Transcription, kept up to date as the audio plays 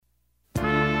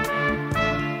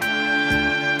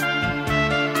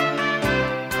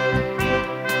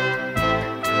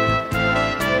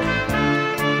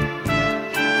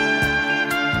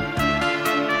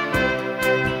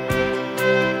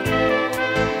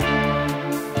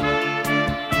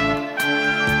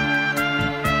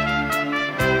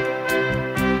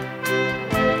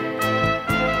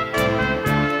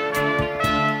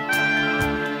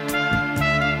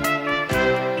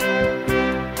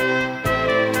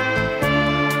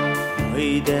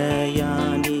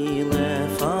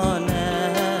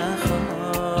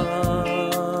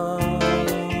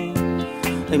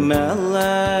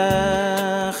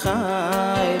melech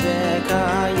chai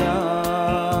v'kayam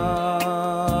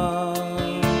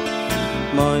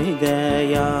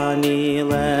moidei ani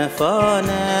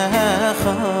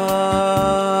lefanecha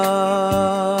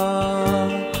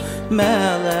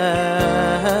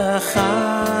melech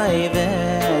chai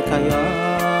v'kayam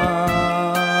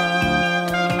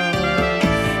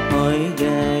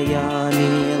moidei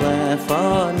ani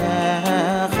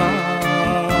lefanecha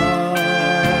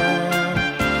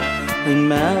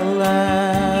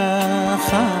melech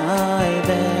chai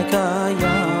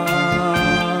v'kayam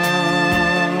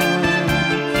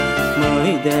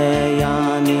moidei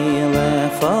ani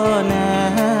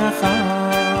lefanecha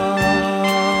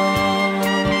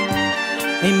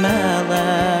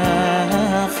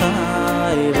melech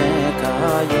chai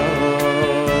v'kayam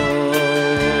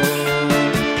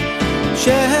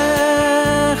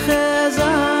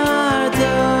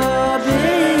shechazarta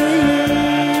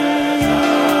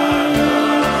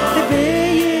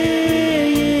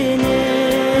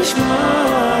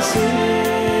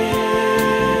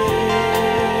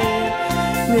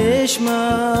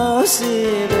nishmasi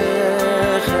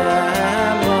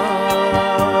b'chema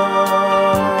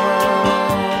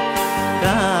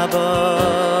Rabbo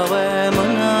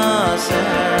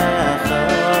emunasecha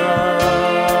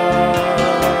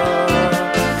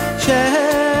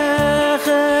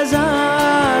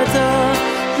shechazarta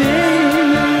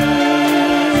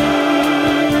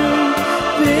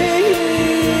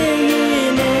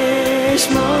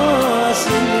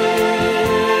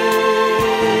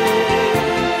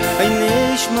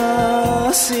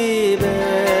nishmasi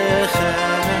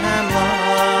b'chema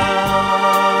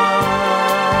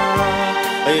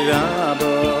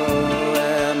Rabbo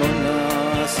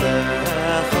emunasecha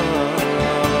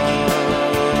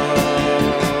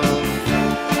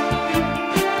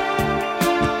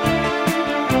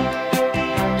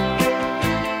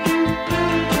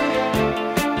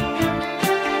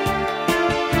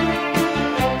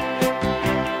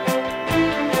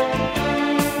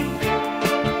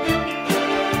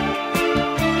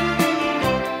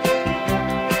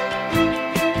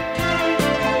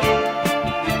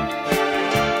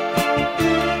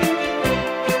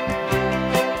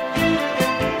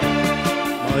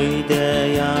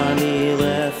moidei ani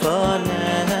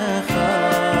lefanecha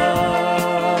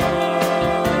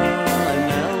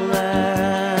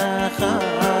melech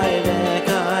chai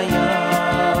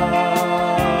v'kayam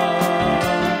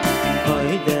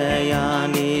moidei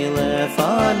ani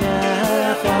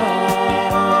lefanecha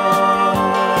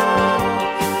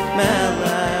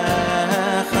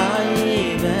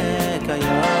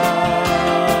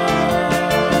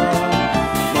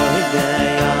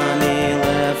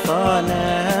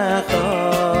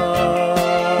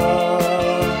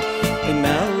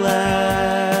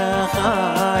melech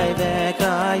chai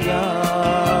v'kayam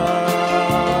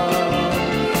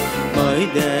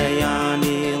moidei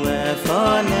ani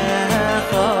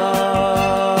lefanecha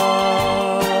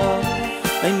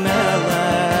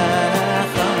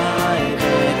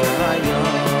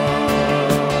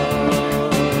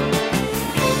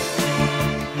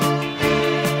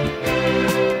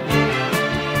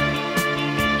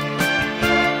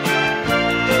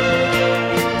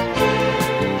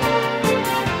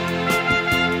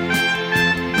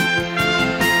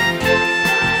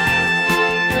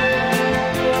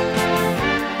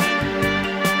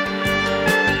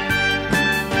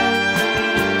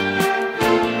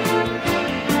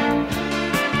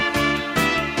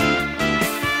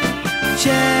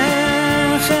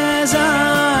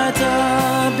shechazarta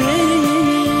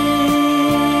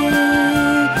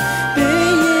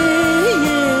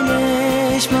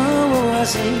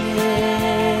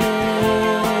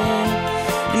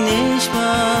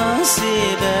nishmasi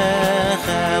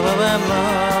b'chema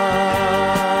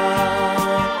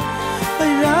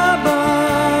Rabbo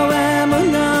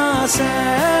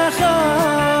emunasecha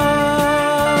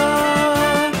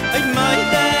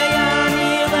moidei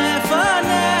ani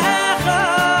lefanecha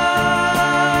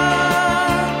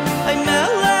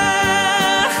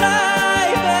melech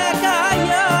chai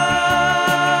v'kayam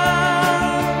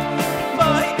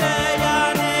moidei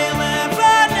ani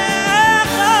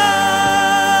lefanecha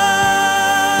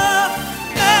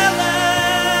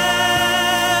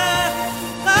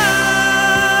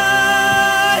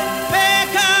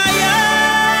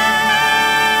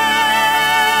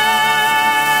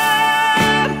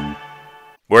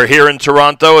We're here in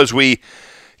Toronto as we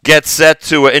get set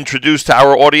to introduce to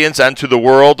our audience and to the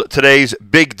world today's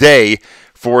big day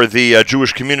for the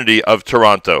Jewish community of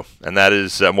Toronto. And that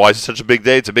is, why is it such a big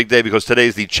day? It's a big day because today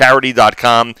is the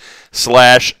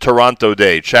charity.com/Toronto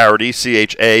Day. Charity,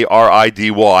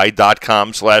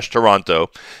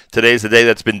 CHARIDY.com/Toronto. Today is the day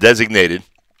that's been designated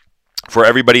for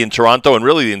everybody in Toronto and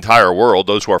really the entire world,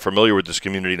 those who are familiar with this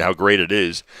community and how great it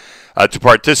is, to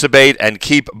participate and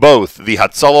keep both the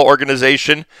Hatzoloh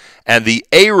organization and the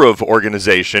Eruv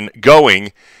organization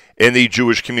going in the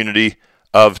Jewish community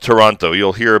of Toronto.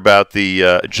 You'll hear about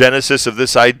the genesis of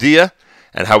this idea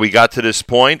and how we got to this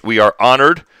point. We are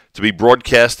honored to be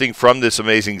broadcasting from this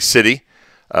amazing city.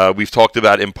 We've talked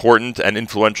about important and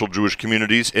influential Jewish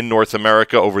communities in North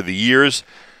America over the years.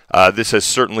 This has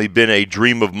certainly been a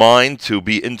dream of mine to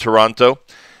be in Toronto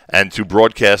and to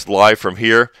broadcast live from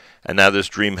here. And now this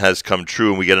dream has come true,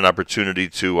 and we get an opportunity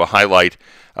to highlight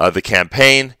the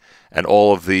campaign and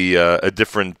all of the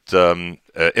different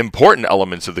important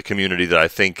elements of the community that I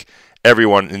think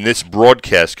everyone in this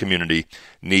broadcast community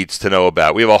needs to know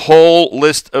about. We have a whole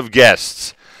list of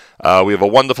guests. We have a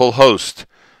wonderful host.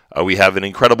 We have an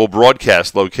incredible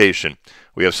broadcast location.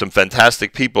 We have some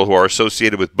fantastic people who are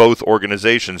associated with both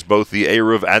organizations, both the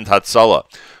Eruv and Hatzoloh,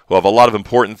 who have a lot of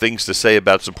important things to say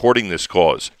about supporting this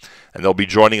cause. And they'll be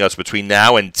joining us between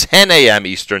now and 10 a.m.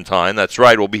 Eastern Time. That's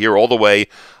right, we'll be here all the way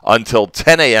until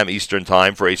 10 a.m. Eastern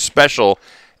Time for a special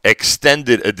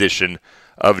extended edition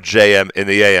of JM in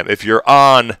the AM. If you're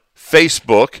on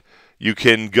Facebook, you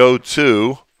can go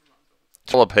to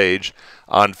the page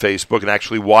on Facebook and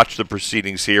actually watch the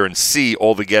proceedings here and see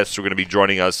all the guests who are going to be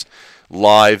joining us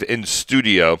live in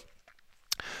studio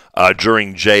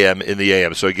during JM in the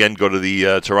AM. So again, go to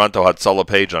the Toronto Hatzoloh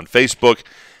page on Facebook,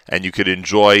 and you could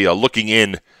enjoy looking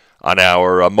in on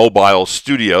our mobile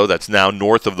studio that's now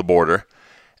north of the border,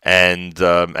 and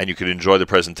you can enjoy the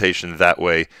presentation that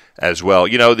way as well.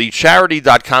 You know, the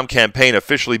charity.com campaign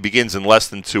officially begins in less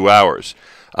than 2 hours.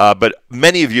 But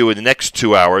many of you in the next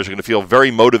 2 hours are going to feel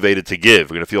very motivated to give.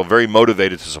 We're going to feel very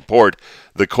motivated to support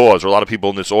the cause. There are a lot of people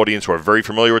in this audience who are very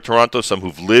familiar with Toronto, some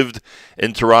who've lived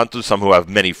in Toronto, some who have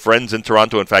many friends in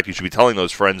Toronto. In fact, you should be telling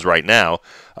those friends right now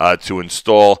to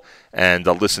install and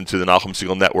listen to the Nachum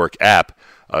Segal Network app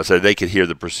so that they could hear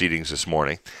the proceedings this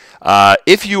morning.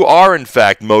 If you are, in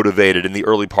fact, motivated in the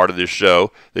early part of this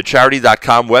show, the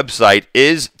charity.com website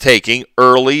is taking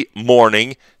early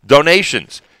morning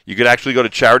donations. You could actually go to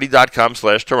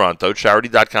charity.com/Toronto,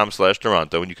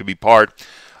 charity.com/Toronto, and you could be part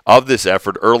of this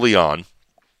effort early on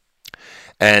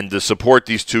and to support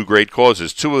these two great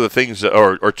causes. Two of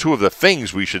the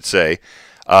things we should say,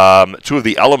 two of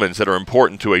the elements that are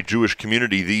important to a Jewish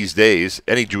community these days,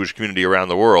 any Jewish community around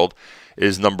the world,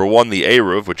 is number one, the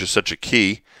Eruv, which is such a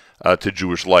key to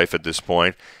Jewish life at this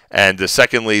point, and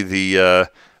secondly, the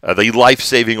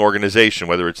life-saving organization,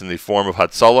 whether it's in the form of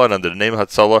Hatzoloh and under the name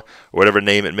Hatzoloh, or whatever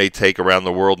name it may take around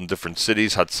the world in different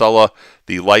cities. Hatzoloh,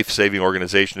 the life-saving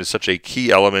organization, is such a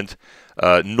key element.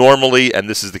 Normally, and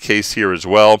this is the case here as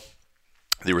well,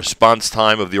 the response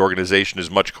time of the organization is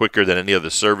much quicker than any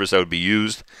other service that would be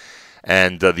used,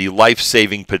 and the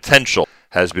life-saving potential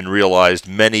has been realized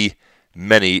many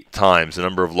times. The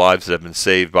number of lives that have been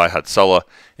saved by Hatzoloh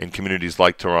in communities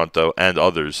like Toronto and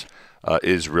others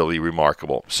is really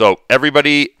remarkable. So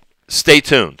everybody stay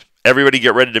tuned. Everybody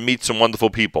get ready to meet some wonderful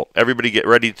people. Everybody get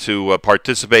ready to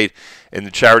participate in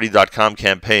the charity.com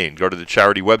campaign. Go to the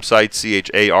charity website,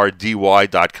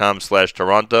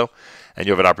 chardy.com/Toronto, and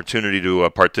you have an opportunity to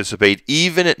participate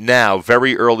even now,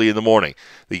 very early in the morning.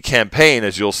 The campaign,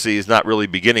 as you'll see, is not really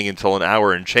beginning until an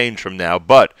hour and change from now,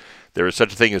 but there is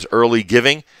such a thing as early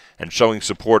giving and showing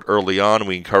support early on.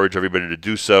 We encourage everybody to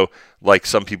do so, like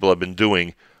some people have been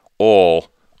doing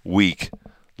all week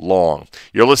long.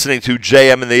 You're listening to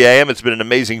JM in the AM. It's been an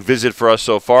amazing visit for us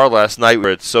so far. Last night we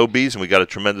were at Sobeys, and we got a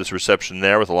tremendous reception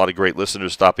there with a lot of great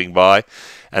listeners stopping by.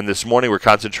 And this morning we're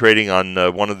concentrating on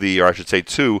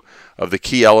two of the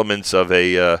key elements of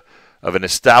an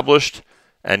established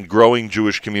and growing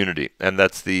Jewish community, and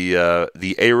that's the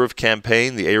Eruv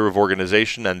campaign, the Eruv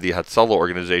organization, and the Hatzoloh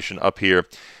organization up here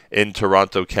in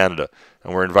Toronto, Canada.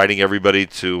 And we're inviting everybody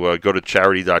to go to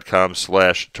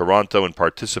charity.com/Toronto and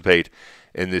participate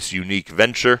in this unique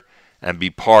venture and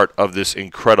be part of this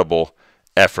incredible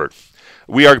effort.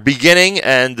 We are beginning,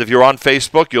 and if you're on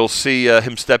Facebook, you'll see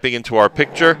him stepping into our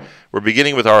picture. We're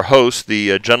beginning with our host,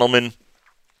 the gentleman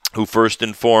who first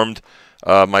informed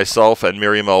myself and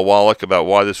Miriam L. Wallach about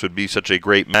why this would be such a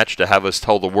great match to have us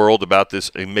tell the world about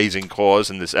this amazing cause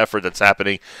and this effort that's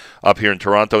happening up here in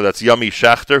Toronto. That's Yummy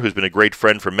Schachter, who's been a great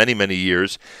friend for many, many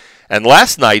years. And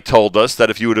last night told us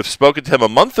that if you would have spoken to him a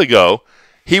month ago,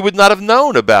 he would not have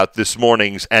known about this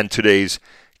morning's and today's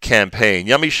campaign.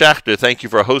 Yummy Schachter, thank you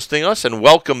for hosting us, and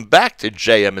welcome back to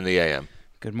JM in the AM.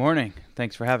 Good morning.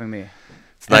 Thanks for having me.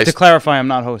 And nice. to clarify, I'm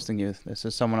not hosting you. This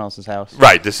is someone else's house.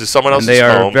 Right, this is someone else's And they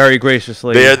are home. very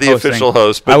graciously They are the hosting. official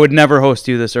host. I would never host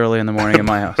you this early in the morning in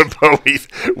my house. But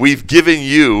we've given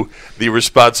you the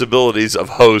responsibilities of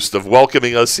host, of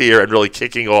welcoming us here and really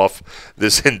kicking off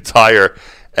this entire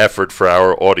effort for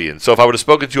our audience. So if I would have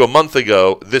spoken to you a month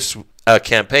ago, this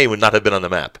campaign would not have been on the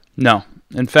map. No.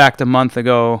 In fact, a month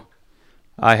ago,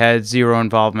 I had zero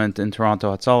involvement in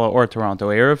Toronto Hatzoloh or Toronto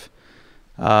Eruv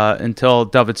until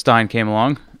David Stein came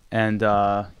along, and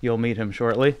you'll meet him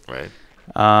shortly. Right.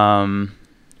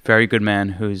 Very good man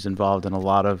who's involved in a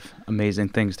lot of amazing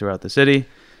things throughout the city,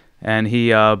 and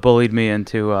he bullied me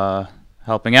into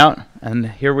helping out,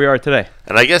 and here we are today.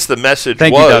 And I guess the message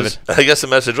Thank you, David.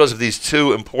 if these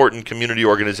two important community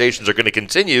organizations are going to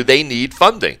continue, they need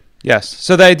funding. Yes.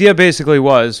 So the idea basically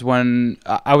was when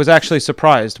I was actually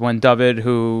surprised when David,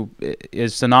 who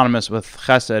is synonymous with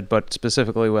Chesed, but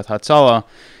specifically with Hatzoloh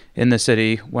in the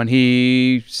city, when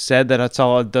he said that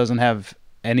Hatzoloh doesn't have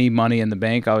any money in the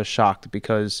bank, I was shocked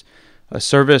because a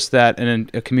service that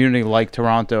a community like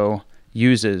Toronto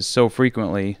uses so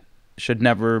frequently should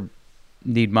never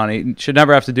need money, should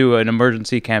never have to do an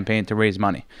emergency campaign to raise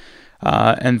money.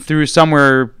 And through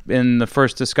somewhere in the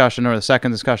first discussion or the second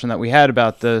discussion that we had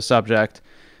about the subject,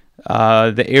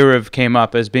 the Eruv came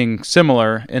up as being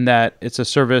similar in that it's a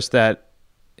service that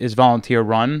is volunteer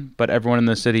run, but everyone in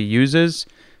the city uses,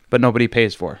 but nobody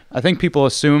pays for. I think people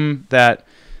assume that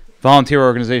volunteer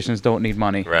organizations don't need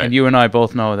money. Right. And you and I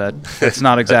both know that it's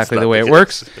not exactly not the way the it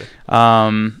works.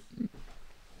 And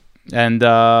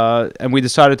we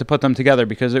decided to put them together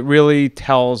because it really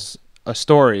tells a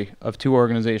story of two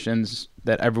organizations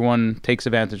that everyone takes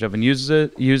advantage of and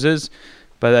uses,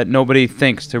 but that nobody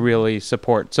thinks to really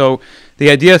support. So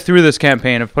the idea through this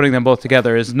campaign of putting them both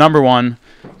together is, number one,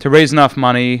 to raise enough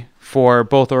money for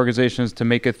both organizations to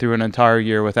make it through an entire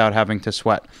year without having to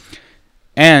sweat,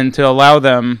 and to allow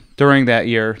them during that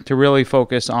year to really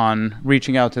focus on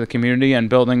reaching out to the community and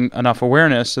building enough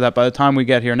awareness so that by the time we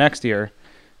get here next year,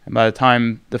 and by the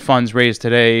time the funds raised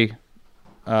today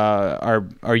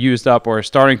are used up or are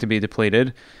starting to be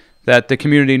depleted, that the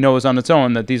community knows on its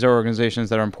own that these are organizations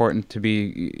that are important to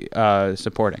be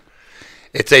supporting.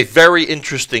 It's a very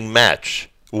interesting match.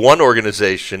 One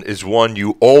organization is one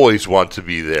you always want to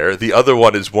be there. The other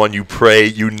one is one you pray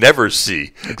you never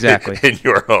see Exactly. in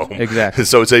your home. Exactly.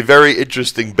 So it's a very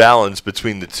interesting balance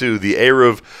between the two. The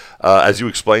Eruv, as you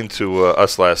explained to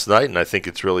us last night, and I think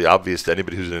it's really obvious to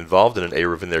anybody who's involved in an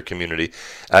Eruv in their community,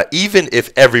 even if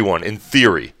everyone, in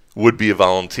theory, would be a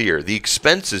volunteer, the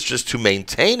expenses just to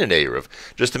maintain an Eruv,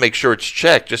 just to make sure it's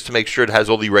checked, just to make sure it has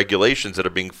all the regulations that are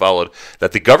being followed,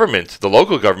 that the government, the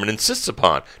local government, insists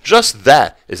upon, just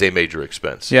that is a major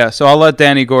expense. Yeah, so I'll let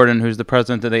Danny Gordon, who's the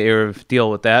president of the Eruv, deal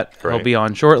with that. Right. He'll be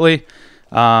on shortly.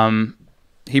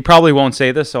 He probably won't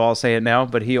say this, so I'll say it now,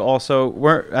 but he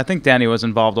also, I think Danny was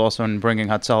involved also in bringing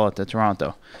Hatzoloh to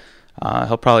Toronto.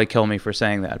 He'll probably kill me for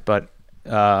saying that, but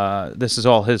this is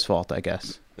all his fault, I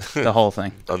guess. The whole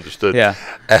thing. Understood. Yeah.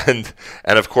 And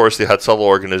of course, the Hatzoloh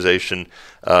organization,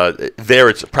 there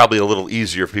it's probably a little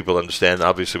easier for people to understand.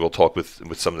 Obviously, we'll talk with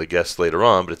some of the guests later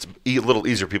on, but it's a little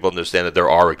easier for people to understand that there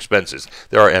are expenses.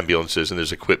 There are ambulances and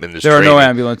there's equipment. There's There are training. no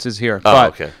ambulances here, Oh, but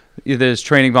okay. there's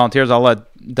training volunteers. I'll let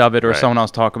David or Right. someone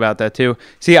else talk about that too.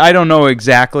 See, I don't know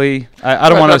exactly. I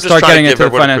don't Right, want I'm to just start trying to getting give into the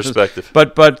everyone a financials. perspective.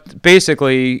 But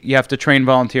basically, you have to train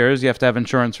volunteers. You have to have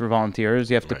insurance for volunteers.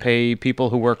 You have to Right. pay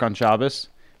people who work on Shabbos.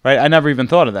 Right? I never even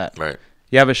thought of that. Right.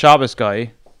 You have a Shabbos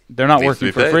guy. They're not Needs to working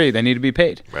be for paid. free. They need to be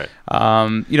paid. Right.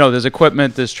 There's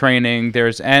equipment, there's training,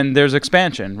 there's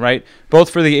expansion, right? Both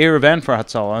for the Eruv and for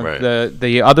Hatzoloh. Right.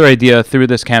 The other idea through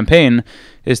this campaign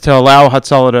is to allow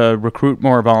Hatzoloh to recruit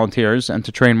more volunteers and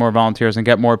to train more volunteers and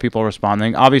get more people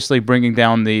responding. Obviously, bringing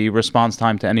down the response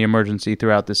time to any emergency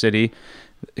throughout the city.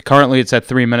 Currently, it's at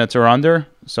 3 minutes or under.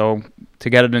 So to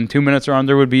get it in 2 minutes or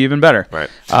under would be even better. Right.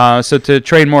 So to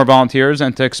train more volunteers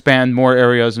and to expand more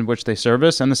areas in which they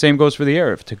service, and the same goes for the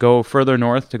Eruv, to go further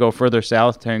north, to go further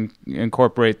south, to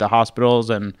incorporate the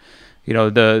hospitals, and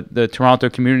the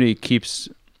Toronto community keeps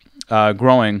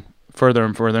growing further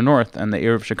and further north, and the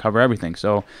Eruv should cover everything.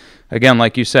 So again,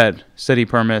 like you said, city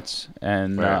permits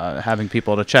and Right. having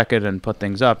people to check it and put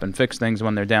things up and fix things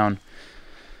when they're down.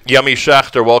 Yami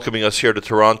Schachter welcoming us here to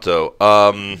Toronto.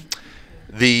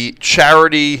 The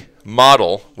charity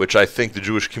model, which I think the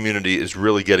Jewish community is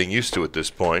really getting used to at this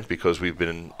point, because we've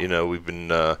been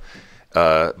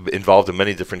involved in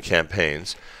many different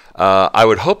campaigns. I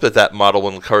would hope that model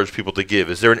will encourage people to give.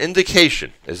 Is there an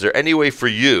indication? Is there any way for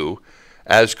you,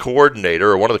 as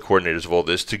coordinator, or one of the coordinators of all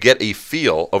this, to get a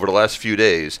feel over the last few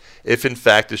days if, in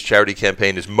fact, this charity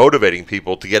campaign is motivating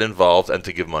people to get involved and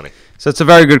to give money? So it's a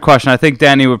very good question. I think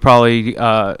Danny would probably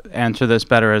answer this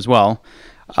better as well.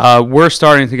 We're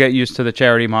starting to get used to the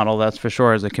charity model, that's for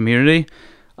sure, as a community.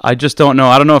 I just don't know.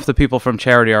 I don't know if the people from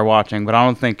charity are watching, but I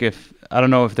don't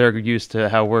know if they're used to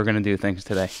how we're going to do things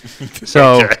today.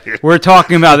 So we're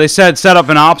talking about, they said set up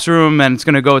an ops room and it's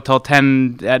going to go till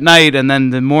 10 at night, and then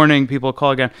the morning people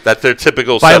call again. That's their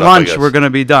typical By setup, lunch, we're going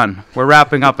to be done. We're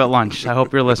wrapping up at lunch. I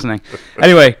hope you're listening.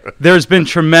 Anyway, there's been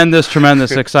tremendous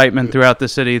excitement throughout the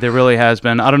city. There really has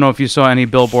been. I don't know if you saw any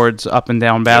billboards up and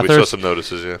down Bathurst. Yeah, we saw some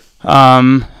notices, yeah.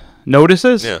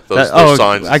 Notices? Yeah, those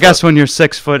signs. I guess when you're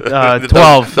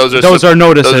 6'12", those are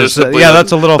notices. Yeah,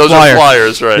 that's a little those flyer.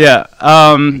 Those are flyers, right?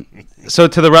 Yeah. So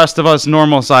to the rest of us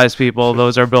normal-sized people,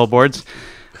 those are billboards.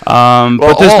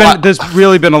 But there's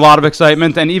really been a lot of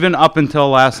excitement, and even up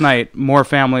until last night, more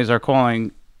families are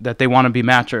calling that they want to be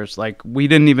matchers. Like, we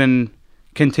didn't even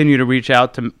continue to reach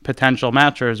out to potential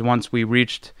matchers once we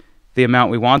reached the amount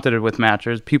we wanted it with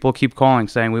matchers. People keep calling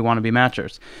saying we want to be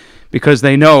matchers, because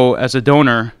they know as a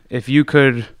donor, if you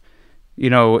could,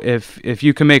 if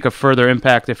you can make a further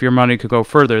impact, if your money could go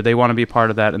further, they want to be part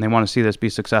of that, and they want to see this be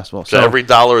successful. So every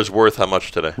dollar is worth how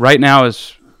much today? Right now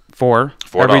is $4.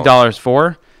 Every dollar is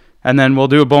 $4. And then we'll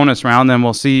do a bonus round, and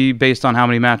we'll see, based on how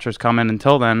many matchers come in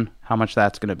until then, how much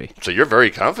that's going to be. So you're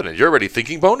very confident. You're already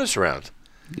thinking bonus round.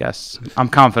 Yes, I'm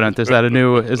confident. Is that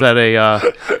news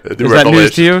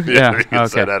to you? Yeah. Okay.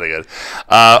 Say that again.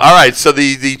 All right. So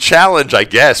the challenge, I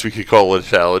guess we could call it a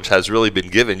challenge, has really been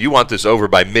given. You want this over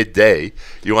by midday.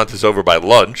 You want this over by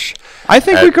lunch. I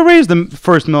think we could raise the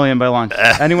first million by lunch.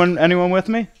 Anyone with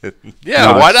me?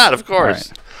 Yeah. Why not? Of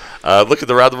course. Look at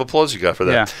the round of applause you got for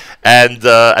that. Yeah. And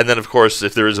then, of course,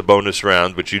 if there is a bonus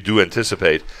round, which you do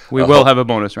anticipate, we will have a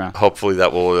bonus round. Hopefully,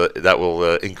 that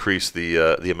will increase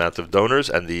the amount of donors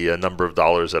and the number of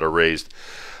dollars that are raised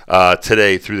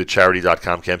today through the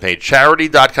Charity.com campaign.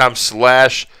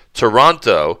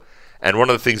 Charity.com/Toronto. And one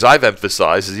of the things I've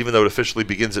emphasized is, even though it officially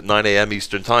begins at 9 a.m.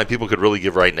 Eastern Time, people could really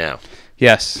give right now.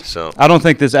 Yes. So I don't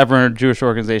think there's ever a Jewish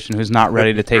organization who's not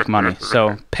ready to take money.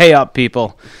 So pay up,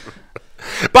 people.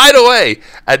 By the way,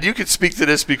 and you can speak to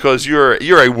this because you're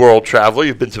a world traveler,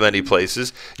 you've been to many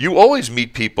places, you always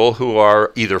meet people who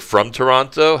are either from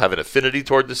Toronto, have an affinity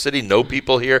toward the city, know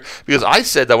people here, because I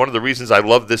said that one of the reasons I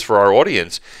love this for our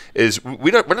audience is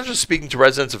we're not just speaking to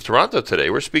residents of Toronto today,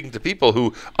 we're speaking to people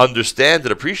who understand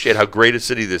and appreciate how great a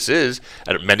city this is,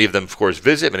 and many of them, of course,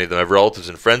 visit, many of them have relatives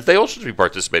and friends, they also should be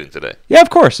participating today. Yeah, of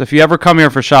course. If you ever come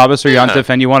here for Shabbos or Yontif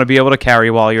and you want to be able to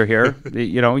carry while you're here,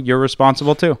 you're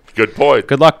responsible too. Good point.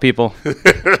 Good luck, people.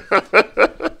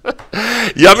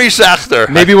 Yummy Sachter.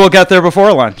 Maybe we'll get there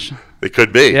before lunch. It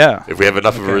could be. Yeah. If we have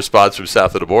enough of a response from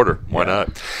south of the border. Why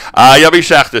not? Yummy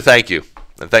Sachter, thank you.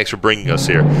 And thanks for bringing us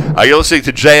here. You're listening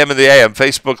to JM in the AM,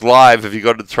 Facebook Live. If you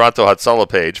go to the Toronto Hatzoloh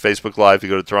page, Facebook Live, if you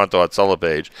go to the Toronto Hatzoloh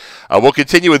page. We'll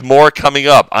continue with more coming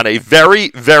up on a very,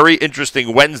 very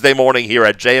interesting Wednesday morning here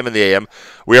at JM in the AM.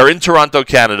 We are in Toronto,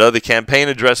 Canada. The campaign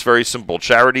address, very simple,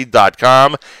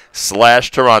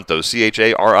 charity.com/Toronto,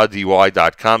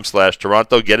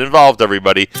 CHARDY.com/Toronto. Get involved,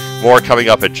 everybody. More coming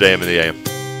up at JM in the AM.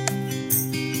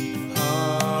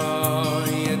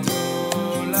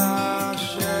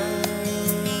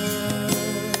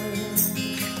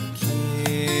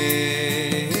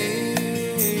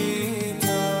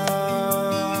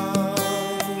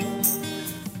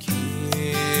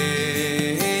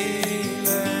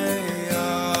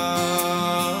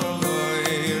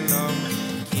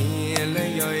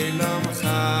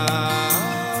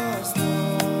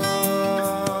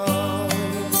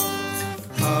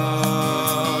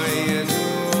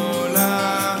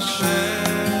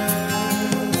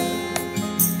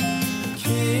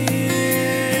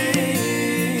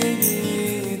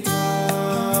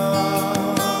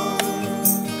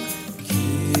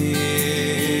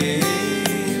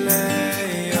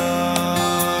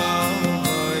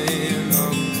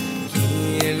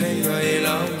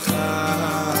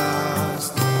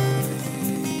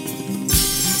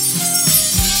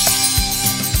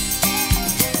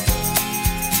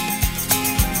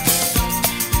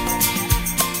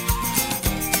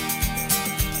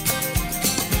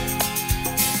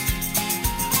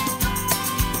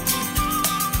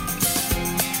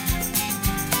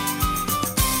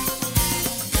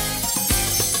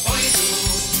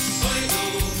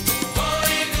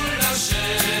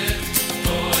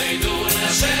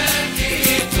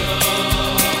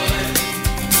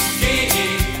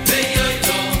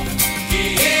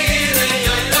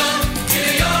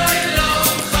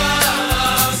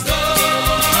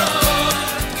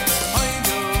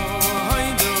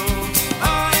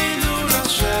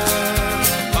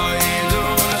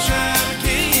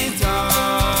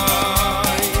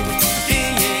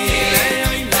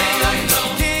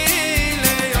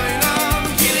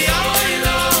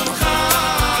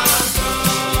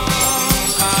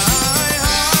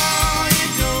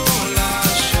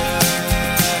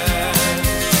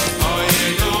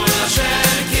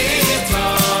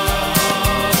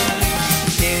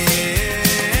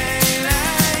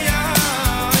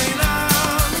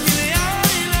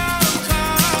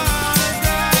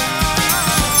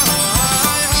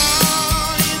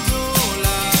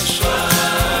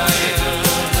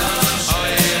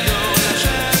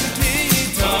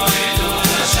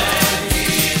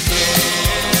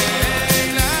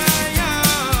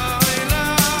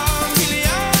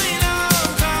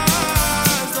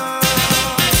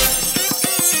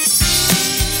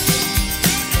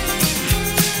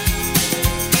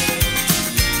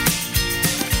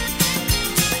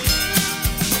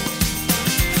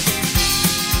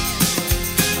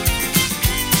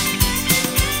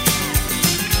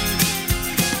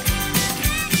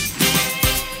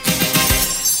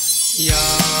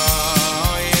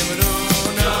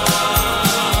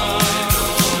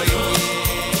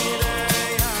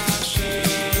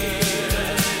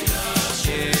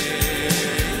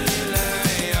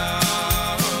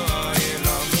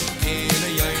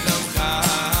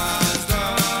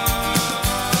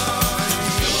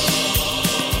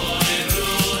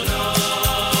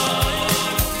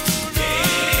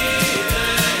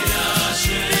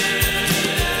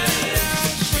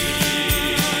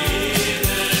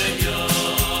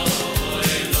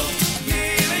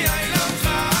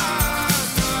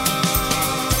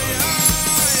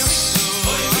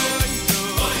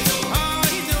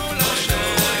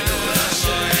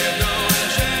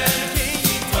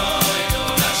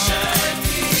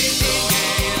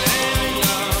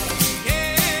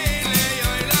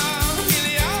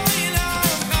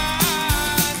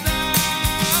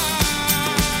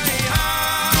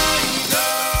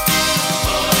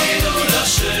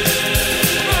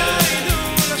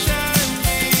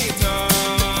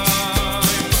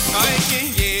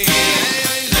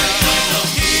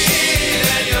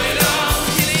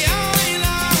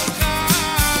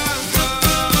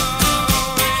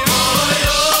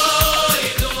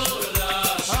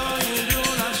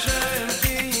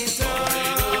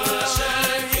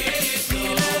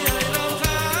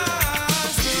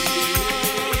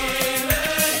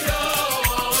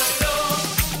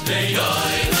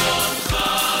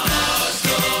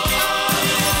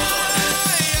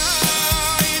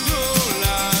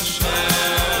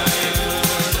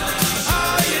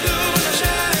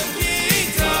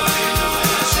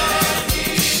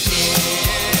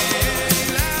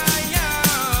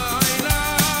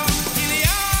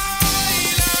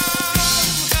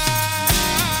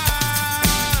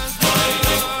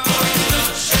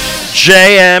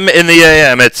 JM in the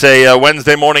AM. It's a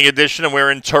Wednesday morning edition, and we're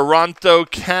in Toronto,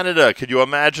 Canada. Could you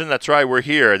imagine? That's right, we're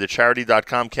here. The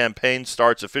Charity.com campaign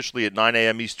starts officially at 9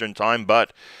 a.m. Eastern Time,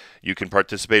 but you can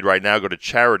participate right now. Go to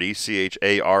Charity,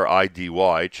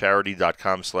 Charidy,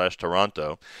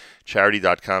 Charity.com/Toronto.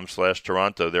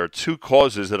 Charity.com/Toronto. There are two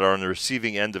causes that are on the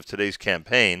receiving end of today's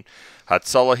campaign.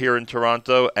 Hatzoloh here in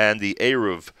Toronto and the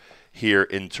Eruv here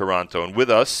in Toronto. And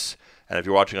with us, and if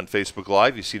you're watching on Facebook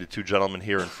Live, you see the two gentlemen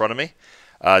here in front of me.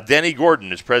 Danny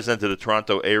Gordon is president of the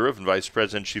Toronto Eruv and vice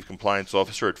president, chief compliance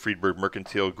officer at Friedberg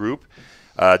Mercantile Group.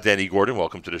 Danny Gordon,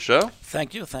 welcome to the show.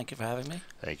 Thank you. Thank you for having me.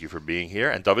 Thank you for being here.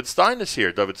 And David Stein is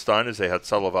here. David Stein is a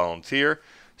Hatzoloh volunteer,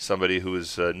 somebody who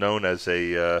is known as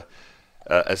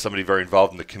somebody very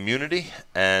involved in the community.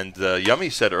 And Yummy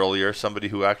said earlier, somebody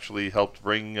who actually helped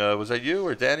bring, was that you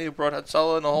or Danny who brought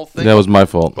Hatzoloh and the whole thing? That was my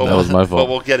fault. But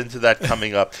we'll get into that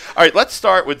coming up. All right, let's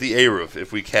start with the Eruv,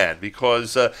 if we can,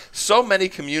 because so many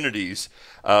communities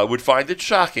would find it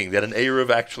shocking that an Eruv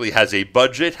actually has a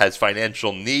budget, has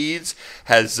financial needs,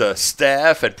 has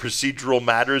staff and procedural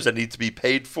matters that need to be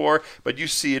paid for, but you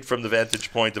see it from the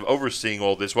vantage point of overseeing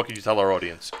all this. What can you tell our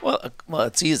audience? Well,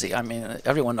 it's easy. I mean,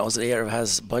 everyone knows the Eruv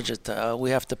has budget.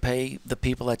 We have to pay the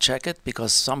people that check it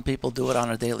because some people do it on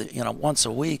a daily, once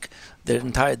a week. Their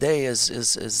entire day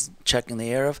is checking the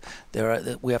Eruv.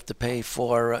 We have to pay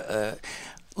for.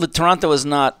 Toronto is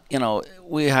not,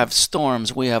 we have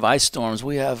storms, we have ice storms,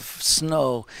 we have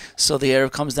snow, so the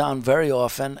Eruv comes down very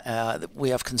often.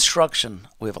 We have construction,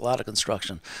 we have a lot of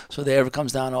construction, so the Eruv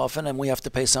comes down often, and we have to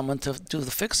pay someone to do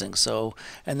the fixing. So,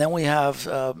 and then we have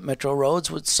Metro Roads,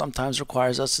 which sometimes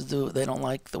requires us to do. They don't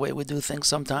like the way we do things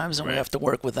sometimes, and we have to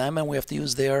work with them, and we have to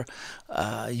use their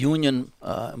union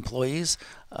employees.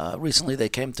 Recently, they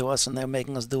came to us, and they're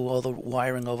making us do all the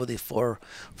wiring over the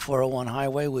 401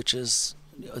 highway, which is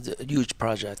a huge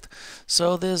project.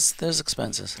 So there's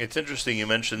expenses. It's interesting you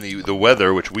mentioned the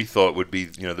weather, which we thought would be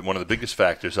one of the biggest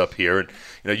factors up here.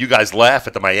 And you guys laugh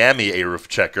at the Miami Eruv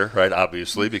checker, right?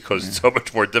 Obviously, because it's so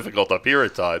much more difficult up here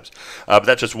at times. But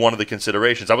that's just one of the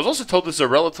considerations. I was also told this is a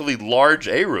relatively large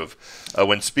Eruv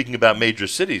when speaking about major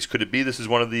cities. Could it be this is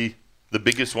one of the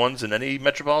biggest ones in any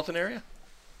metropolitan area?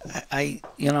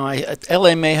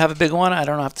 LA may have a big one. I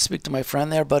don't have to speak to my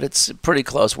friend there, but it's pretty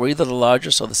close. We're either the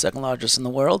largest or the second largest in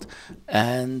the world.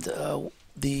 And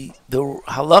the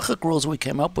halachic rules we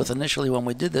came up with initially when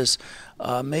we did this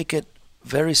make it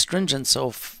very stringent.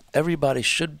 So everybody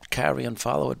should carry and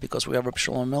follow it because we have Rabbi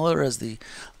Shalom Miller as the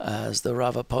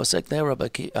Rava Posek there, Rabbi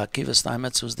Akiva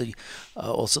Steinmetz, who's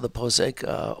also the Posek.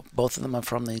 Both of them are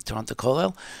from the Toronto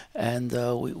Kollel, and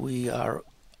we are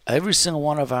every single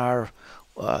one of our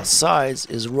sides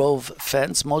is rove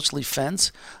fence, mostly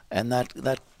fence, and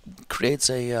that creates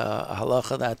a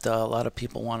halacha that a lot of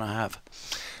people want to have.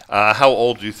 How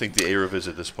old do you think the Eruv is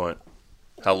at this point?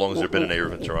 How long has there been an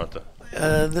Eruv in Toronto?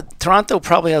 Toronto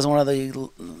probably has one of the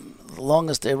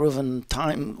longest Eruv in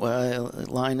time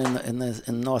line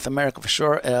in North America for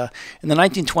sure. In the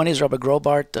 1920s, Rabbi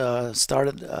Grobart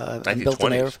started and built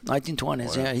an Eruv.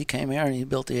 1920s, wow. Yeah, he came here and he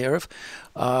built the Eruv.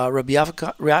 Rabbi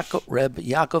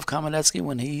Yaakov Kamenetsky,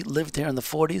 when he lived here in the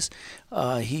 40s,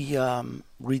 he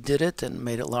redid it and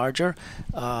made it larger,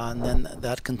 and then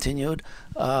that continued.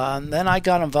 And then I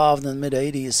got involved in the mid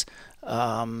 80s.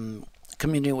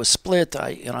 Community was split.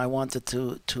 I wanted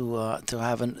to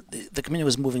have the community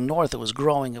was moving north. It was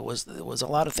growing. There was a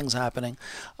lot of things happening.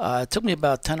 It took me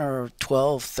about 10 or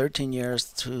 12, 13 years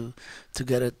to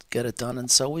get it done. And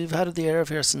so we've had the Eruv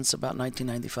here since about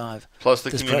 1995. Plus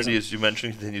the community, as you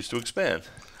mentioned, continues to expand.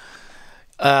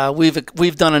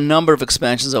 We've done a number of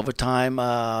expansions over time.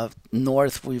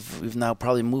 North, we've now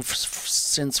probably moved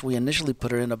since we initially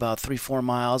put it in about 3-4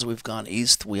 miles. We've gone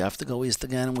east. We have to go east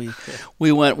again.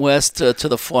 We went west to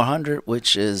the 400,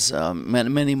 which is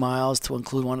many miles to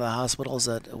include one of the hospitals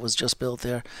that was just built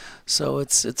there. So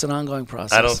it's an ongoing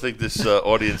process. I don't think this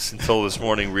audience until this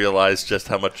morning realized just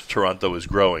how much Toronto is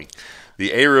growing.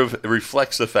 The Eruv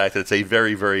reflects the fact that it's a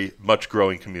very, very much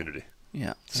growing community.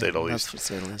 Yeah, to say the least.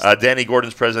 Danny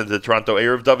Gordon's president of the Toronto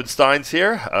Eruv. David Stein's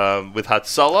here with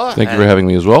Hatzoloh. Thank you for having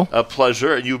me as well. A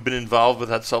pleasure. And you've been involved with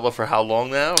Hatzoloh for how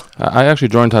long now? I actually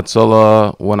joined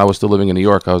Hatzoloh when I was still living in New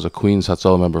York. I was a Queens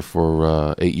Hatzoloh member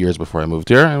for 8 years before I moved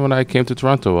here. And when I came to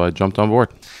Toronto, I jumped on board.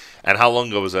 And how long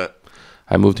ago was that?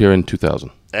 I moved here in 2000.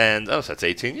 And so that's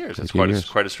 18 years. That's 18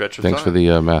 quite a stretch of Thanks time. for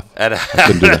the math. And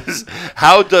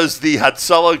how does the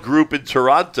Hatzoloh group in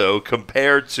Toronto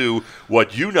compare to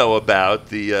what you know about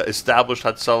the established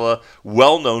Hatzoloh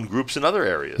well-known groups in other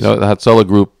areas? The Hatzoloh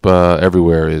group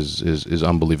everywhere is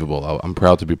unbelievable. I'm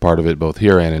proud to be part of it both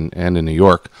here and in New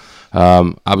York.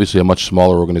 Obviously, a much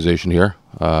smaller organization here.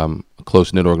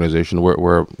 close-knit organization.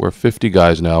 We're 50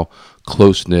 guys now,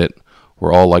 close-knit.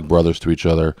 We're all like brothers to each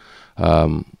other.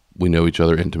 We know each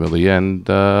other intimately, and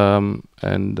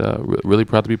really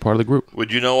proud to be part of the group.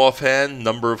 Would you know offhand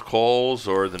number of calls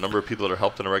or the number of people that are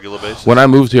helped on a regular basis? When I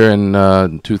moved here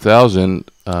in 2000,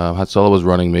 Hatzoloh was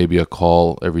running maybe a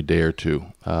call every day or two.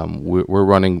 We're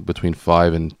running between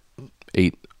 5 and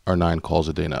 8 or 9 calls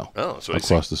a day now. Oh, so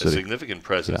across the a city. significant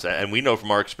presence. Yeah. And we know from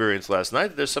our experience last night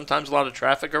that there's sometimes a lot of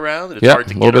traffic around. And it's Yeah, hard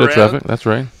to a get little bit around. of traffic. That's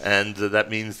right. And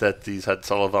that means that these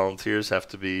Hatzoloh volunteers have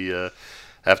to be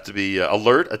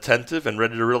alert, attentive, and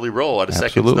ready to really roll at a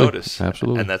second's notice.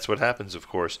 Absolutely. And that's what happens, of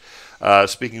course.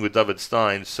 Speaking with David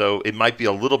Stein, so it might be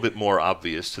a little bit more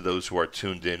obvious to those who are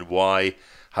tuned in why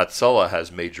Hatzoloh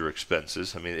has major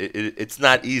expenses. I mean, it's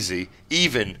not easy,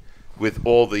 even with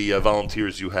all the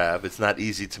volunteers you have. It's not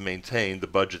easy to maintain the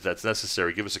budget that's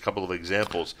necessary. Give us a couple of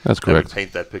examples. That's correct. That would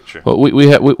paint that picture. Well,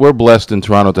 we're blessed in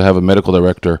Toronto to have a medical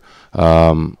director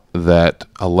that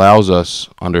allows us,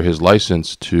 under his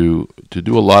license, to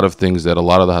do a lot of things that a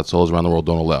lot of the Hatzolohs around the world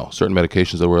don't allow. Certain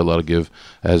medications that we're allowed to give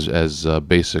as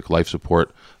basic life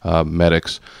support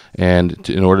medics. And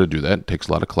in order to do that, it takes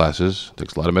a lot of classes,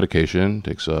 takes a lot of medication,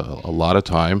 takes a lot of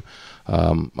time,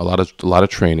 a lot of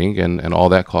training, and all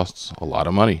that costs a lot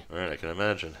of money. All right, I can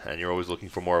imagine. And you're always looking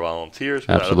for more volunteers.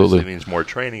 But Absolutely. That obviously means more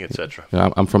training, etc. Yeah,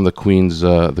 I'm from the Queens.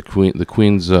 The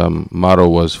Queen's motto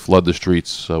was "Flood the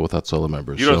streets with Hatzoloh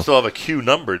members." You don't still have a Q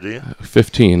number, do you?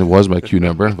 15 was my Q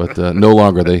number, but no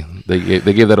longer. They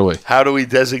gave that away. How do we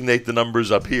designate the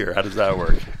numbers up here? How does that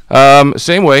work?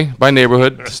 Same way, by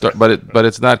neighborhood. But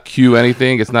it's not Q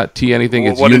anything. It's not T anything.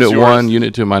 Well, It's what is Unit yours? 1,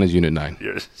 Unit 2. Mine is Unit 9.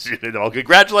 Well,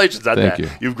 congratulations on Thank that. you.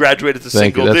 You've graduated to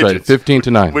Thank you. single That's right. digits. 15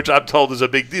 to 9. Which I'm told is a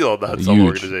big deal in the Hatzoloh Huge.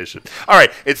 organization. All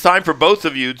right, it's time for both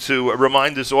of you to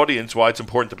remind this audience why it's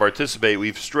important to participate.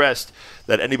 We've stressed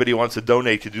that anybody who wants to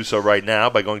donate can do so right now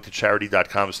by going to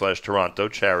charity.com/Toronto,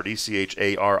 charity,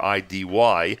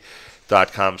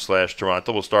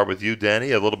 CHARIDY.com/Toronto. We'll start with you,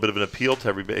 Danny. A little bit of an appeal to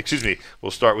everybody. Excuse me.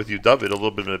 We'll start with you, David. A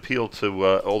little bit of an appeal to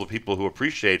all the people who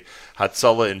appreciate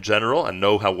Hatzoloh in general and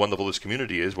know how wonderful this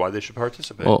community is, why they should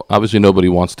participate. Well, obviously nobody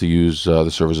wants to use the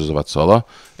services of Hatzoloh,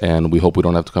 and we hope we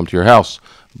don't have to come to your house.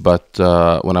 But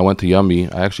when I went to Yummy,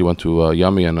 I actually went to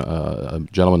Yummy and a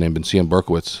gentleman named Benzian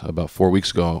Berkowitz about 4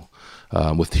 weeks ago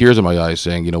with tears in my eyes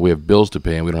saying, we have bills to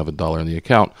pay and we don't have a dollar in the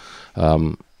account.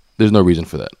 There's no reason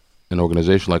for that. An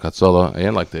organization like Hatzoloh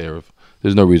and like the Eruv,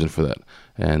 there's no reason for that.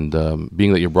 And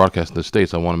being that you're broadcasting the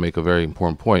States, I want to make a very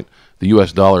important point. The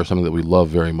U.S. dollar is something that we love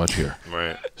very much here.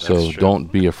 Right. So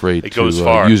don't be afraid It goes to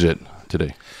far. use it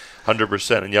today.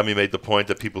 100%. And Yummy made the point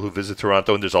that people who visit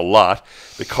Toronto, and there's a lot,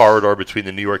 the corridor between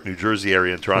the New York, New Jersey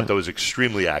area and Toronto is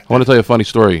extremely active. I want to tell you a funny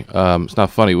story. It's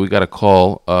not funny. We got a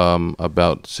call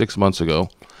about 6 months ago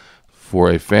for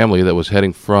a family that was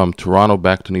heading from Toronto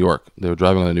back to New York. They were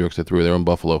driving on the New York State Thruway. They were in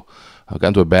Buffalo. Got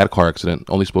into a bad car accident,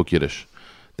 only spoke Yiddish.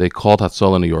 They called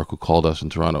Hatzoloh in New York, who called us in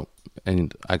Toronto.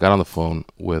 And I got on the phone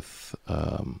with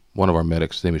one of our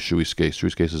medics. His name is Shuey Skase.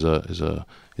 Shuey Skase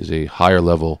is a higher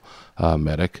level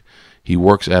medic. He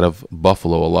works out of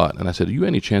Buffalo a lot. And I said, "Are you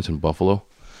any chance in Buffalo?"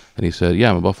 And he said,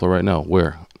 "Yeah, I'm in Buffalo right now."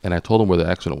 "Where?" And I told him where the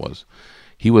accident was.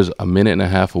 He was a minute and a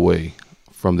half away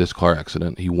from this car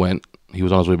accident. He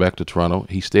was on his way back to Toronto.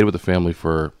 He stayed with the family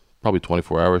for probably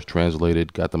 24 hours,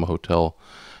 translated, got them a hotel.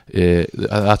 The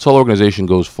Hatzoloh organization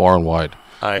goes far and wide.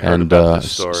 I heard about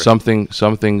this story. Something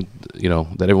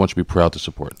that everyone should be proud to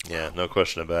support. Yeah, no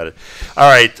question about it. All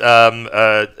right,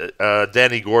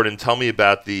 Danny Gordon, tell me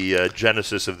about the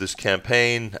genesis of this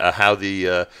campaign, how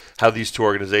these two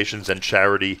organizations and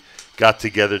charity got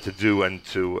together to do and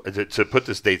to put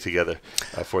this day together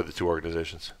for the two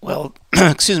organizations. Well,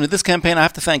 excuse me. This campaign, I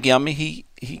have to thank Yummy. He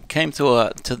came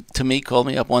to me, called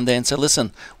me up one day and said,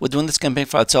 "Listen, we're doing this campaign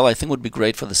for Hatzoloh. I think it would be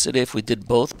great for the city if we did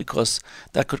both because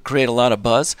that could create a lot of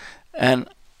buzz." And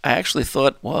I actually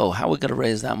thought, "Whoa, how are we going to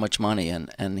raise that much money?"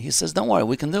 And he says, "Don't worry,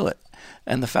 we can do it."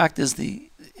 And the fact is,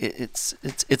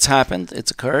 it's happened.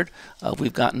 It's occurred.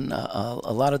 We've gotten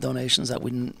a lot of donations that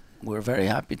we're very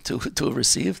happy to have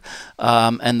received,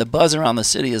 and the buzz around the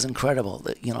city is incredible.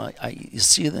 You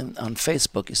see them on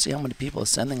Facebook. You see how many people are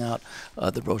sending out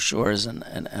the brochures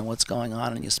and what's going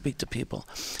on, and you speak to people.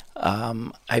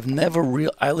 I've never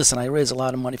I raise a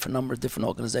lot of money for a number of different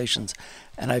organizations,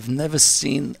 and I've never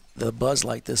seen the buzz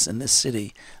like this in this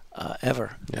city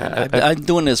ever. Yeah, I'm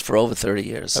doing this for over 30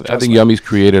 years. I think Yummy's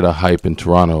created a hype in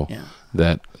Toronto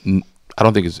that I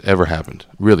don't think it's ever happened.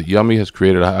 Really, Yummy has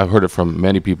created. I've heard it from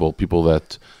many people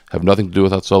that have nothing to do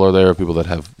with Hatzoloh and Eruv, people that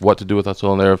have what to do with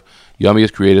Hatzoloh and Eruv. Yummy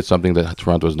has created something that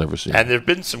Toronto has never seen. And there have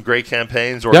been some great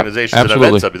campaigns, organizations, and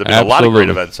absolutely. events up here. There have been a lot of great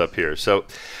events up here. So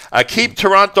keep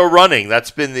Toronto running.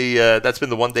 That's been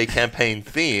the one-day campaign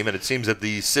theme, and it seems that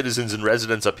the citizens and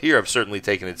residents up here have certainly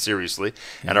taken it seriously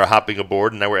and are hopping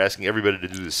aboard, and now we're asking everybody to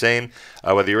do the same.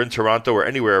 Whether you're in Toronto or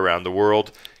anywhere around the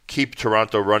world, keep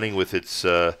Toronto running with its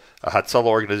Hatzoloh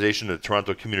organization, the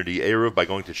Toronto Community Eruv, by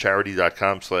going to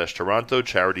charity.com/Toronto,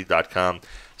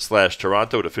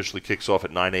 charity.com/Toronto. It officially kicks off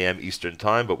at 9 a.m. Eastern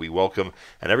Time, but we welcome,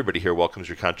 and everybody here welcomes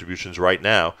your contributions right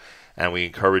now, and we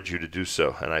encourage you to do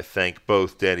so. And I thank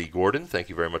both Danny Gordon, thank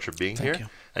you very much for being here,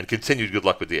 and continued good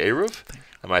luck with the Eruv.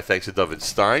 And my thanks to David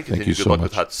Stein, continued good luck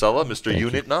with Hatzoloh, Mr.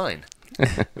 Unit 9.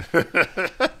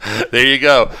 There you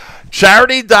go.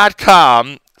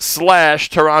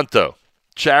 Charity.com/Toronto.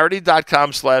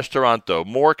 Charity.com/Toronto.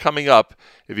 More coming up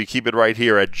if you keep it right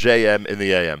here at JM in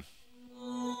the AM.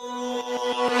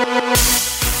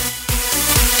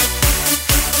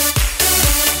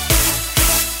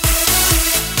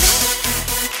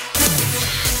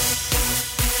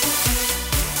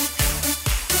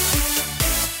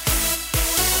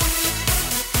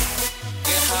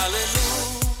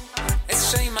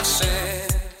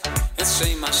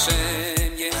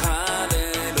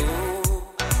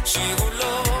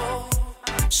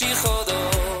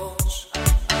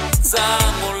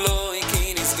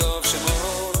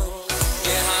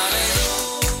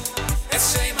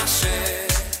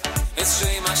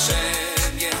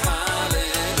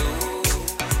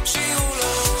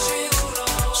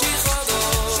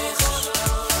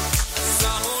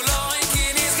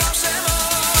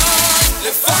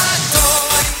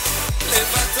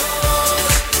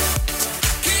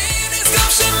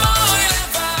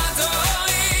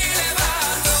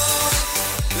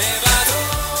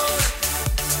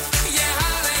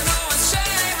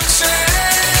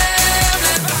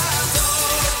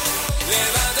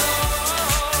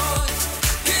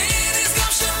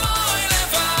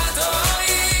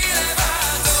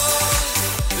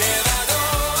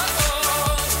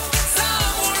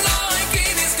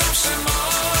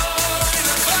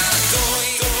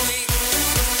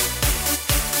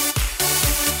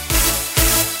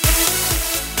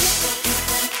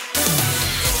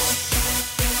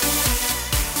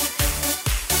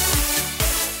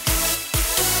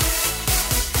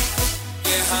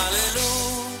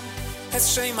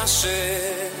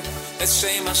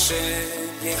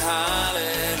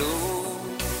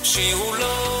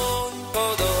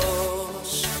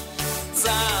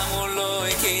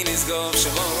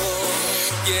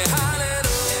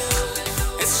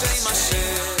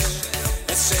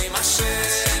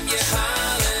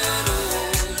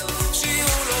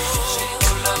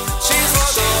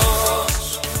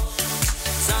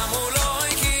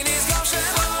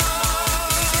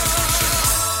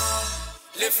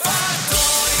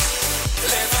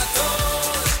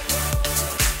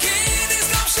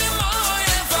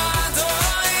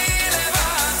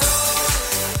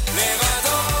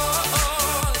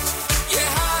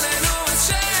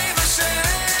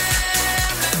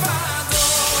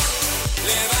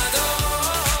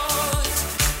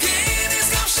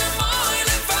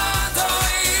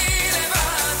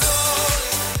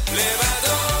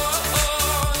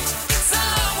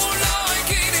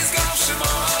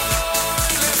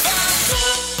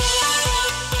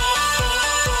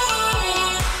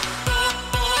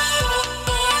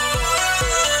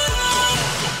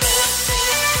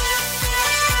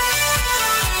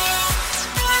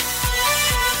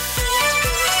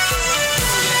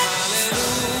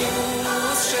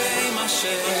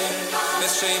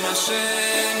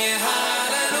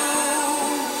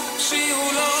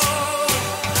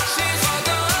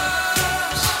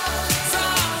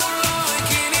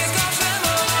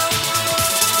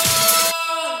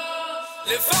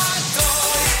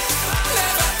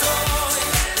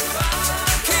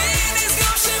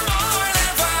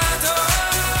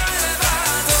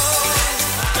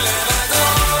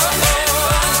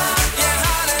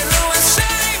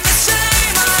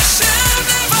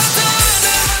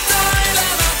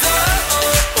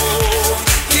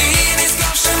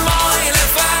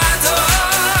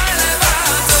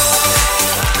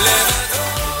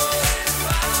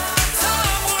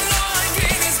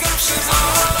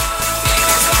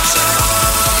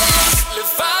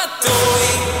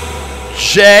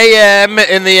 JM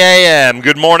in the AM.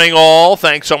 Good morning, all.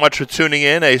 Thanks so much for tuning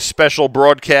in. A special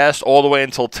broadcast all the way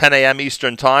until 10 a.m.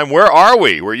 Eastern Time. Where are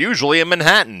we? We're usually in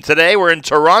Manhattan. Today, we're in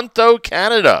Toronto,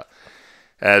 Canada,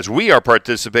 as we are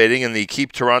participating in the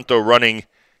Keep Toronto Running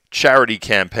charity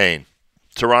campaign.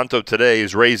 Toronto today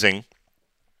is raising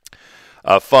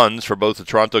funds for both the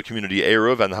Toronto Community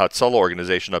Eruv and the Hatzoloh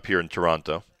organization up here in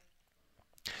Toronto.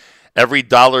 Every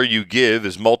dollar you give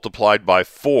is multiplied by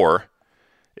 4.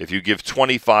 If you give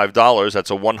 $25,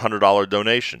 that's a $100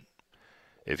 donation.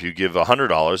 If you give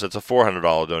 $100, that's a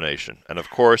 $400 donation. And of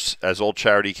course, as all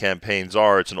charity campaigns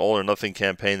are, it's an all-or-nothing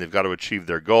campaign. They've got to achieve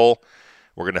their goal.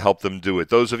 We're going to help them do it.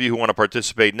 Those of you who want to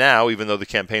participate now, even though the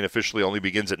campaign officially only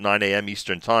begins at 9 a.m.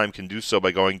 Eastern Time, can do so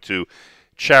by going to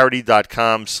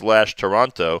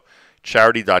charity.com/Toronto,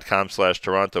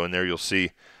 charity.com/Toronto, and there you'll see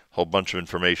a whole bunch of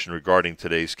information regarding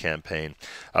today's campaign.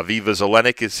 Aviva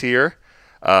Zelenik is here,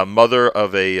 mother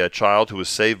of a child who was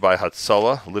saved by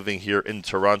Hatzoloh, living here in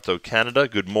Toronto, Canada.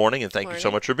 Good morning, and thank you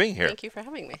so much for being here. Thank you for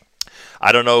having me.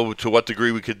 I don't know to what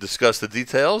degree we could discuss the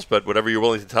details, but whatever you're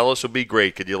willing to tell us would be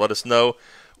great. Could you let us know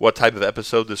what type of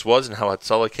episode this was and how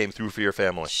Hatzoloh came through for your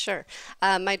family? Sure.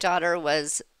 My daughter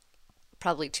was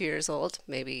probably 2 years old,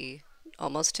 maybe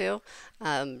almost 2.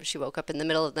 She woke up in the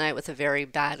middle of the night with a very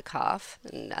bad cough.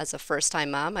 And as a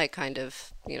first-time mom, I kind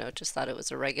of, just thought it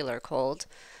was a regular cold.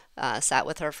 Sat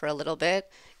with her for a little bit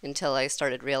until I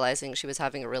started realizing she was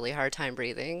having a really hard time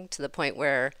breathing, to the point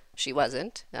where she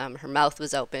wasn't. Her mouth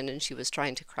was open and she was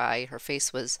trying to cry. Her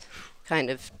face was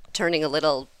kind of turning a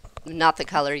little, not the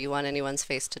color you want anyone's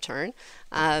face to turn.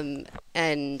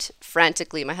 And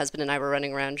frantically, my husband and I were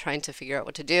running around trying to figure out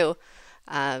what to do.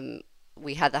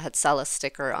 We had the Hatzoloh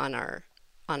sticker on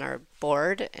our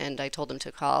board, and I told him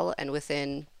to call. And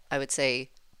within, I would say,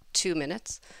 2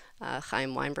 minutes,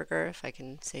 Chaim Weinberger, if I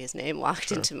can say his name,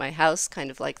 walked into my house,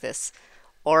 kind of like this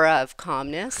aura of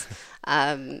calmness.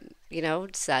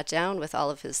 Sat down with all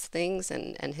of his things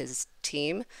and his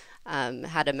team.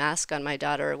 Had a mask on my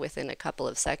daughter within a couple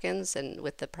of seconds, and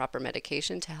with the proper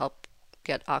medication to help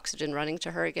get oxygen running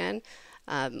to her again.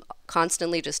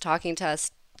 Constantly just talking to us,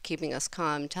 keeping us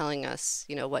calm, telling us,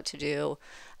 what to do.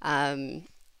 And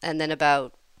then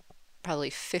about probably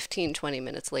 15-20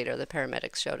 minutes later, the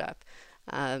paramedics showed up.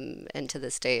 And to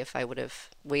this day, if I would have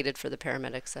waited for the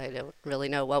paramedics, I don't really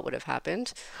know what would have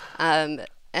happened. And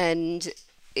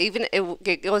even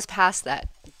it goes past that.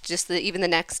 Even the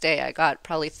next day, I got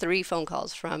probably 3 phone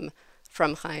calls from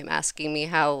Chaim asking me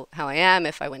how I am,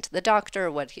 if I went to the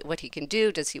doctor, what he can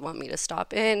do, does he want me to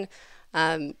stop in,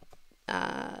 and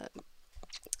they're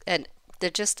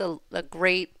just a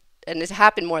great, and it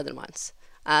happened more than once.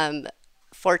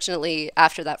 Fortunately,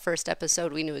 after that first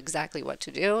episode, we knew exactly what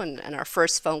to do, and our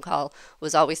first phone call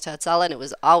was always to Hatzoloh, and it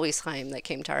was always Chaim that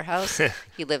came to our house.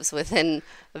 He lives within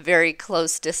a very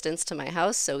close distance to my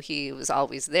house, so he was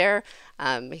always there.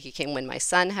 He came when my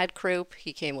son had croup.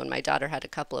 He came when my daughter had a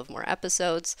couple of more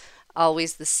episodes.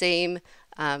 Always the same,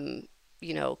 calm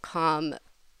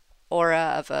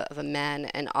aura of a man,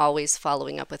 and always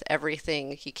following up with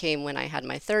everything. He came when I had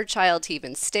my 3rd child. He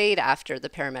even stayed after the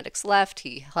paramedics left.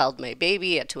 He held my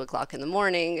baby at 2 o'clock in the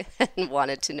morning and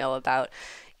wanted to know about,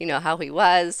 how he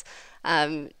was.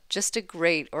 Just a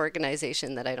great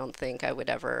organization that I don't think I would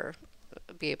ever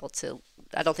be able to,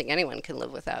 I don't think anyone can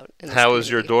live without. How is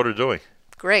your daughter doing?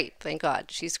 Great, thank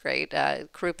God. She's great.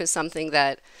 Croup is something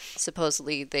that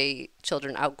supposedly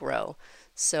children outgrow.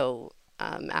 So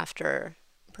after,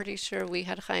 pretty sure we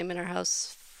had Chaim in our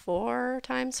house 4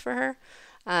 times for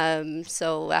her.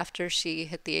 So after she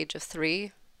hit the age of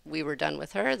 3, we were done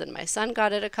with her. Then my son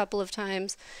got it a couple of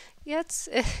times. Yeah,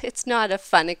 it's not a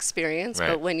fun experience, right.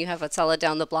 But when you have Hatzoloh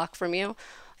down the block from you,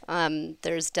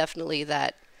 there's definitely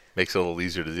that. Makes it a little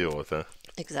easier to deal with, huh?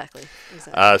 Exactly.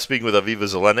 Speaking with Aviva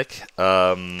Zelenik,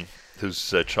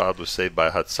 whose child was saved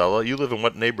by Hatzoloh. You live in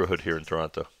what neighborhood here in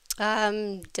Toronto?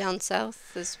 Down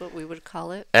south is what we would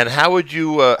call it. And how would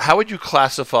you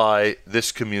classify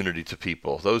this community to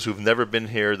people? Those who've never been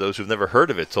here, those who've never heard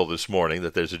of it till this morning,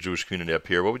 that there's a Jewish community up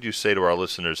here. What would you say to our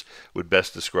listeners would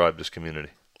best describe this community?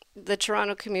 The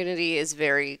Toronto community is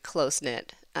very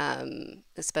close-knit,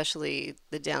 especially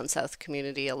the down south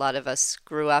community. A lot of us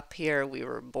grew up here. We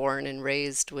were born and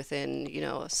raised within,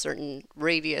 a certain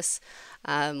radius.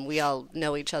 We all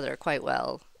know each other quite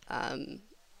well.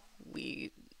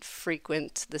 We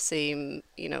frequent the same,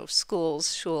 schools,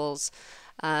 shuls,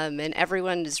 and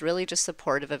everyone is really just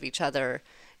supportive of each other.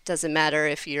 It doesn't matter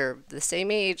if you're the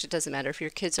same age. It doesn't matter if your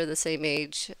kids are the same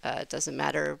age. It doesn't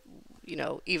matter,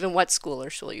 even what school or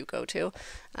shul you go to.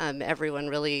 Everyone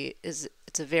really is,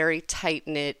 it's a very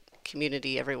tight-knit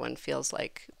community. Everyone feels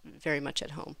like very much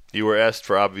at home. You were asked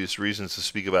for obvious reasons to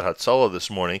speak about Hatzoloh this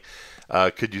morning.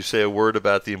 Could you say a word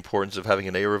about the importance of having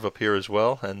an Eruv up here as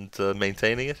well and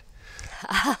maintaining it?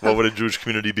 What would a Jewish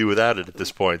community be without it at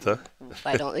this point, huh?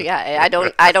 I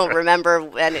don't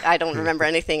remember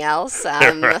anything else.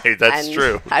 Right, that's and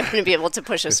true. I wouldn't be able to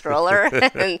push a stroller,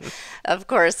 and of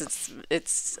course,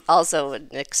 it's also an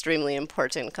extremely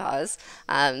important cause.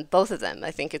 Both of them,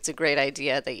 I think it's a great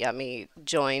idea that Yummy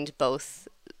joined both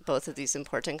of these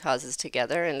important causes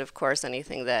together, and of course,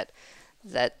 anything that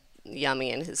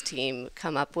Yummy and his team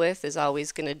come up with is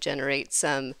always going to generate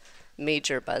some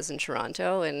major buzz in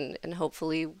Toronto, and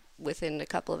hopefully within a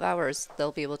couple of hours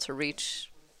they'll be able to reach,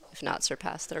 if not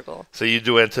surpass, their goal. So you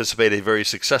do anticipate a very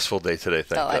successful day today,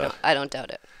 thank God. I don't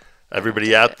doubt it.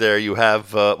 Everybody out there, you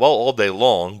have, all day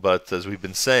long, but as we've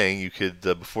been saying, you could,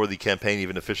 before the campaign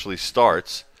even officially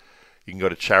starts, you can go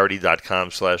to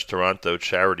charity.com/Toronto,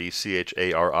 charity,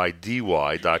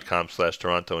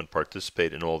 CHARIDY.com/Toronto, and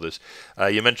participate in all this.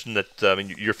 You mentioned that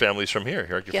your family's from here,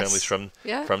 right? Your family's from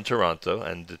Toronto,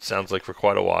 and it sounds like for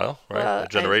quite a while, right? A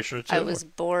generation or two? I was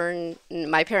born,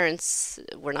 my parents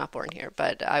were not born here,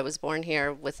 but I was born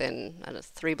here within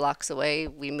 3 blocks away.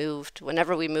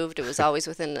 Whenever we moved, it was always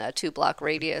within a 2-block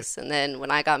radius. And then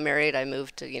when I got married, I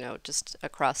moved to, just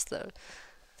across the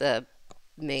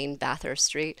main Bathurst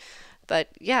Street. But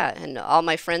yeah, and all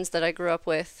my friends that I grew up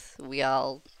with, we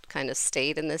all kind of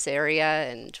stayed in this area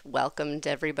and welcomed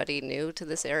everybody new to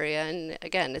this area. And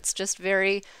again, it's just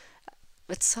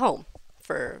it's home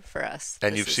for us.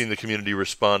 And you've seen the community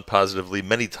respond positively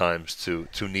many times to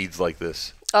needs like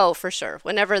this. Oh, for sure.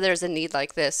 Whenever there's a need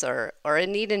like this, or a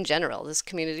need in general, this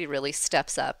community really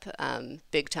steps up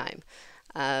big time.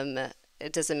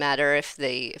 It doesn't matter if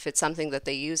it's something that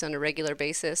they use on a regular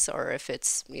basis, or if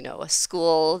it's a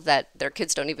school that their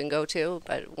kids don't even go to.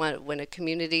 But when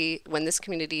this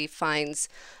community finds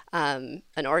an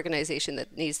organization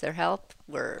that needs their help,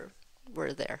 we're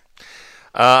there.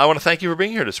 I want to thank you for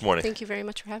being here this morning. Thank you very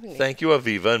much for having me. Thank you,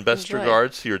 Aviva, and best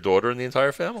regards to your daughter and the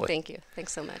entire family. Thank you.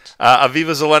 Thanks so much.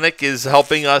 Aviva Zelenik is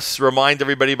helping us remind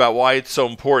everybody about why it's so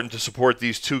important to support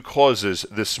these two causes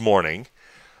this morning.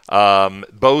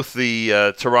 Both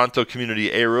the Toronto Community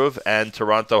Eruv and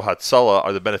Toronto Hatzoloh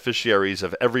are the beneficiaries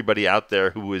of everybody out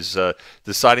there who is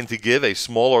deciding to give a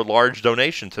small or large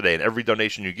donation today. And every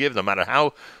donation you give, no matter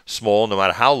how small, no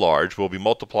matter how large, will be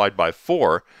multiplied by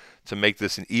 4 to make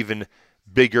this an even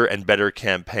bigger and better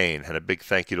campaign. And a big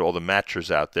thank you to all the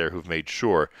matchers out there who've made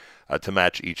sure to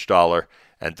match each dollar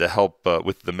and to help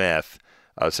with the math.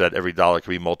 So that every dollar can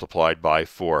be multiplied by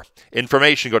 4.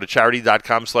 Information, go to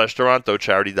charity.com/Toronto,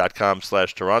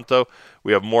 charity.com/Toronto.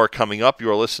 We have more coming up.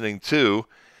 You are listening to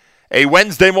a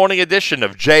Wednesday morning edition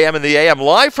of JM and the AM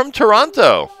live from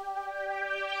Toronto.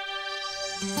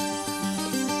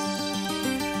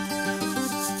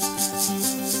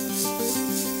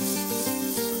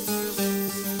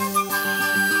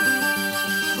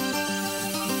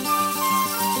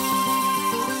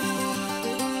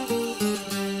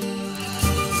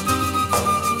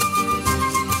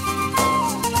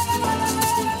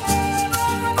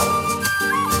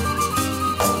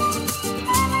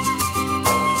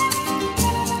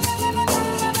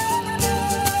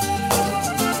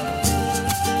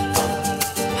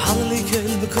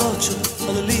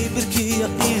 Alle lieber kia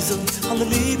isel, alle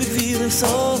lieber virus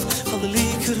auf, alle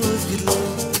lieber ruf gelo,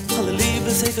 alle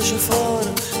lieber sefer shofar,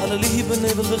 alle lieber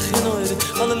nebel beginnoir,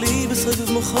 alle lieber schreib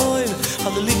mochoir,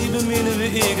 alle lieber mine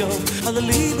veigo, alle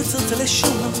lieber tzele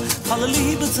shuma, alle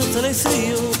lieber tzele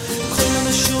seyo,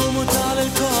 koina shum utale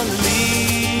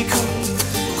kanliko,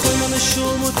 koina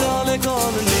shum utale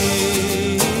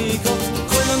kanliko,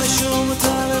 koina shum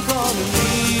utale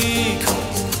kanliko.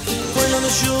 When I'm a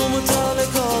show, I'm a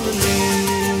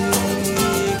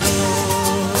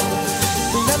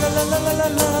la la la la la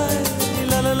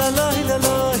la la la la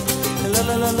la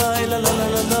la la la la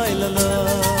la la la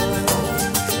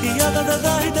ya da da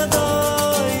da da da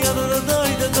ya da da da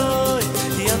da da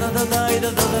ya da da da da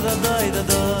da da da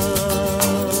da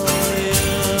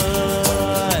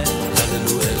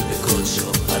Hallelujah bekocho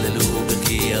Hallelujah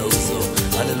bekia uso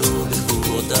Hallelujah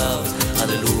bekuotav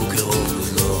Hallelujah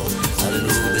kerokulo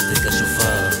Hallelujah beteka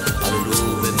shofar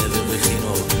Hallelujah never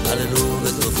bechino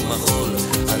Hallelujah tof machol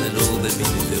Hallelujah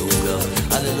mini veuga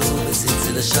Hallelujah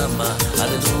sitze leshama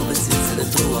Hallelujah sitze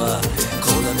letrua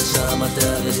Kol הנשמה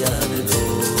תהלל יא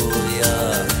הללויה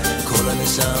כל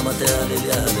הנשמה תהלל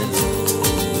יא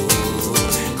הללויה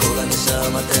כל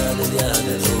הנשמה תהלל יא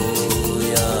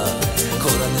הללויה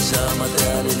כל הנשמה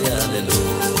תהלל יא הללויה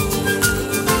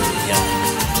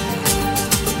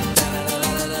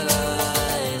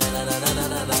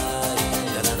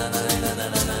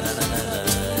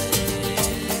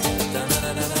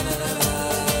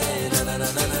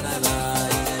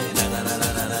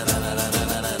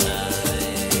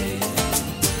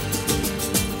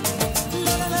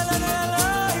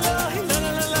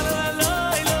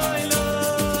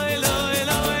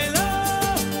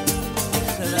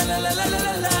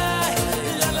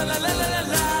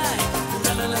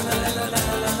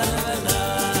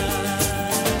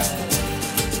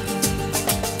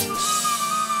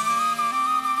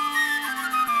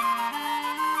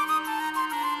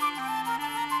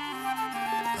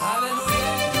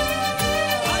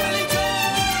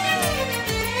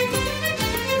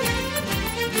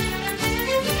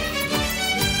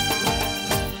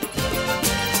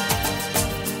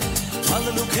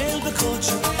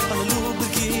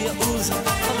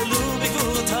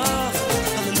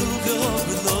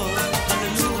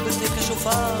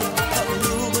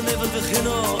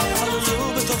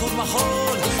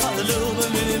מחול, הללו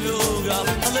במיני ועוגב,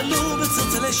 הללו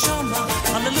בצלצלי שמה,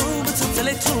 הללו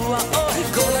בצלצלי תרועה,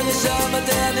 כל הנשמה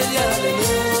תהלל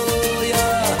יהללויה,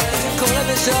 כל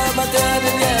הנשמה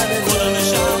תהלל יהללויה, כל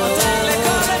הנשמה תהלל,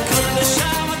 כל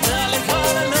הנשמה תהלל,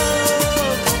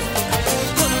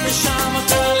 כל הנשמה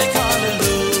תהלל,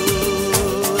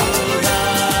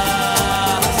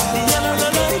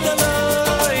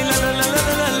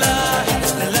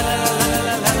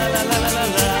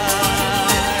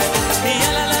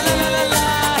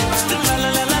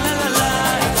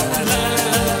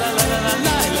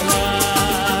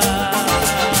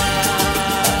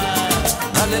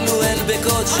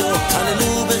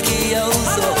 הללו ברכי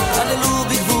יעוזו, הללו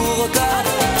בגבורותיו,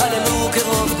 הללו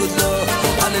כרוב גודלו,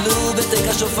 הללו בתק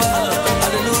השופר,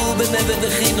 הללו במבט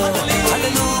וחינו,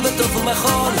 הללו בטוף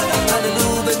ומחול, הללו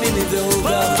במיני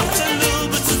ועוגב, הללו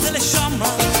בצלצלי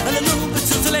שמה, הללו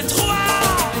בצלצלי תרועה,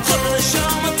 כל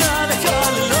הנשמה תהלך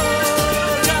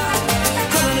הללויה,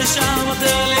 כל הנשמה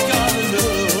תהלך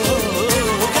הללויה,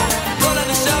 כל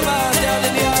הנשמה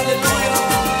תהלל יהללויה,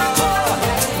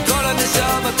 כל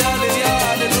הנשמה תהלל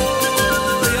יהללויה.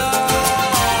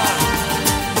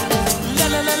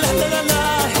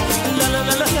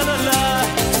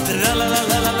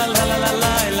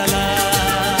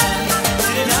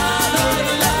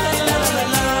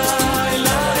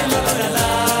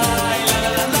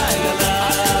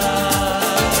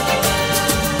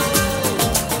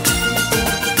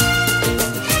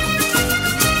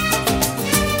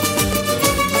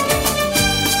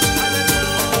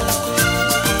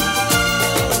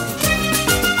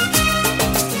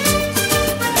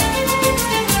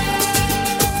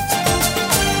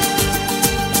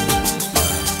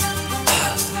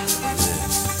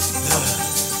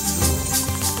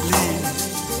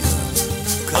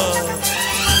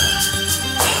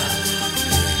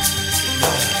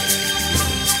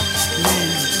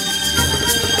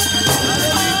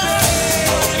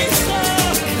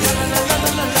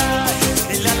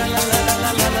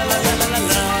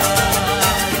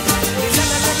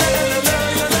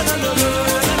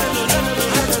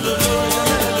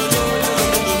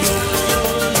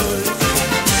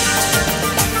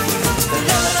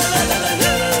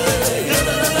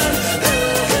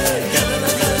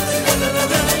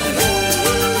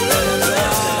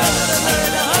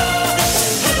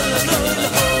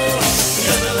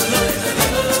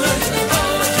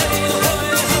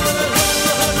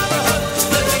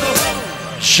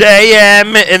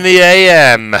 JM in the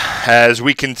AM as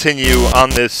we continue on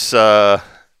this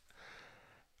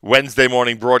Wednesday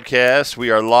morning broadcast. We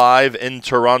are live in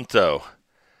Toronto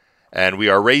and we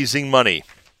are raising money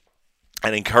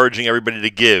and encouraging everybody to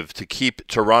give to keep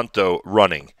Toronto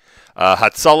running.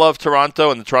 Hatzoloh of Toronto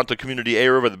and the Toronto Community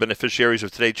Eruv are the beneficiaries of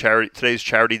today's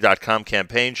Charity.com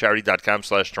campaign,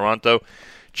 charity.com/Toronto,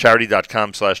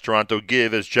 charity.com/Toronto.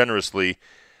 Give as generously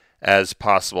as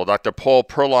possible. Dr. Paul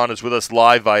Perlon is with us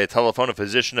live via telephone, a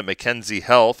physician at Mackenzie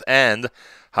Health and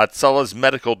Hatzoloh's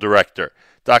medical director.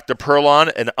 Dr.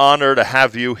 Perlon, an honor to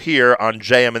have you here on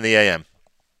JM in the AM.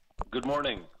 Good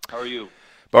morning. How are you?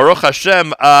 Baruch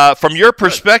Hashem. From your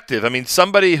perspective, I mean,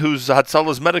 somebody who's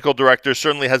Hatzoloh's medical director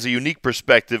certainly has a unique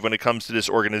perspective when it comes to this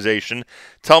organization.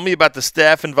 Tell me about the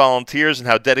staff and volunteers and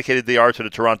how dedicated they are to the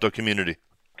Toronto community.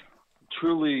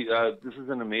 Truly, this is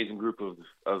an amazing group of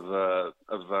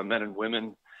men and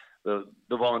women. The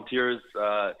volunteers,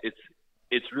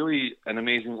 it's really an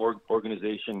amazing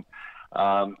organization.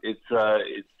 It's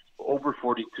over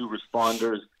 42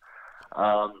 responders.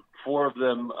 4 of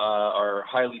them are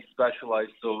highly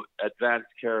specialized, so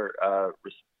advanced care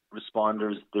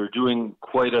responders. They're doing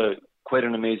quite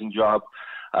an amazing job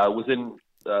within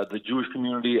the Jewish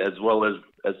community as well as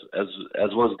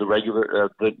the regular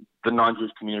the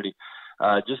non-Jewish community.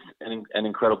 Just an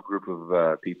incredible group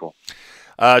of people.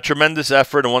 Tremendous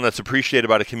effort and one that's appreciated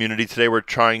by the community. Today we're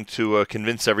trying to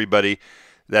convince everybody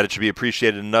that it should be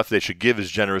appreciated enough. They should give as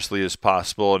generously as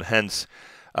possible, and hence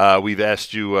we've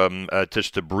asked you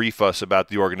just to brief us about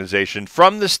the organization.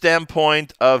 From the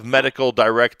standpoint of medical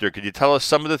director, could you tell us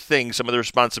some of the things, some of the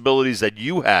responsibilities that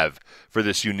you have for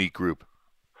this unique group?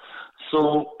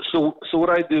 So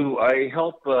what I do, I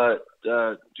help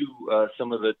do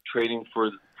some of the training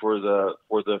for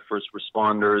the first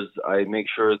responders. I make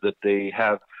sure that they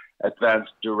have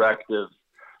advanced directives.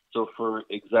 So, for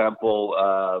example,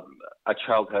 a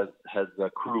child has a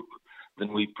croup,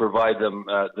 then we provide them.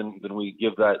 Then we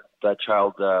give that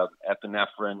child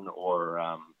epinephrine,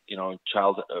 or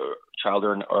child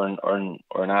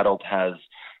or an adult has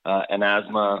an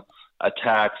asthma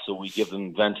attack, so we give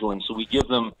them Ventolin. So we give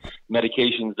them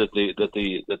medications that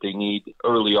they need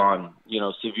early on.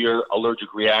 Severe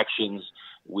allergic reactions,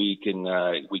 we can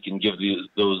give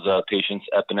those patients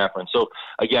epinephrine. So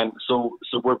again, so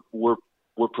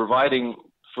we're providing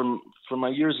from my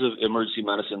years of emergency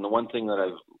medicine. The one thing that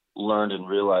I've learned and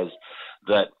realized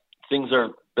that things are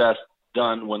best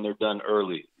done when they're done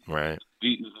early. Right.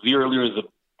 The earlier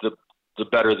the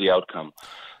better the outcome.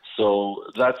 So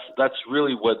that's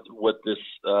really what this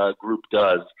group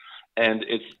does, and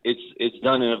it's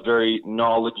done in a very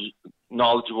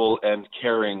knowledgeable and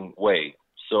caring way.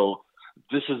 So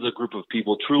this is a group of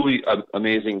people truly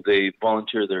amazing. They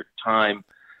volunteer their time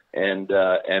and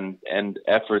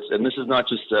efforts, and this is not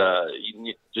just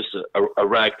a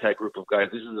ragtag group of guys.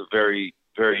 This is a very,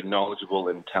 very knowledgeable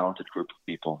and talented group of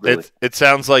people. Really. It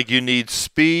sounds like you need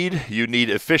speed, you need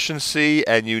efficiency,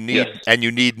 and you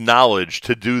need knowledge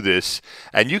to do this.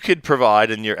 And you could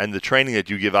provide, and the training that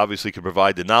you give obviously could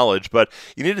provide the knowledge, but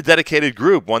you need a dedicated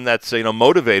group, one that's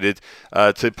motivated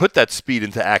to put that speed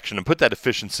into action and put that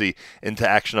efficiency into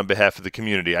action on behalf of the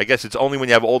community. I guess it's only when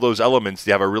you have all those elements do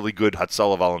you have a really good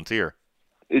Hatzoloh volunteer.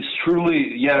 It's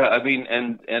truly, yeah. I mean,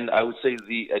 and I would say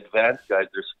the advanced guys.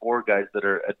 There's 4 guys that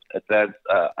are advanced.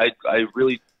 I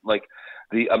really like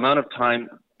the amount of time.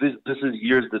 This is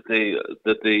years that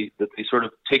they sort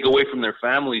of take away from their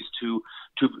families to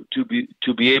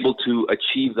be able to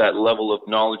achieve that level of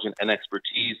knowledge and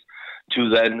expertise to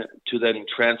then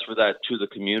transfer that to the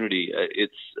community.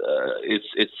 It's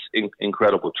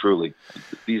incredible, truly.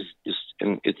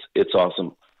 It's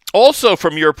awesome. Also,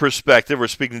 from your perspective, we're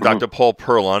speaking to Dr. Paul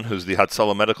Perlon, who's the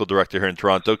Hatzoloh Medical Director here in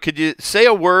Toronto. Could you say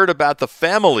a word about the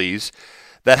families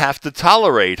that have to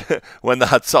tolerate when the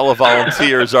Hatzoloh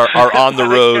volunteers are on the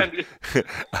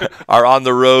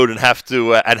road, and have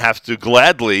to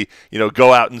gladly,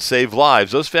 go out and save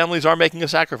lives? Those families are making a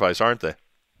sacrifice, aren't they?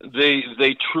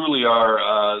 They truly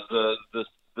are. The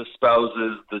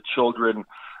spouses, the children,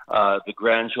 the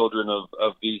grandchildren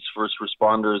of these first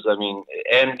responders. I mean,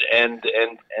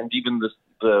 and even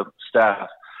the staff.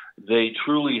 They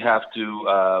truly have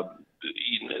to.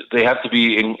 They have to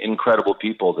be incredible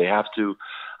people. They have to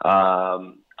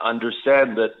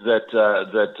understand that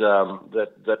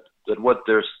what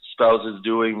their spouse is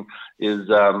doing is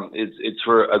it's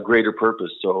for a greater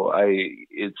purpose. So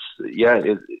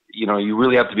you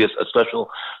really have to be a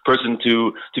special person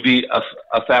to be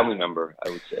a family member, I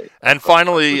would say. And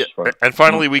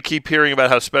finally, we keep hearing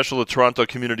about how special the Toronto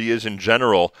community is in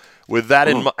general. With that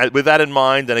in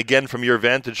mind, and again from your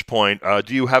vantage point,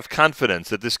 do you have confidence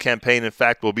that this campaign, in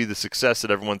fact, will be the success that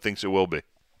everyone thinks it will be?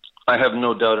 I have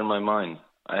no doubt in my mind.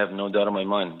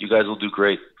 You guys will do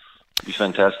great. It'll be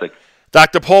fantastic.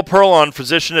 Dr. Paul Perlon,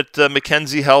 physician at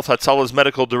Mackenzie Health, Hatzoloh's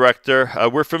medical director.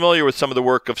 We're familiar with some of the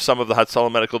work of some of the Hatzoloh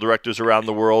medical directors around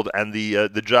the world, and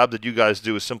the job that you guys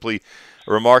do is simply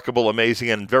remarkable, amazing,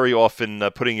 and very often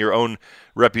putting your own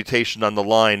reputation on the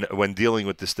line when dealing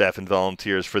with the staff and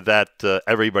volunteers. For that,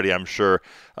 everybody, I'm sure,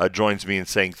 joins me in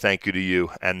saying thank you to you.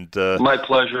 And my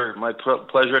pleasure,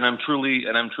 and I'm truly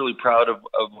proud of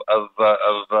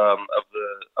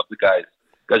the guys.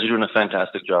 You guys are doing a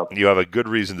fantastic job. You have a good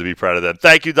reason to be proud of them.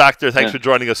 Thank you, Doctor. Thanks for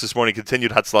joining us this morning.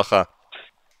 Continued Hatzlacha.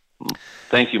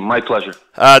 Thank you. My pleasure.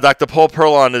 Dr. Paul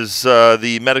Perlon is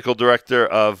the medical director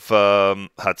of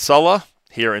Hatzoloh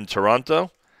here in Toronto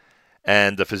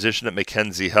and a physician at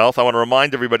Mackenzie Health. I want to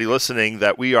remind everybody listening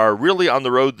that we are really on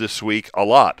the road this week a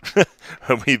lot.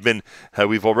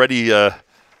 We've already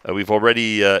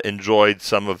enjoyed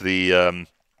some of the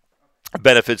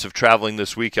benefits of traveling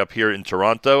this week up here in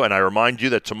Toronto, and I remind you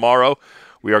that tomorrow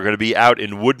we are going to be out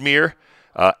in Woodmere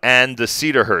and the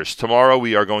Cedarhurst. Tomorrow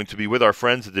we are going to be with our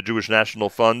friends at the Jewish National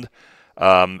Fund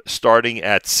starting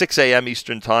at 6 a.m.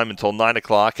 Eastern Time until 9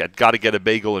 o'clock at Gotta Get a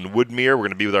Bagel in Woodmere. We're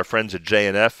going to be with our friends at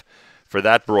J&F for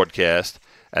that broadcast.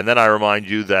 And then I remind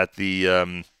you that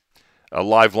the a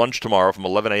live lunch tomorrow from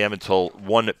 11 a.m. until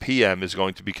 1 p.m. is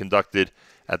going to be conducted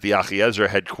at the Achiezer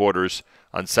headquarters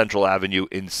on Central Avenue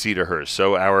in Cedarhurst.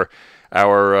 So our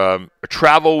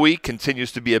travel week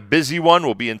continues to be a busy one.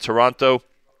 We'll be in Toronto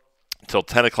until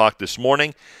 10 o'clock this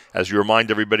morning. As we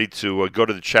remind everybody to go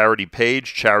to the charity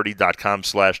page,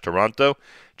 charity.com/Toronto,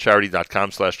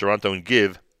 charity.com/Toronto, and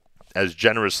give as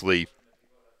generously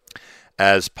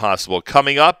as possible.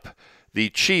 Coming up, the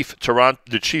chief of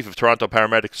Toronto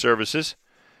Paramedic Services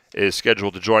is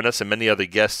scheduled to join us, and many other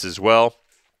guests as well,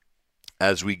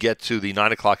 as we get to the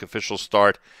 9 o'clock official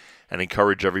start and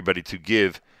encourage everybody to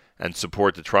give and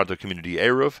support the Toronto Community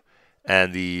Eruv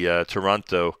and the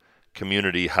Toronto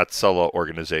Community Hatzoloh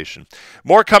organization.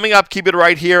 More coming up. Keep it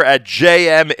right here at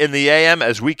JM in the AM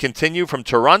as we continue from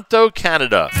Toronto,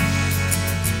 Canada.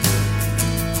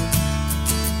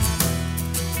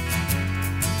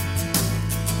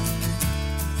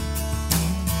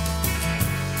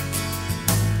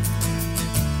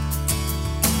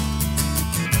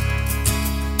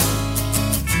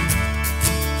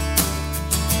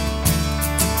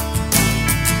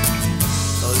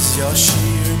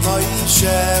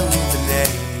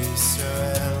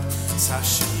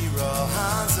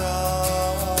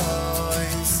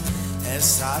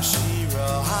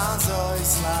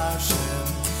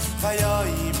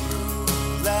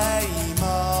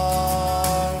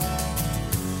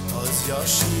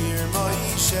 Yoshir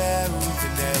Moishe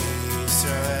Uvnei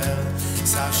Israel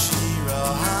Sashira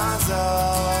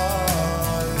Hazois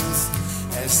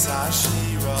Es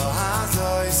Sashira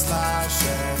Hazois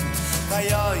Lashem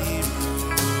Vayoyimru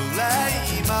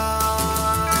Leimar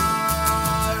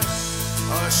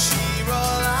Oshira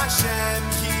Lashem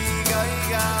Ki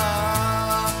Gaiga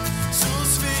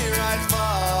Susvirat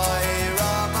Vai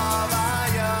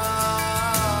Ramavaya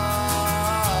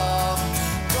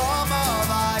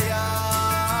Ramavaya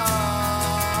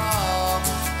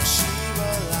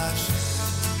Oshira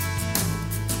Lashem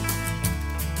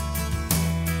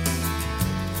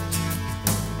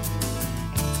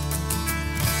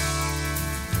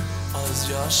Oz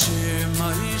Yoshir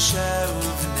Moshe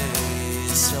Uvnei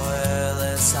Israel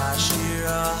Es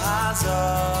Hashira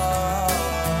Hazois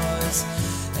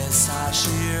Es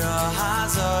Hashira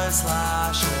Hazois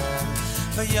Lashem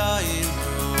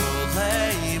V'yayimru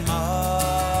Leimar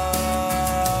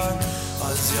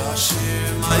Oz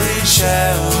Yoshir Moshe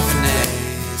Uvnei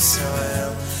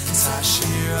Israel Es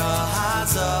Hashira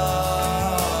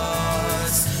Hazois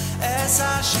Es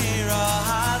Hashira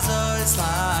Hazois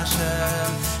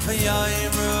Lashem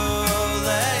V'yayimru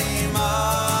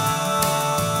Leimar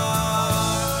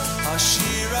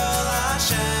Ashira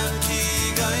Lashem Ki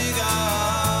Gaiga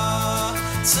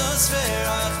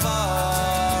Tzosverach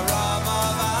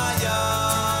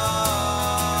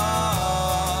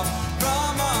Ramavayam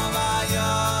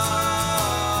Ramavayam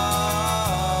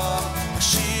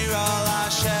Ashira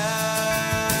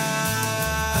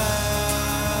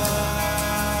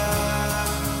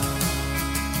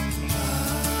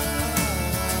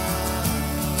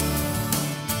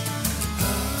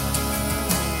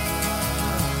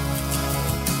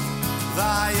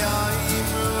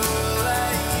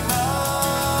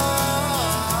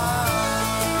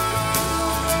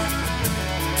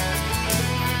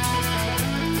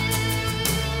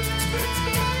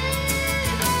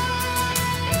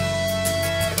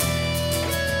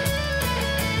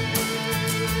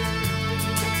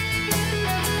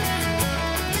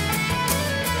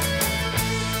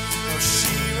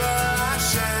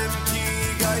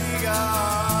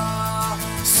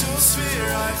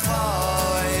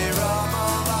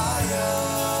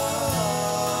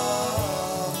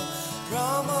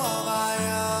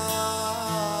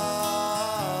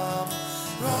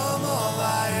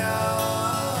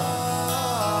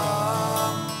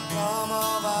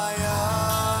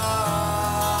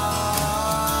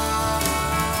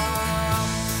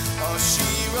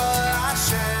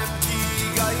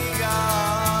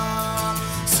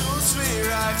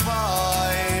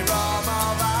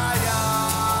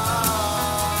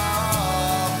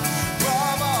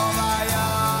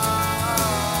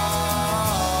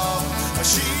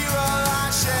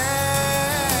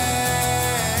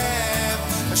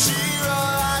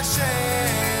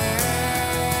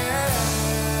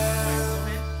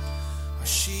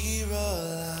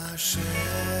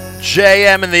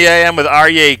JM in the AM with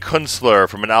Aryeh Kunstler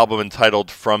from an album entitled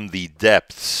From the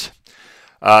Depths.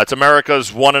 It's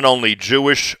America's one and only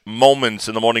Jewish Moments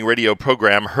in the Morning radio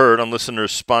program, heard on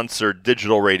listeners-sponsored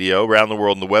digital radio around the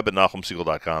world on the web at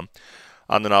NachumSegal.com,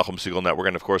 on the Nachum Segal Network,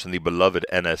 and, of course, on the beloved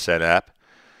NSN app.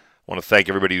 I want to thank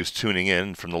everybody who's tuning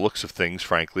in. From the looks of things,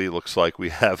 frankly, it looks like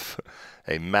we have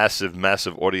a massive,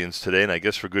 massive audience today, and I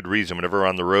guess for good reason. Whenever we're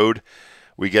on the road,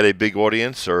 we get a big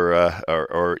audience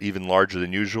or even larger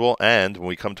than usual. And when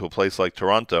we come to a place like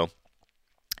Toronto,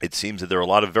 it seems that there are a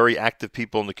lot of very active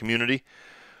people in the community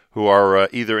who are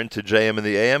either into JM in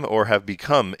the AM or have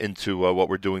become into what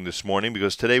we're doing this morning,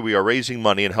 because today we are raising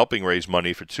money and helping raise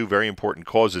money for two very important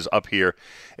causes up here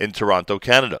in Toronto,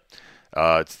 Canada.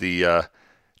 It's the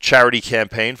charity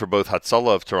campaign for both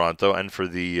Hatzoloh of Toronto and for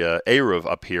the Eruv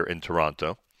up here in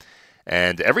Toronto.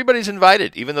 And everybody's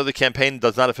invited, even though the campaign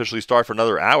does not officially start for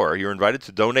another hour. You're invited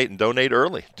to donate and donate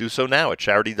early. Do so now at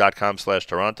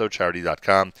charity.com/Toronto,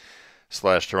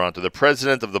 charity.com/Toronto. The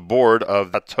president of the board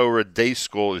of that Torah Day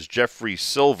School is Jeffrey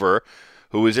Silver,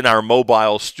 who is in our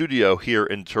mobile studio here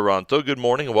in Toronto. Good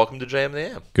morning and welcome to JM in the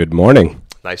AM. Good morning.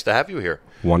 Nice to have you here.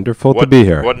 Wonderful to be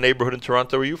here. What neighborhood in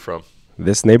Toronto are you from?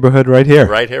 This neighborhood right here.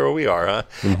 Right here where we are, huh?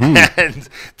 Mm-hmm. And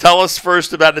tell us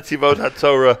first about Netivot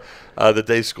HaTorah, the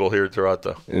day school here in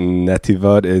Toronto.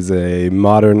 Netivot is a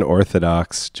modern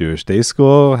Orthodox Jewish day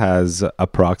school, has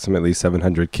approximately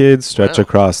 700 kids stretched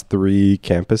across 3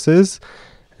 campuses.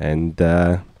 And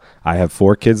I have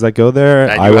 4 kids that go there.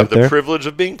 And you have the privilege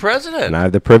of being president. And I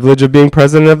have the privilege of being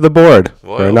president of the board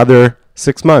for another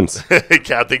 6 months.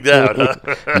 Counting down, huh?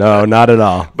 No, not at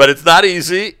all. But it's not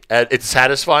easy. It's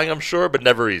satisfying, I'm sure, but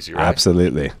never easy, right?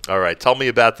 Absolutely. All right. Tell me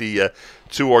about the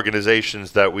two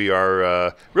organizations that we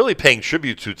are really paying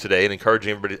tribute to today and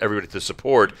encouraging everybody to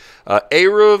support.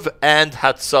 Eruv and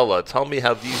Hatzoloh. Tell me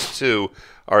how these two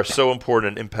are so important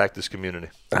and impact this community.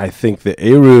 I think the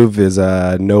Eruv is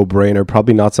a no-brainer,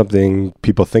 probably not something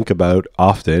people think about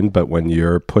often, but when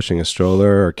you're pushing a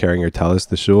stroller or carrying your tallis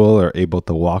to shul or able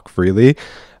to walk freely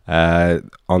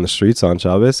on the streets on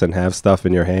Shabbos and have stuff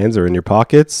in your hands or in your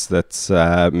pockets, that's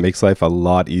makes life a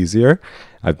lot easier.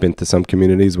 I've been to some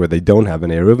communities where they don't have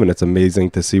an Eruv, and it's amazing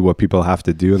to see what people have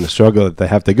to do and the struggle that they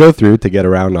have to go through to get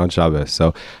around on Shabbos.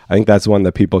 So I think that's one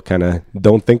that people kind of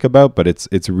don't think about, but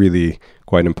it's really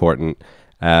quite important.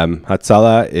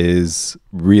 Hatzoloh is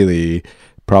really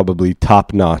probably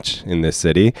top-notch in this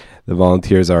city. The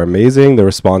volunteers are amazing. The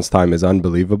response time is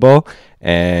unbelievable.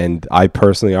 And I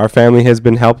personally, our family has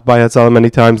been helped by Hatzoloh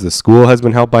many times. The school has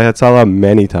been helped by Hatzoloh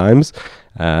many times.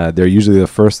 They're usually the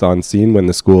first on scene when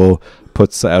the school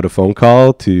puts out a phone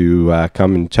call to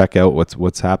come and check out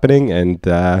what's happening.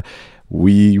 And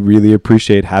we really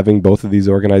appreciate having both of these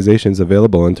organizations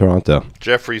available in Toronto.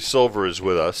 Jeffrey Silver is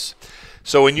with us.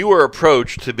 So when you were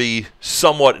approached to be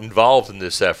somewhat involved in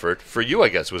this effort, for you, I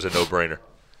guess, was a no-brainer.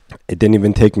 It didn't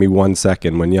even take me 1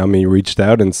 second. When Yami reached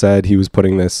out and said he was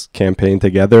putting this campaign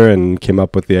together and came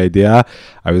up with the idea,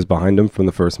 I was behind him from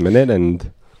the first minute, and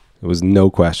there was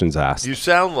no questions asked. You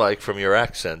sound like, from your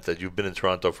accent, that you've been in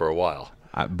Toronto for a while.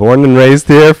 Born and raised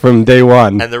here from day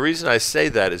one. And the reason I say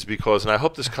that is because, and I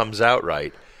hope this comes out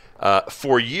right,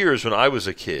 for years when I was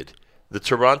a kid, the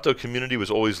Toronto community was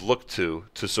always looked to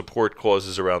support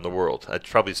causes around the world. It's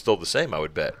probably still the same, I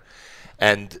would bet.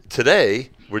 And today,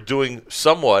 we're doing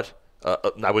somewhat,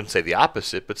 I wouldn't say the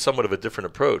opposite, but somewhat of a different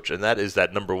approach. And that is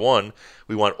that, number one,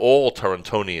 we want all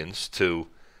Torontonians to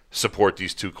support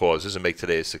these two causes and make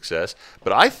today a success.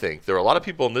 But I think there are a lot of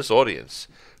people in this audience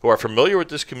who are familiar with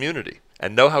this community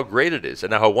and know how great it is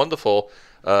and know how wonderful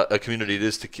a community it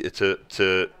is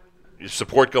to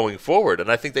support going forward. And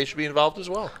I think they should be involved as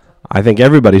well. I think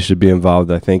everybody should be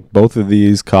involved. I think both of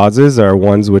these causes are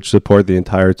ones which support the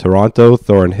entire Toronto,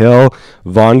 Thornhill,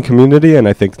 Vaughan community, and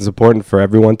I think it's important for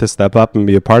everyone to step up and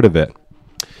be a part of it.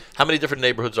 How many different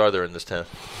neighborhoods are there in this town?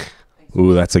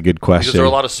 Ooh, that's a good question. Because there are a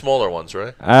lot of smaller ones,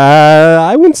 right?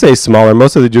 I wouldn't say smaller.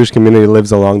 Most of the Jewish community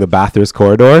lives along the Bathurst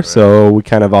corridor, right. So we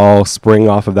kind of all spring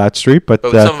off of that street. But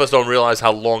some of us don't realize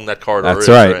how long that corridor is.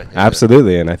 That's right.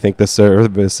 Absolutely. And I think the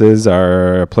services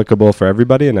are applicable for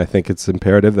everybody, and I think it's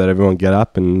imperative that everyone get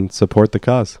up and support the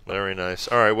cause. Very nice.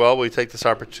 All right, well, we take this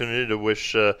opportunity to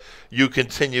wish you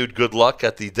continued good luck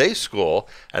at the day school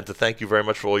and to thank you very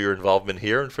much for all your involvement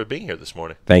here and for being here this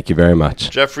morning. Thank you very much.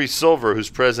 Jeffrey Silver, who's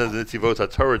president of the Netivot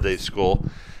HaTorah Day School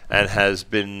and has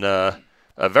been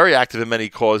very active in many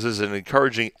causes and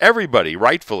encouraging everybody,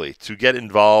 rightfully, to get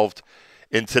involved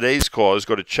in today's cause.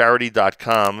 Go to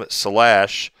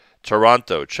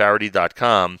charity.com/Toronto,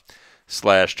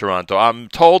 charity.com/Toronto. I'm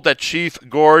told that Chief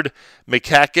Gord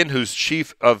McCacken, who's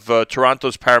chief of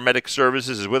Toronto's paramedic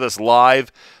services, is with us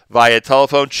live via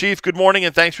telephone. Chief, good morning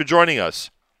and thanks for joining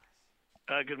us.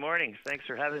 Good morning. Thanks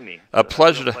for having me. A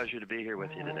pleasure. It's a pleasure to be here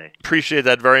with you today. Appreciate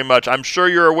that very much. I'm sure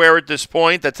you're aware at this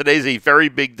point that today's a very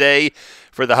big day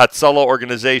for the Hatzoloh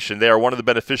organization. They are one of the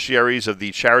beneficiaries of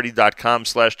the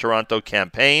charity.com/Toronto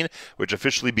campaign, which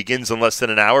officially begins in less than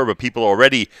an hour, but people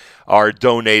already are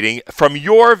donating. From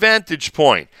your vantage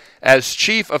point, as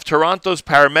chief of Toronto's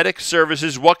paramedic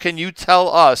services, what can you tell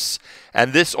us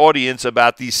and this audience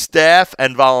about the staff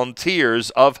and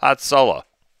volunteers of Hatzoloh?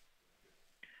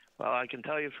 Well, I can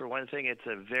tell you for one thing, it's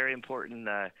a very important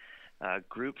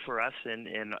group for us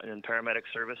in paramedic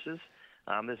services.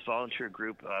 This volunteer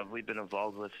group we've been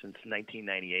involved with since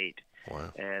 1998.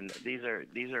 Wow. And these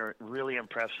are really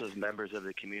impressive members of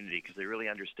the community because they really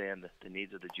understand the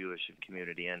needs of the Jewish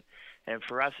community. And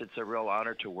for us, it's a real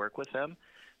honor to work with them.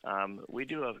 We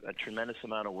do a tremendous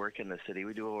amount of work in the city.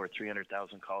 We do over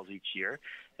 300,000 calls each year,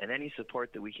 and any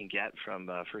support that we can get from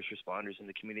first responders in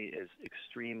the community is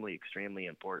extremely, extremely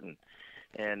important.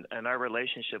 And our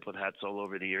relationship with Hatzoloh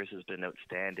over the years has been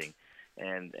outstanding.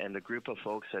 And the group of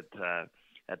folks at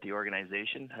the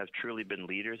organization have truly been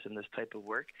leaders in this type of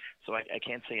work. So I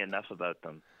can't say enough about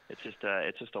them. It's just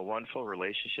a wonderful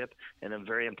relationship and a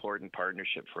very important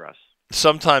partnership for us.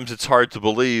 Sometimes it's hard to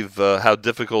believe how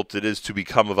difficult it is to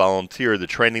become a volunteer, the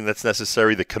training that's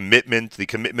necessary, the commitment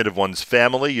of one's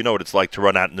family. You know what it's like to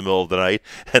run out in the middle of the night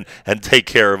and take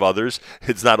care of others.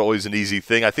 It's not always an easy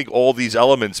thing. I think all these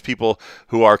elements, people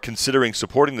who are considering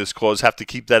supporting this cause have to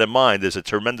keep that in mind. There's a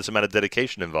tremendous amount of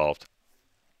dedication involved.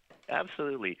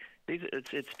 Absolutely.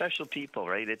 It's special people,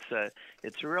 right? It's a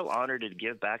real honor to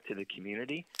give back to the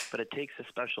community, but it takes a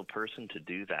special person to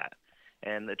do that.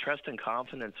 And the trust and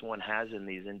confidence one has in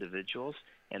these individuals,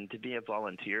 and to be a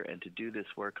volunteer and to do this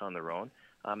work on their own,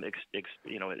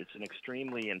 it's an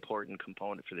extremely important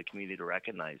component for the community to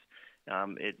recognize.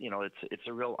 It's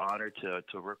a real honor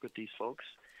to work with these folks,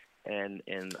 and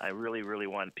I really, really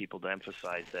want people to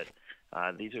emphasize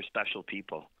that these are special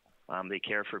people. They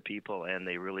care for people, and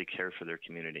they really care for their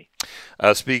community.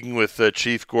 Speaking with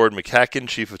Chief Gord McCacken,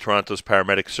 Chief of Toronto's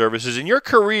Paramedic Services, in your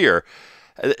career,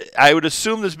 I would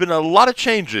assume there's been a lot of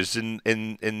changes in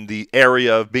the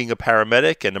area of being a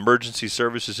paramedic and emergency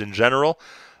services in general.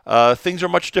 Things are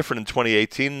much different in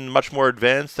 2018, much more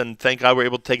advanced, and thank God we're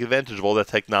able to take advantage of all that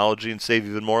technology and save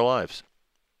even more lives.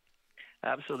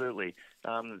 Absolutely.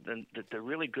 The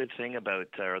really good thing about,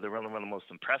 or one of the most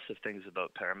impressive things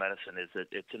about paramedicine is that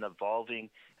it's an evolving,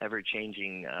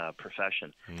 ever-changing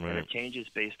profession, Right. and it changes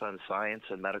based on science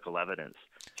and medical evidence.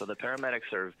 So the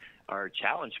paramedics are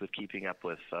challenged with keeping up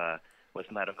with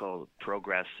medical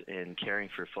progress in caring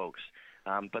for folks.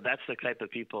 But that's the type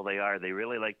of people they are. They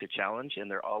really like the challenge,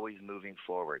 and they're always moving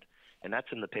forward, and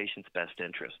that's in the patient's best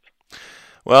interest.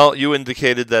 Well, you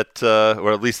indicated that,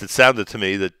 or at least it sounded to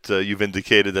me that you've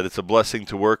indicated that it's a blessing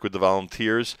to work with the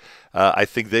volunteers. I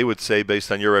think they would say,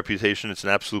 based on your reputation, it's an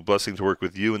absolute blessing to work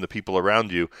with you and the people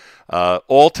around you,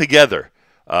 all together,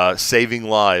 saving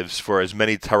lives for as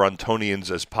many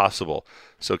Torontonians as possible.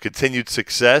 So continued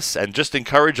success, and just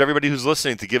encourage everybody who's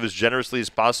listening to give as generously as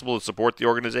possible to support the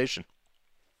organization.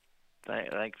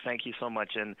 Thank you so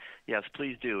much, and yes,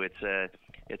 please do. It's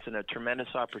a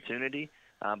tremendous opportunity.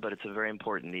 But it's a very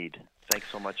important need. Thanks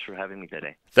so much for having me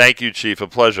today. Thank you, Chief. A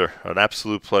pleasure. An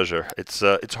absolute pleasure. It's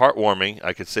heartwarming.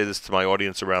 I could say this to my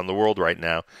audience around the world right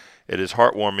now. It is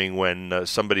heartwarming when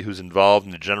somebody who's involved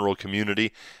in the general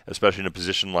community, especially in a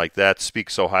position like that,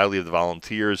 speaks so highly of the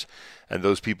volunteers and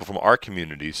those people from our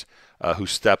communities who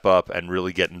step up and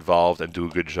really get involved and do a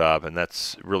good job. And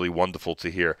that's really wonderful to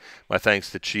hear. My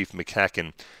thanks to Chief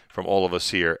McCacken from all of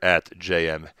us here at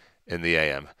JM in the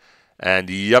AM.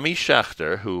 And Yummy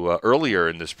Schachter, who earlier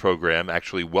in this program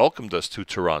actually welcomed us to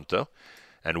Toronto,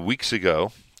 and weeks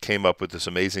ago came up with this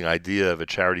amazing idea of a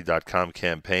Charity.com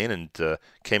campaign, and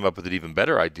came up with an even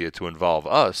better idea to involve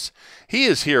us. He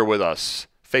is here with us.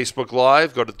 Facebook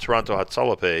Live, go to the Toronto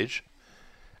Hatzoloh page,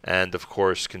 and of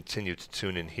course continue to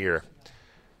tune in here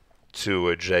to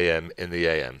JM in the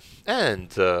AM.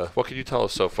 And what can you tell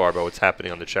us so far about what's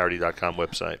happening on the Charity.com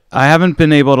website? I haven't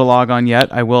been able to log on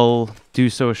yet. I will do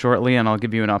so shortly, and I'll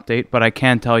give you an update. But I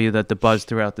can tell you that the buzz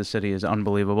throughout the city is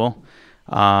unbelievable.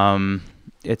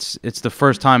 It's the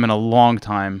first time in a long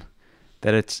time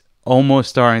that it's almost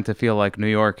starting to feel like New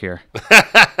York here.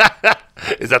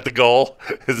 Is that the goal?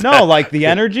 Like the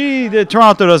energy.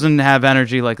 Toronto doesn't have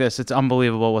energy like this. It's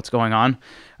unbelievable what's going on.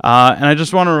 And I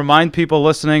just want to remind people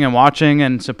listening and watching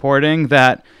and supporting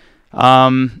that,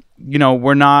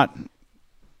 we're not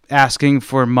asking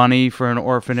for money for an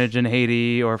orphanage in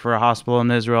Haiti or for a hospital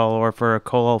in Israel or for a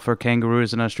kollel for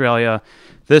kangaroos in Australia.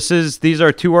 These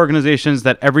are two organizations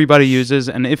that everybody uses,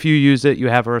 and if you use it, you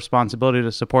have a responsibility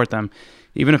to support them.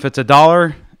 Even if it's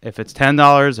 $1, if it's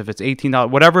 $10, if it's $18,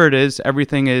 whatever it is,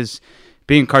 everything is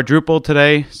being quadrupled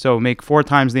today, so make 4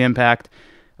 times the impact.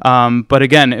 But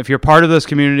again, if you're part of this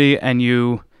community and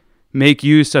you make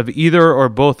use of either or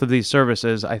both of these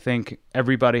services, I think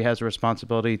everybody has a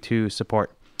responsibility to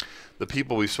support. The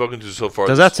people we've spoken to so far...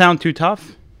 Does that sound too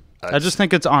tough? I just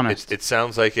think it's honest. It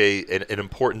sounds like an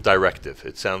important directive.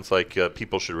 It sounds like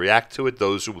people should react to it,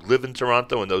 those who live in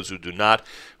Toronto and those who do not,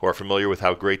 who are familiar with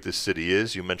how great this city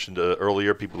is. You mentioned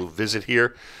earlier, people who visit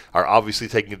here are obviously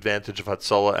taking advantage of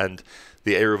Hatzoloh and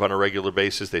the Eruv on a regular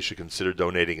basis. They should consider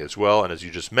donating as well. And as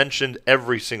you just mentioned,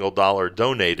 every single dollar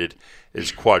donated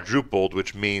is quadrupled,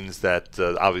 which means that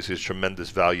obviously there's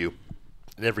tremendous value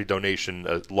in every donation,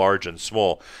 large and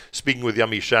small. Speaking with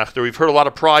Yummy Schachter, we've heard a lot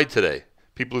of pride today.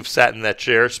 People who've sat in that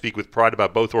chair speak with pride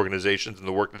about both organizations and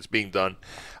the work that's being done.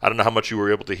 I don't know how much you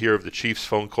were able to hear of the Chief's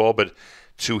phone call, but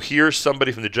to hear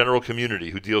somebody from the general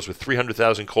community who deals with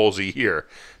 300,000 calls a year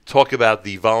talk about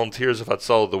the volunteers of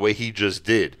Hatzoloh the way he just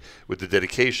did, with the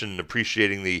dedication and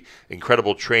appreciating the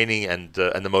incredible training and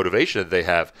the motivation that they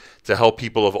have to help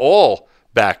people of all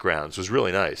backgrounds was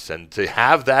really nice. And to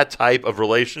have that type of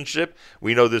relationship,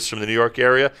 we know this from the New York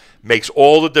area, makes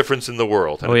all the difference in the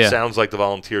world. And it sounds like the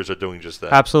volunteers are doing just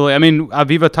that. Absolutely. I mean,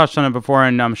 Aviva touched on it before,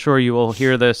 and I'm sure you will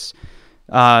hear this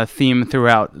theme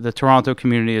throughout. The Toronto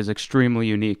community is extremely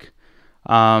unique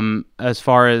as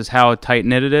far as how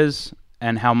tight-knit it is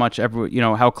and how much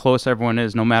how close everyone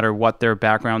is, no matter what their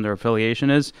background or affiliation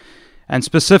is. And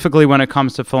specifically when it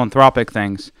comes to philanthropic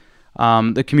things,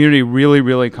 the community really,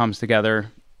 really comes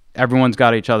together everyone's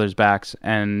got each other's backs,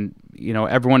 and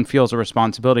everyone feels a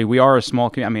responsibility. We are a small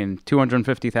community. I mean,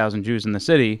 250,000 Jews in the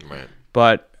city, right.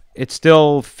 But it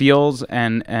still feels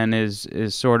and is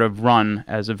sort of run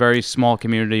as a very small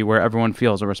community where everyone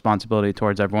feels a responsibility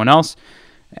towards everyone else.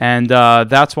 And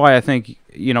that's why I think,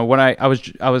 when I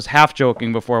was half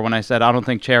joking before when I said I don't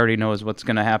think charity knows what's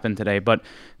going to happen today. But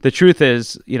the truth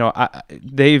is,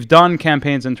 they've done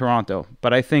campaigns in Toronto,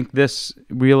 but I think this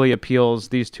really appeals,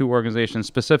 these two organizations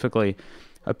specifically,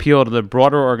 appeal to the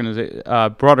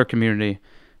broader community.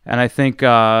 And I think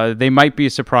they might be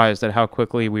surprised at how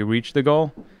quickly we reach the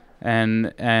goal.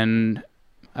 And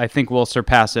I think we'll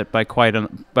surpass it by quite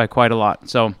a lot.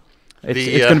 So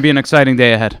it's going to be an exciting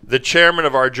day ahead. The chairman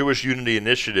of our Jewish Unity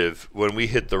Initiative, when we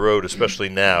hit the road, especially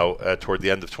now, toward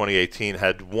the end of 2018,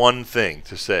 had one thing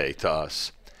to say to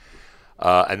us,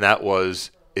 and that was,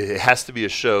 it has to be a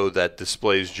show that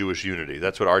displays Jewish unity.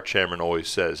 That's what our chairman always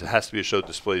says. It has to be a show that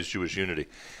displays Jewish unity.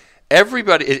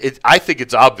 Everybody, I think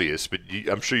it's obvious, but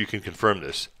I'm sure you can confirm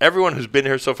this. Everyone who's been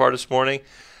here so far this morning,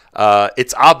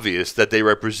 it's obvious that they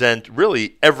represent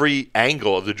really every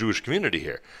angle of the Jewish community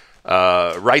here.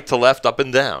 Right to left, up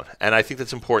and down. And I think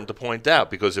that's important to point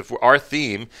out, because if our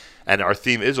theme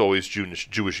is always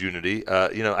Jewish unity,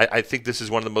 I think this is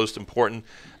one of the most important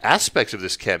aspects of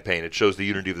this campaign. It shows the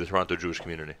unity of the Toronto Jewish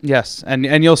community. Yes,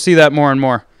 and you'll see that more and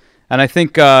more. And I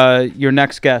think your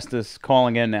next guest is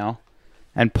calling in now.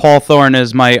 And Paul Thorne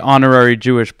is my honorary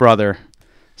Jewish brother.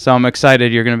 So I'm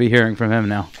excited you're going to be hearing from him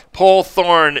now. Paul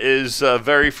Thorne is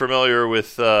very familiar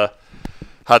with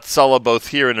Hatzoloh, both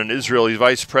here and in Israel. He's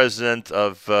vice president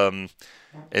of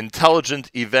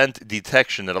Intelligent Event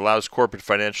Detection that allows corporate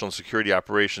financial and security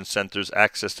operations centers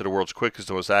access to the world's quickest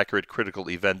and most accurate critical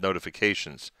event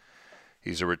notifications.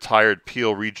 He's a retired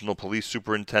Peel Regional Police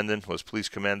Superintendent, was police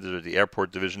commander of the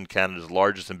Airport Division, Canada's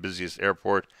largest and busiest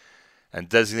airport, and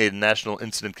designated National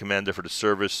Incident Commander for the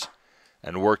service,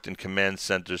 and worked in command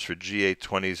centers for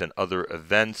G820s and other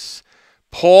events.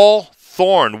 Paul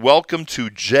Thorne, welcome to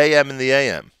JM in the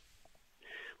AM.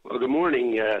 Well, good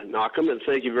morning, Malcolm, and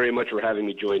thank you very much for having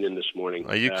me join in this morning.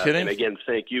 Are you kidding? And again,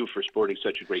 thank you for supporting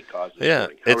such a great cause this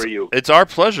morning. How are you? It's our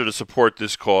pleasure to support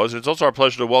this cause. It's also our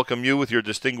pleasure to welcome you with your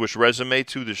distinguished resume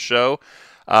to the show.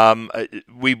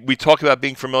 We talk about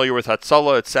being familiar with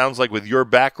Hatzoloh. It sounds like with your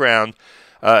background,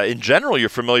 in general, you're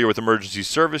familiar with emergency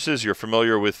services. You're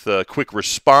familiar with quick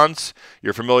response.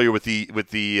 You're familiar with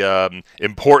the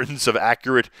importance of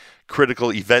accurate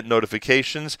critical event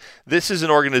notifications. This is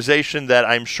an organization that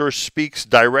I'm sure speaks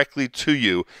directly to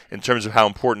you in terms of how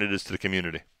important it is to the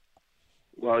community.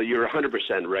 Well, you're 100%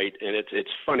 right, and it's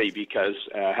funny because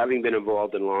having been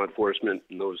involved in law enforcement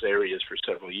in those areas for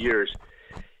several years,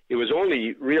 it was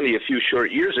only really a few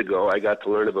short years ago I got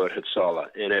to learn about Hatzoloh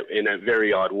in a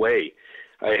very odd way.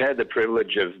 I had the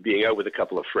privilege of being out with a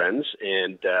couple of friends,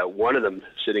 and one of them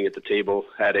sitting at the table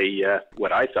had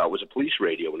what I thought was a police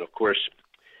radio. And of course,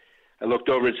 I looked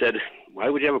over and said, "Why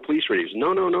would you have a police radio?" He said,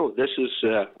 No, this is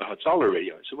a Hatzoloh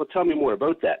radio. I said, "Well, tell me more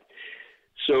about that."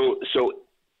 So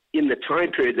in the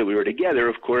time period that we were together,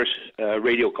 of course, a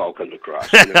radio call comes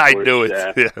across. And of I course, knew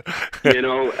it.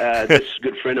 This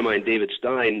good friend of mine, David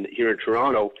Stein, here in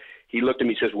Toronto, he looked at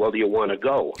me and says, "Well, do you want to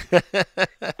go?"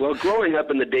 Well, growing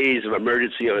up in the days of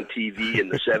emergency on TV in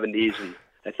the 70s, and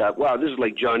I thought, wow, this is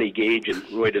like Johnny Gage and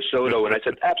Roy DeSoto. And I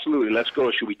said, absolutely, let's go.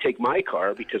 Should we take my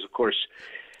car? Because, of course,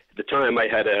 at the time I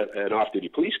had an off-duty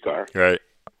police car. Right.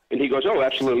 And he goes, "Oh,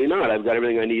 absolutely not. I've got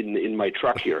everything I need in my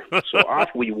truck here." So off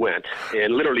we went,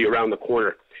 and literally around the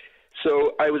corner.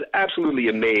 So I was absolutely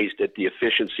amazed at the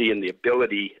efficiency and the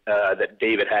ability that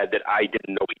David had that I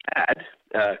didn't know he had,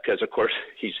 because, of course,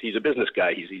 he's a business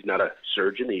guy. He's not a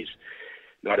surgeon. He's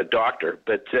not a doctor.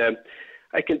 But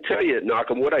I can tell you,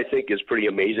 Malcolm, what I think is pretty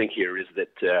amazing here is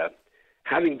that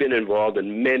having been involved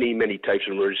in many, many types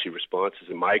of emergency responses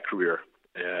in my career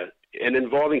and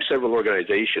involving several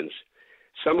organizations,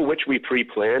 some of which we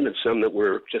pre-planned and some that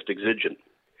were just exigent,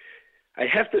 I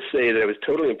have to say that I was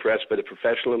totally impressed by the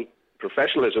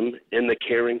professionalism and the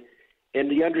caring and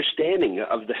the understanding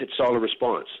of the Hatzoloh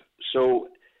response. So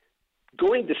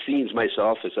going to scenes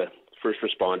myself as a first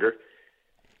responder,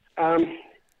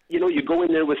 you go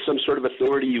in there with some sort of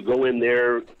authority. You go in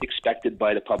there expected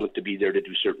by the public to be there to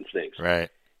do certain things. Right.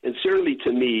 And certainly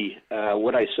to me,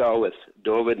 what I saw with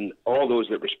David and all those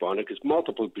that responded, because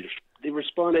they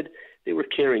responded, they were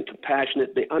caring,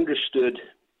 compassionate, they understood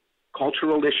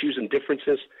cultural issues and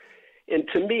differences. And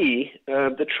to me,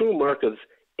 the true mark of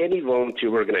any volunteer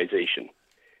organization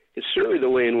is certainly the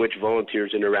way in which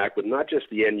volunteers interact with not just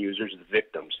the end users, the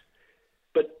victims,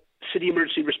 but city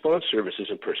emergency response services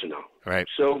and personnel. Right.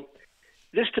 So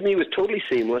this to me was totally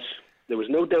seamless. there was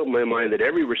no doubt in my mind that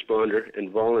every responder and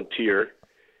volunteer,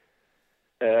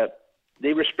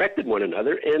 they respected one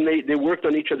another, and they worked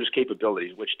on each other's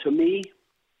capabilities, which to me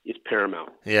is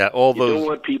paramount. Yeah, all You those. don't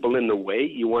want people in the way.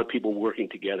 You want people working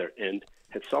together. And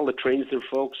Hatzoloh trains their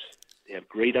folks. They have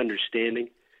great understanding.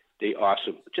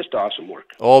 Just awesome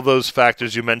work. All those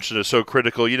factors you mentioned are so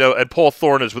critical. And Paul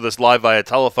Thorne is with us live via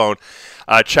telephone,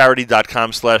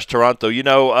 charity.com/Toronto.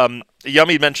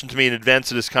 Yummy mentioned to me in advance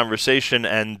of this conversation,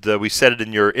 and we said it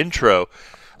in your intro,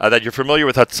 that you're familiar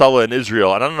with Hatzoloh in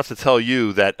Israel. And I don't have to tell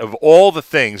you that of all the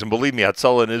things, and believe me,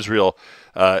 Hatzoloh in Israel,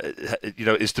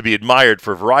 is to be admired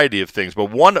for a variety of things.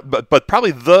 But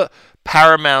probably the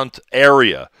paramount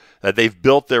area that they've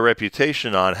built their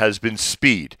reputation on has been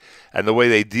speed and the way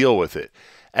they deal with it.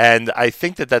 And I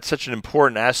think that that's such an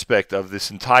important aspect of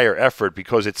this entire effort,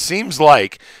 because it seems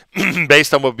like,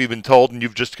 based on what we've been told, and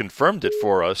you've just confirmed it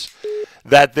for us,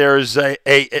 that there's an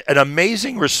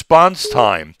amazing response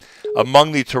time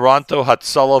among the Toronto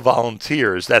Hatzoloh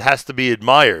volunteers that has to be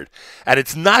admired. And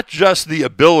it's not just the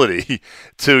ability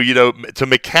to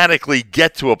mechanically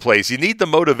get to a place. You need the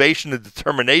motivation and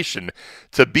determination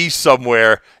to be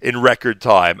somewhere in record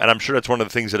time. And I'm sure that's one of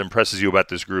the things that impresses you about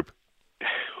this group.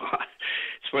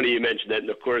 It's funny you mentioned that. And,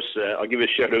 of course, I'll give a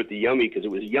shout-out to Yummy, because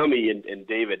it was Yummy and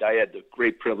David. I had the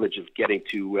great privilege of getting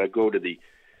to go to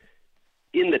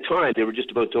in the time, they were just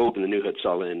about to open the new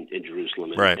Hatzoloh in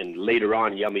Jerusalem. Right. And later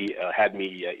on, Yummy had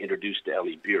me introduced to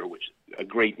Eli Beer, which is a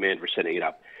great man for setting it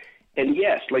up. And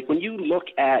yes, like when you look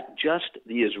at just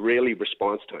the Israeli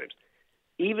response times,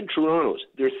 even Toronto's,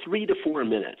 they're 3 to 4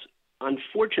 minutes.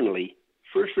 Unfortunately,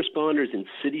 first responders in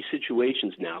city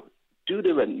situations now, due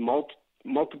to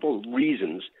multiple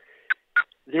reasons,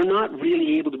 they're not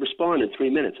really able to respond in 3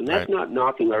 minutes. And that's not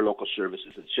knocking our local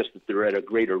services. It's just that they're at a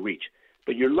greater reach.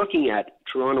 But you're looking at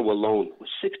Toronto alone with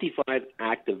 65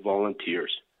 active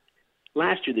volunteers.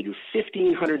 Last year, they do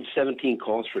 1,517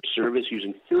 calls for service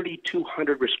using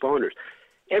 3,200 responders.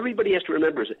 Everybody has to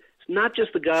remember, it's not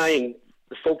just the guy and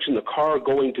the folks in the car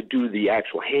going to do the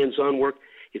actual hands-on work.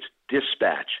 It's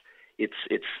dispatch. It's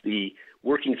the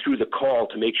working through the call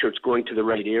to make sure it's going to the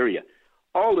right area.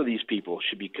 All of these people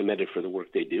should be commended for the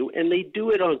work they do, and they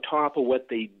do it on top of what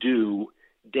they do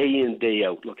day in, day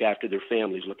out, look after their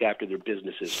families, look after their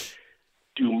businesses,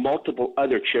 do multiple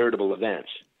other charitable events.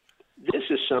 This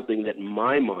is something that in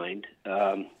my mind,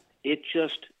 it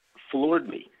just floored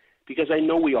me, because I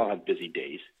know we all have busy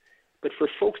days, but for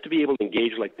folks to be able to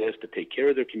engage like this, to take care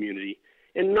of their community,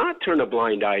 and not turn a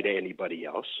blind eye to anybody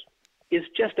else, is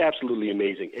just absolutely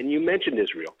amazing. And you mentioned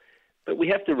Israel, but we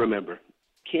have to remember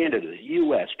Canada, the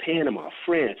U.S., Panama,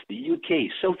 France, the UK,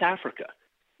 South Africa.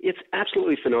 It's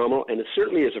absolutely phenomenal, and it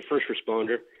certainly as a first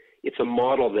responder, it's a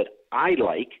model that I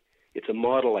like. It's a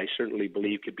model I certainly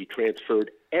believe could be transferred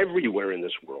everywhere in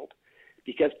this world,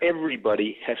 because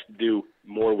everybody has to do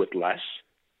more with less.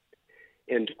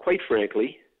 And quite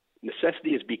frankly,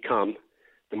 necessity has become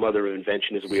the mother of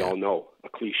invention, as we all know. A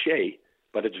cliche,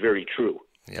 but it's very true.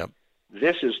 Yep.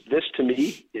 This to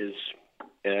me is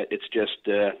it's just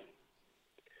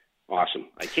awesome.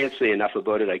 I can't say enough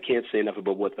about it. I can't say enough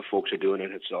about what the folks are doing at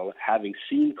Hatzoloh. Having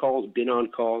seen calls, been on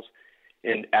calls,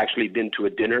 and actually been to a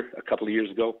dinner a couple of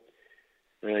years ago,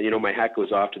 my hat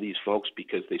goes off to these folks,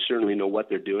 because they certainly know what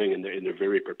they're doing, and they're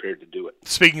very prepared to do it.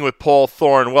 Speaking with Paul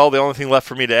Thorne, well, the only thing left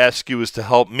for me to ask you is to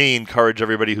help me encourage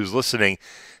everybody who's listening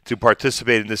to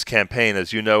participate in this campaign.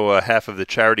 As you know, half of the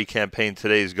charity campaign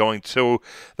today is going to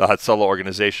the Hatzoloh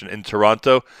organization in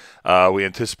Toronto. We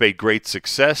anticipate great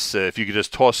success. If you could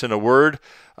just toss in a word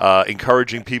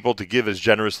encouraging people to give as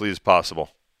generously as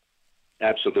possible.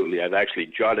 Absolutely. I've actually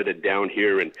jotted it down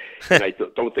here, and I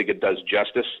don't think it does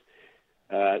justice.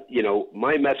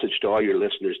 My message to all your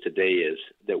listeners today is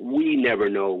that we never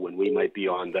know when we might be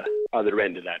on the other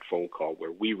end of that phone call,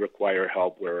 where we require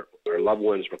help, where our loved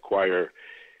ones require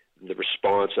the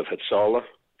response of Hatzoloh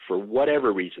for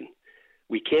whatever reason.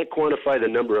 We can't quantify the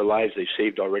number of lives they've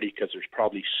saved already, because there's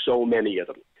probably so many of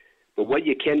them. But what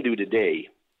you can do today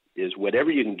is whatever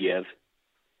you can give,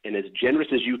 and as generous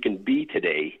as you can be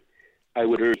today, I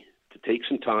would urge you to take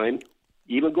some time,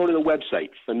 even go to the website,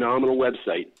 phenomenal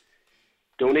website,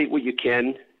 donate what you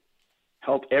can,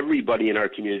 help everybody in our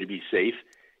community be safe,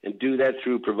 and do that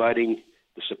through providing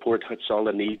the support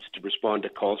Hatzoloh needs to respond to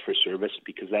calls for service,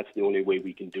 because that's the only way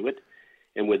we can do it.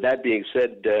 And with that being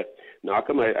said,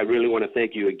 Malcolm, I really want to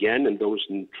thank you again, and those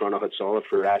in Toronto Hatzoloh,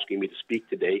 for asking me to speak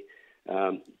today.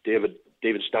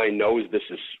 David Stein knows this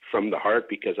is from the heart,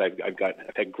 because I've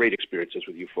had great experiences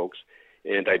with you folks,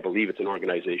 and I believe it's an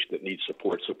organization that needs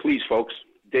support. So please, folks,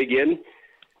 dig in,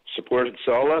 support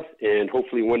Hatzoloh, and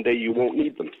hopefully one day you won't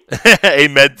need them.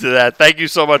 Amen to that. Thank you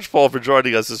so much, Paul, for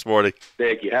joining us this morning.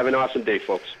 Thank you. Have an awesome day,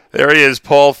 folks. There he is,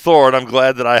 Paul Thorne. I'm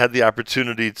glad that I had the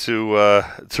opportunity to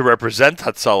represent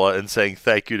Hatzoloh in saying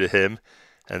thank you to him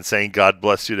and saying God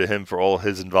bless you to him for all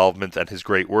his involvement and his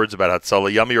great words about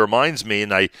Hatzoloh. Yummy reminds me,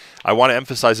 and I want to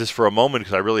emphasize this for a moment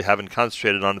because I really haven't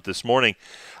concentrated on it this morning.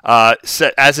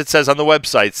 As it says on the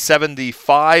website,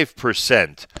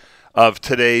 75% of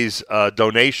today's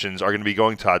donations are going to be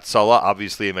going to Hatzoloh,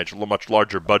 obviously a much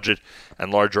larger budget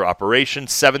and larger operation.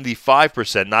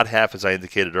 75%, not half as I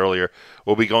indicated earlier,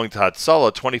 will be going to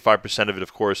Hatzoloh. 25% of it,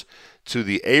 of course, to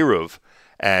the Eruv.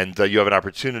 And you have an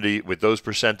opportunity with those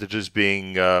percentages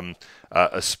being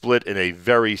a split in a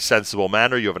very sensible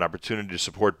manner. You have an opportunity to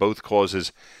support both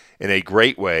causes in a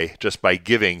great way just by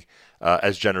giving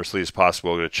as generously as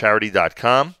possible. Go to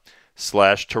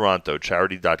charity.com/Toronto,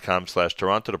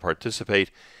 charity.com/Toronto to participate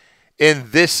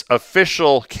in this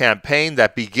official campaign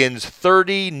that begins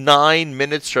 39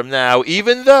 minutes from now,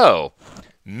 even though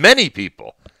many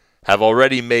people have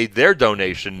already made their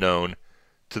donation known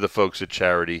to the folks at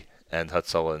Charity and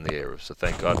Hatzoloh and Eruv. So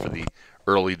thank God for the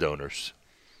early donors.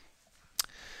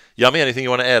 Yummy, anything you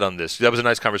want to add on this? That was a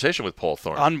nice conversation with Paul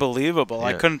Thorne. Unbelievable. Yeah.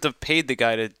 I couldn't have paid the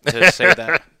guy to say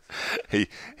that. He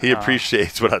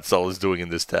appreciates what Hatzoloh is doing in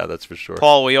this town, that's for sure.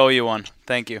 Paul, we owe you one.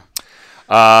 Thank you.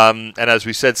 And as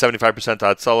we said, 75% to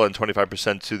Hatzoloh and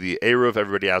 25% to the Eruv.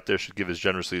 Everybody out there should give as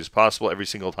generously as possible. Every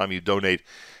single time you donate,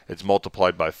 it's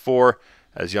multiplied by 4.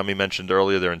 As Yummy mentioned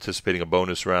earlier, they're anticipating a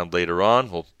bonus round later on.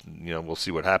 We'll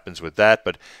see what happens with that.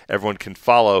 But everyone can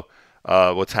follow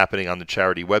what's happening on the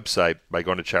charity website by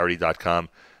going to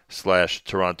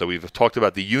charity.com/Toronto. We've talked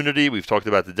about the unity. We've talked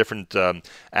about the different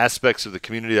aspects of the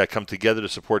community that come together to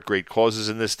support great causes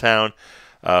in this town.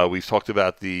 We've talked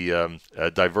about the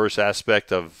diverse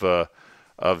aspect of the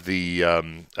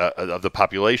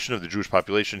population, of the Jewish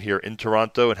population here in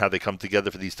Toronto, and how they come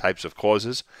together for these types of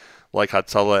causes, like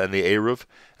Hatzoloh and the Eruv.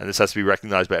 And this has to be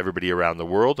recognized by everybody around the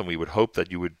world, and we would hope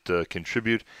that you would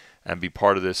contribute and be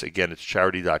part of this. Again, it's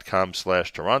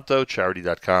charity.com/Toronto,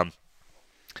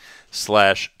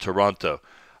 charity.com/Toronto.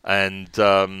 And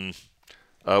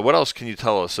what else can you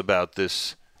tell us about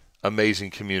this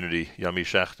amazing community, Yummy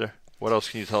Schachter? What else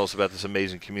can you tell us about this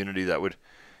amazing community that would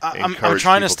I'm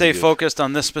trying to stay give? focused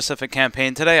on this specific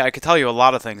campaign today. I could tell you a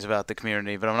lot of things about the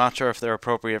community, but I'm not sure if they're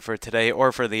appropriate for today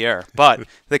or for the air. But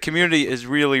the community is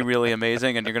really, really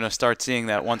amazing, and you're going to start seeing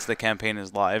that once the campaign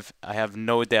is live. I have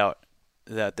no doubt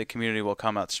that the community will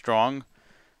come out strong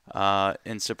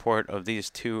in support of these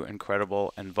two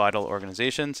incredible and vital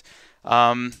organizations.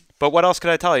 But what else could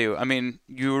I tell you? I mean,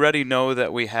 you already know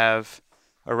that we have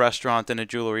a restaurant and a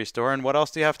jewelry store, and what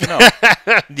else do you have to know?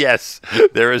 Yes,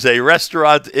 there is a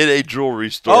restaurant in a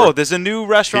jewelry store. Oh, there's a new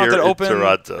restaurant that opened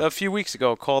Toronto a few weeks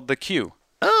ago called The Q.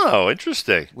 Oh,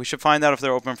 interesting. We should find out if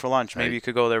they're open for lunch. Maybe you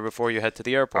could go there before you head to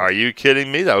the airport. Are you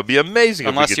kidding me? That would be amazing.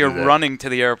 Unless if we could you're running to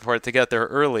the airport to get there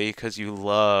early because you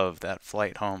love that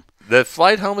flight home. The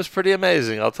flight home is pretty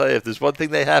amazing. I'll tell you, if there's one thing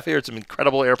they have here, it's some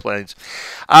incredible airplanes.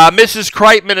 Mrs.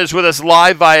 Kreitman is with us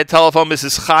live via telephone.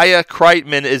 Mrs. Chaya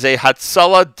Kreitman is a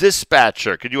Hatzoloh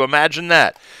dispatcher. Could you imagine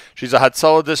that? She's a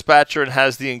Hatzoloh dispatcher and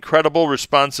has the incredible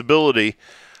responsibility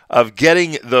of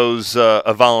getting those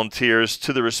volunteers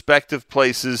to the respective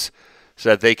places so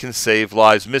that they can save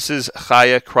lives. Mrs.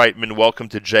 Chaya Kreitman, welcome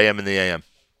to JM in the AM.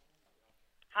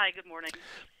 Hi, good morning.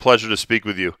 Pleasure to speak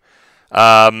with you.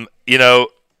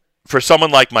 For someone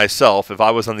like myself, if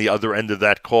I was on the other end of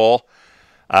that call,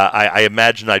 I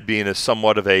imagine I'd be in a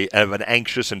somewhat of an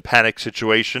anxious and panic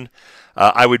situation.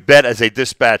 I would bet as a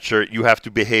dispatcher, you have to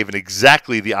behave in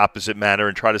exactly the opposite manner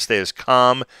and try to stay as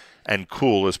calm and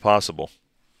cool as possible.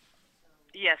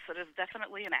 Yes, it is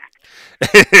definitely an act.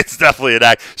 It's definitely an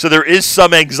act. So there is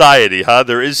some anxiety, huh?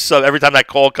 There is some, every time that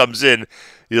call comes in,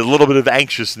 a little bit of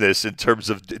anxiousness in terms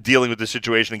of dealing with the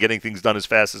situation and getting things done as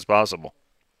fast as possible.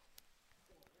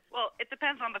 Well, it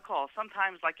depends on the call.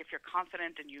 Sometimes, like if you're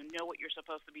confident and you know what you're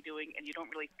supposed to be doing and you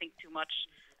don't really think too much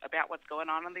about what's going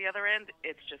on the other end,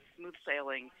 it's just smooth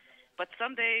sailing. But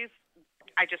some days,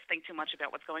 I just think too much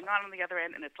about what's going on the other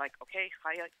end, and it's like, okay,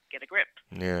 Chaya, get a grip.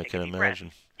 Yeah, I can imagine.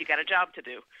 Breath. You got a job to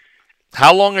do.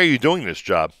 How long are you doing this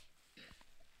job?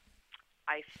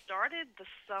 I started the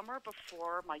summer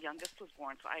before my youngest was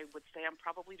born, so I would say I'm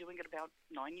probably doing it about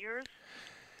 9 years.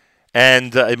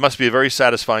 And it must be a very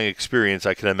satisfying experience,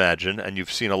 I can imagine. And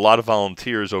you've seen a lot of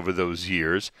volunteers over those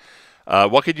years.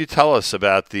 What could you tell us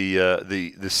about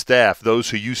the staff, those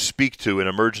who you speak to in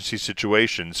emergency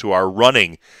situations, who are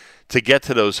running to get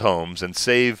to those homes and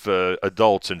save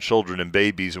adults and children and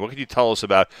babies. And what can you tell us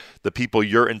about the people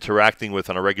you're interacting with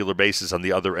on a regular basis on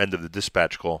the other end of the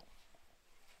dispatch call?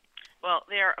 Well,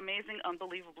 they are amazing,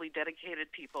 unbelievably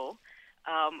dedicated people.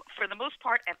 For the most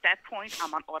part, at that point,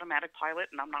 I'm on automatic pilot,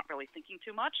 and I'm not really thinking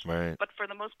too much. Right. But for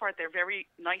the most part, they're very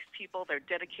nice people. They're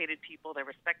dedicated people. They're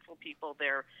respectful people.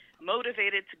 They're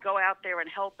motivated to go out there and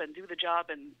help and do the job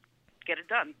and get it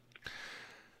done.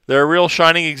 They're a real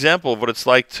shining example of what it's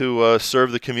like to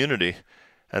serve the community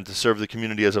and to serve the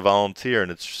community as a volunteer,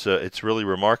 and it's really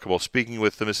remarkable. Speaking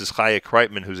with Mrs. Chaya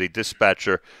Kreitman, who's a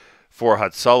dispatcher for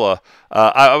Hatzoloh,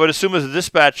 I would assume as a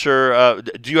dispatcher,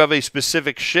 do you have a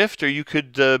specific shift, or you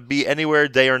could be anywhere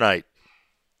day or night?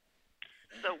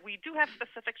 So we do have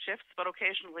specific shifts, but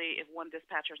occasionally if one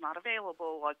dispatcher is not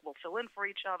available, like we'll fill in for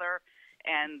each other,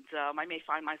 and I may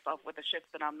find myself with a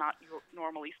shift that I'm not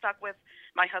normally stuck with.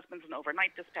 My husband's an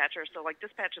overnight dispatcher, so like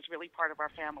dispatch is really part of our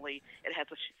family. It has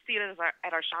a seat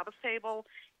at our Shabbos table.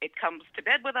 It comes to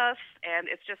bed with us, and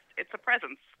it's a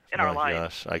presence in our lives.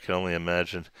 Gosh, I can only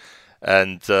imagine.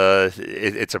 And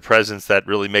it's a presence that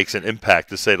really makes an impact,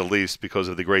 to say the least, because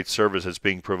of the great service that's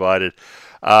being provided.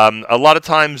 A lot of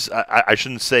times, I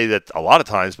shouldn't say that a lot of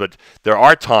times, but there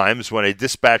are times when a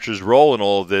dispatcher's role in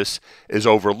all of this is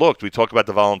overlooked. We talk about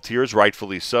the volunteers,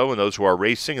 rightfully so, and those who are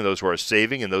racing, and those who are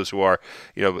saving, and those who are,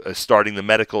 starting the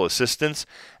medical assistance,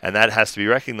 and that has to be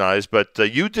recognized. But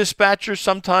you dispatchers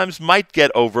sometimes might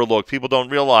get overlooked. People don't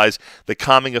realize the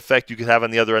calming effect you could have on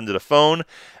the other end of the phone,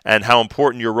 and how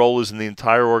important your role is in the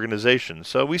entire organization.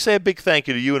 So we say a big thank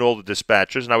you to you and all the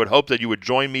dispatchers, and I would hope that you would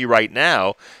join me right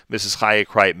now, Mrs. Chaya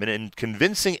Kreitman, in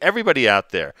convincing everybody out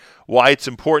there why it's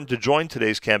important to join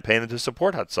today's campaign and to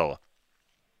support Hatzoloh.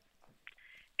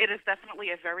 It is definitely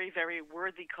a very, very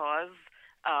worthy cause.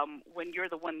 When you're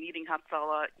the one needing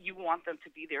Hatzoloh, you want them to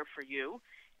be there for you.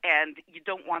 And you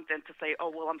don't want them to say, oh,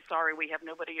 well, I'm sorry, we have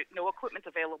no equipment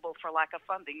available for lack of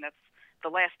funding. That's the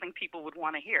last thing people would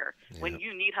want to hear. Yeah. When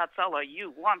you need Hatzoloh,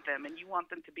 you want them, and you want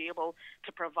them to be able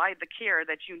to provide the care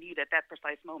that you need at that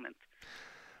precise moment.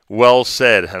 Well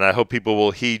said, and I hope people will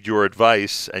heed your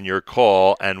advice and your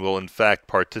call and will, in fact,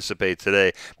 participate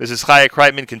today. Mrs. Chaya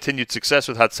Kreitman, continued success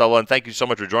with Hatzoloh, and thank you so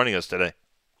much for joining us today.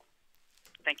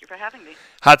 Thank you for having me.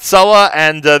 Hatzoloh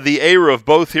and the Eruv,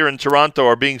 both here in Toronto,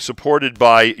 are being supported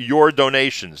by your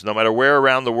donations, no matter where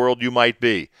around the world you might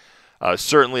be.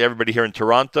 Certainly everybody here in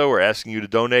Toronto, we're asking you to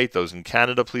donate. Those in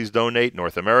Canada, please donate.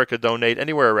 North America, donate.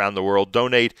 Anywhere around the world,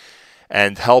 donate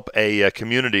and help a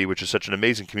community, which is such an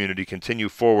amazing community, continue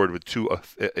forward with two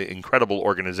incredible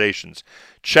organizations.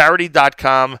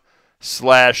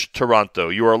 Charity.com/Toronto.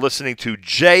 You are listening to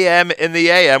JM in the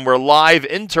AM. We're live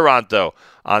in Toronto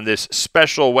on this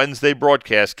special Wednesday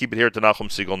broadcast. Keep it here at the Nachum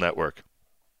Segal Network.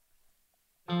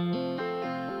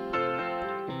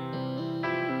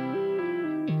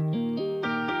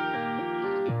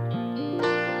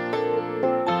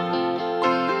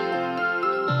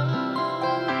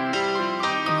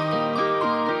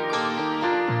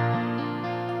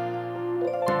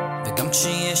 וגם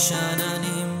כשיש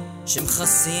עננים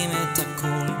שמכסים את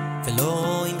הכל ולא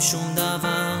רואים שום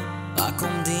דבר, רק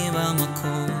עומדים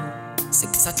במקום, זה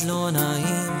קצת לא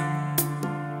נעים,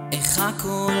 איך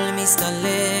הכל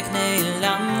מסתלק,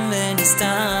 נעלם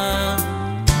ונסתר,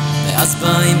 ואז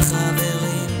באים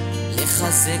חברים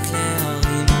לחזק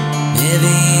להרים,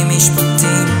 מביאים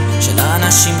משפטים של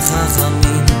אנשים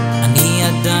חכמים, אני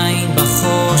עדיין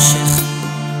בחושך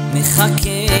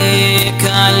מחכה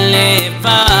כאן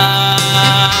לבד.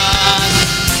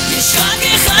 יש רק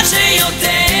אחד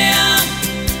שיודע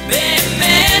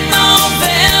באמת מה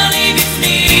עובר לי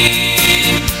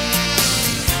בפנים,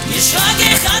 יש רק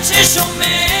אחד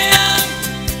ששומע,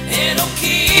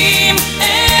 אלוקים,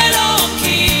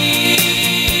 אלוקים.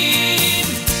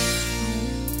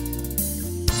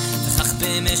 וכך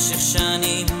במשך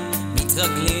שנים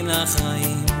מתרגלים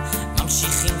לחיים,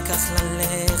 ממשיכים כך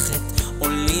ללכת,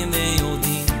 עולים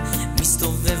ויורדים,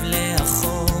 מסתובב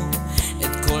לאחור,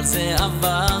 את כל זה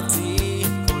עברתי,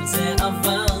 כל זה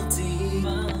עברתי.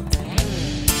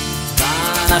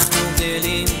 ואנחנו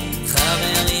גדלים,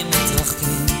 חברים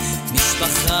מתרחקים,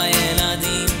 משפחה,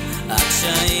 ילדים,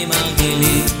 הקשיים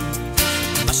הרגילים,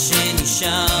 מה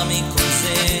שנשאר מכל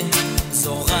זה,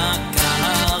 זו רק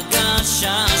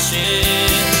ההרגשה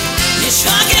שיש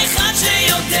רק אחד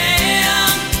שיודע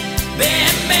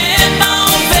באמת מה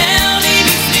עובר לי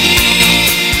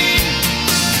בפנים,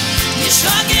 יש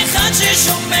רק אחד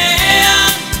ששומע,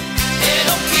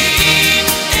 אלוקים,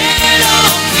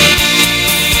 אלוקים.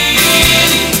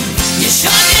 יש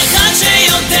רק אחד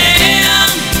שיודע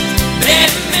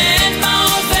באמת מה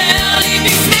עובר לי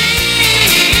בפנים,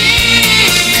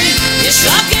 יש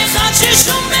רק אחד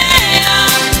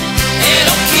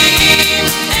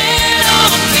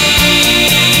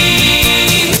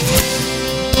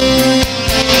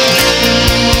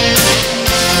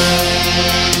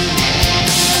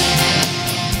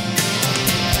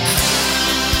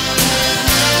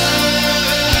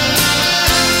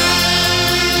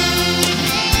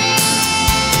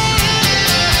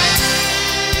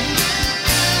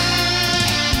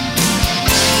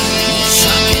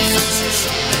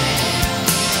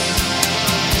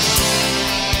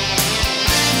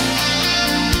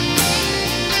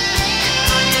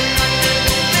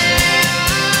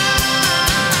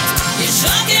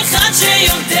אחד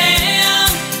שיודע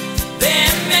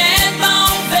באמת מה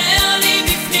עובר לי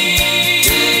בפנים.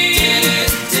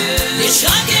 יש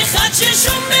רק אחד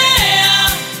ששומע,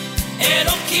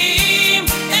 אלוקים,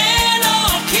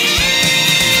 אלוקים.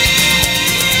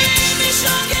 יש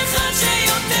רק אחד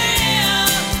שיודע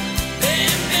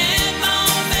באמת מה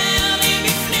עובר לי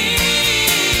בפנים.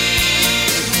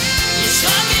 יש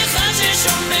רק אחד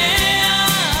ששומע,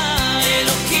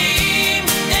 אלוקים,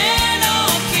 אלוקים.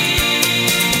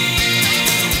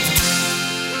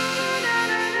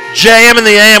 JM in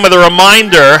the AM with a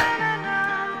reminder.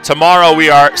 Tomorrow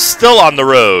we are still on the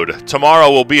road.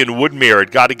 Tomorrow we'll be in Woodmere at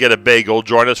Gotta Get a Bagel.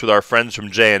 Join us with our friends from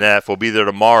JNF. We'll be there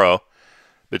tomorrow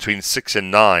between 6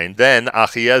 and 9. Then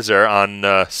Achiezer on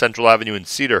Central Avenue in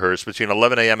Cedarhurst between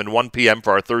 11 a.m. and 1 p.m.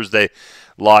 for our Thursday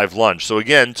live lunch. So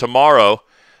again, tomorrow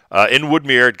in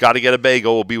Woodmere at Gotta Get a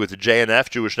Bagel, we'll be with the JNF,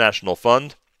 Jewish National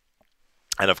Fund.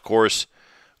 And of course,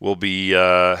 we'll be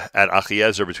at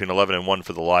Achiezer between 11 and 1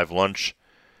 for the live lunch.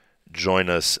 Join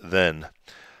us then.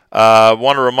 I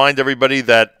want to remind everybody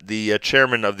that the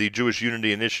chairman of the Jewish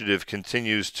Unity Initiative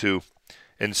continues to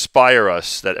inspire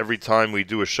us, that every time we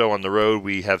do a show on the road,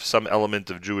 we have some element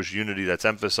of Jewish unity that's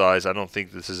emphasized. I don't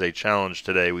think this is a challenge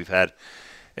today. We've had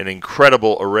an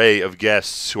incredible array of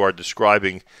guests who are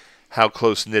describing how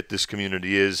close-knit this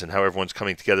community is and how everyone's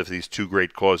coming together for these two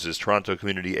great causes, Toronto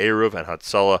Community Eruv and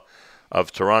Hatzoloh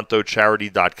of Toronto,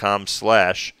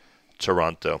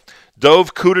 charity.com/Toronto.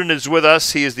 Dov Kudin is with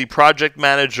us. He is the project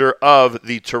manager of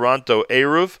the Toronto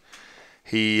Eruv.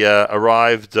 He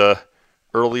arrived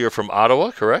earlier from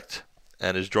Ottawa, correct?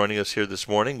 And is joining us here this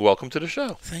morning. Welcome to the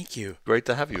show. Thank you. Great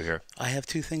to have you here. I have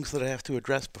two things that I have to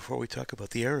address before we talk about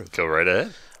the Eruv. Go right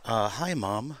ahead. Hi,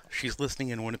 Mom. She's listening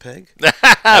in Winnipeg.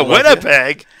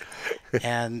 Winnipeg!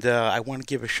 And I want to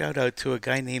give a shout-out to a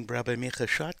guy named Rabbi Micha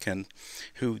Shotkin,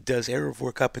 who does Eruv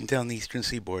work up and down the Eastern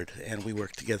Seaboard, and we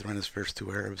worked together on his first two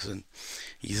Eruvs, and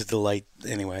he's a delight.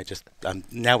 Anyway,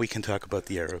 now we can talk about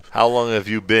the Eruv. How long have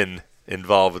you been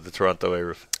involved with the Toronto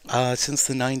Eruv? Since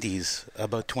the 90s,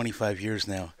 about 25 years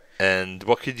now. And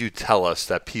what could you tell us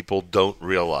that people don't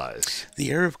realize?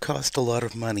 The Eruv cost a lot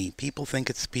of money. People think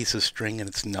it's a piece of string, and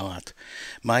it's not.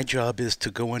 My job is to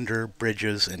go under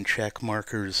bridges and check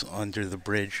markers under the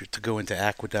bridge, to go into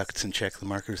aqueducts and check the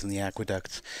markers in the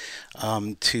aqueducts,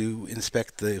 to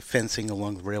inspect the fencing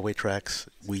along the railway tracks.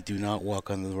 We do not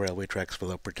walk on the railway tracks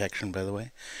without protection, by the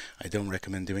way. I don't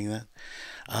recommend doing that.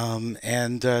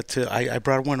 I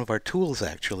brought one of our tools,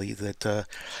 actually, that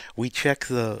we check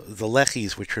the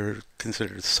lechis, which are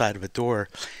considered the side of a door,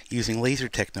 using laser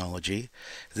technology.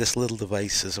 This little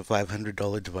device is a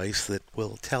 $500 device that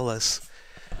will tell us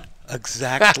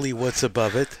exactly what's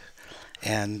above it,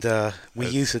 and we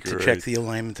use it to check the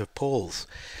alignment of poles.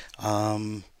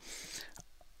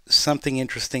 Something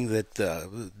interesting that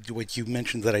what you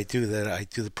mentioned that I do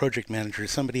the project manager.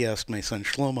 Somebody asked my son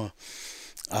Shlomo,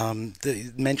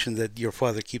 mentioned that your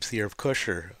father keeps the Eruv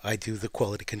kosher. I do the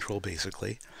quality control,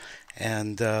 basically,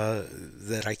 and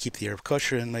that I keep the Eruv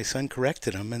kosher, and my son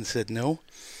corrected him and said, no,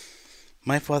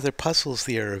 my father puzzles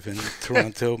the Eruv in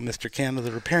Toronto. Mr. Canna,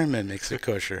 the repairman, makes it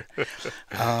kosher.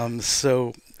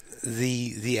 So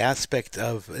the aspect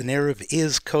of an Eruv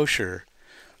is kosher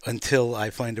until I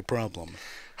find a problem.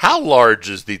 How large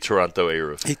is the Toronto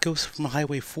Eruv? It goes from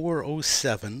Highway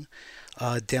 407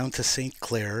 down to St.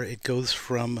 Clair. It goes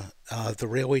from the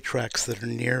railway tracks that are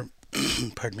near,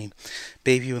 pardon me,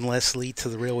 Bayview and Leslie to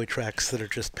the railway tracks that are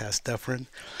just past Dufferin.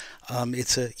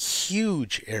 It's a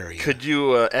huge area. Could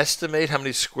you estimate how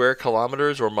many square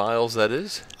kilometers or miles that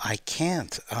is? I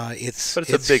can't. But it's a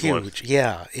big huge. one.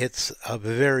 Yeah, it's a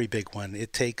very big one.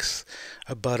 It takes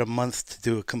about a month to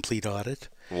do a complete audit.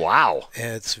 Wow.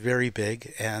 It's very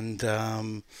big, and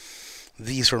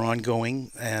these are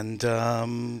ongoing, and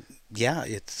yeah,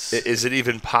 it's... Is it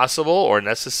even possible or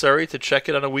necessary to check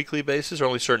it on a weekly basis, or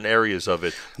only certain areas of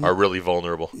it are really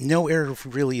vulnerable? No area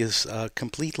really is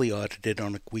completely audited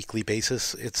on a weekly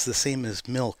basis. It's the same as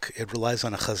milk. It relies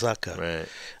on a chazaka. Right.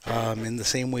 In the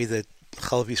same way that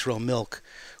Chalav Yisrael milk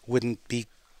wouldn't be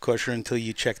kosher until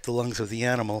you check the lungs of the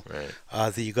animal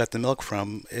that you got the milk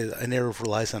from. An Eruv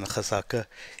relies on a chazaka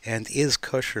and is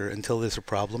kosher until there's a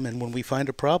problem. And when we find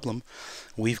a problem,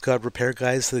 we've got repair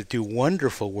guys that do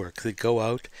wonderful work, that go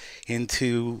out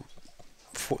into...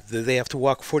 They have to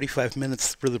walk 45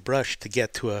 minutes through the brush to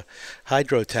get to a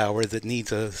hydro tower that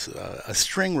needs a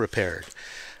string repaired.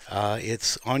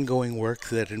 It's ongoing work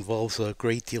that involves a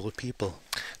great deal of people.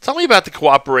 Tell me about the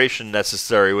cooperation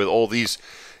necessary with all these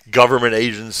government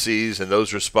agencies and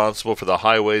those responsible for the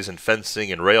highways and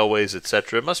fencing and railways,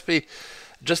 etc. It must be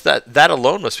just that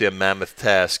alone must be a mammoth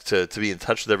task to be in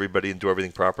touch with everybody and do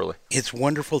everything properly. It's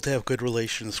wonderful to have good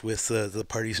relations with the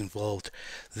parties involved.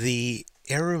 The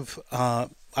Eruv,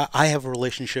 I have a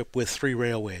relationship with 3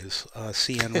 railways,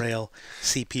 CN Rail,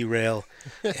 CP Rail,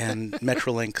 and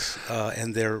Metrolinx,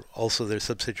 and they're also their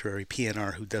subsidiary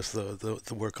PNR, who does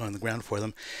the work on the ground for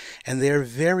them. And they're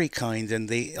very kind, and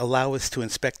they allow us to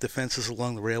inspect the fences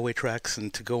along the railway tracks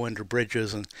and to go under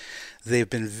bridges, and they've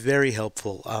been very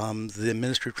helpful. The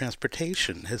Ministry of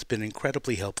Transportation has been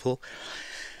incredibly helpful.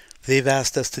 They've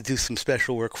asked us to do some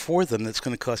special work for them that's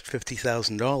going to cost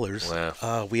 $50,000.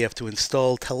 Wow. We have to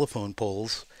install telephone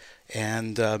poles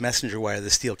and messenger wire, the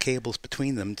steel cables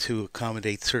between them, to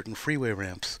accommodate certain freeway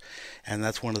ramps. And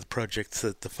that's one of the projects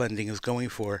that the funding is going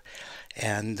for.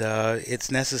 And it's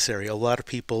necessary. A lot of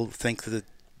people think that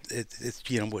it's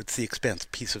it's the expense,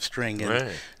 piece of string. And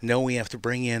Right. no, we have to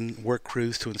bring in work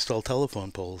crews to install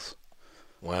telephone poles.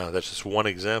 Wow, that's just one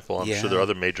example. I'm Yeah. sure there are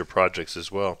other major projects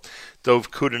as well.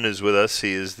 Dov Kudin is with us.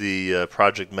 He is the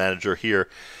project manager here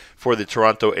for the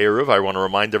Toronto Eruv. I want to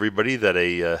remind everybody that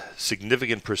a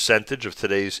significant percentage of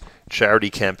today's charity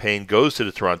campaign goes to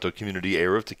the Toronto Community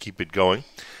Eruv to keep it going.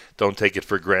 Don't take it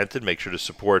for granted. Make sure to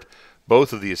support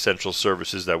both of the essential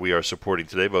services that we are supporting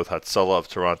today, both Hatzoloh of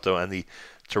Toronto and the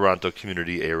Toronto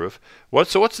Community Eruv.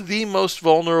 What's the most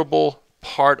vulnerable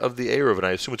part of the Eruv? And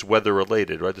I assume it's weather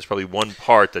related, right? There's probably one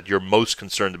part that you're most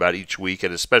concerned about each week,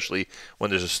 and especially when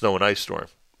there's a snow and ice storm.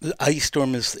 The ice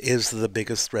storm is the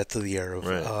biggest threat to the Eruv.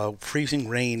 Right. Freezing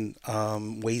rain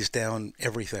weighs down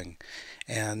everything.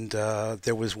 And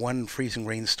there was one freezing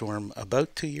rainstorm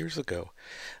about 2 years ago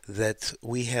that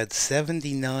we had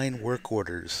 79 work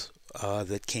orders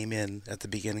that came in at the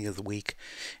beginning of the week,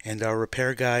 and our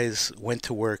repair guys went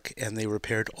to work and they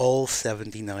repaired all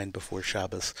 79 before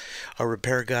Shabbos. Our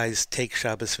repair guys take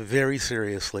Shabbos very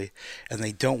seriously, and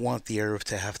they don't want the Eruv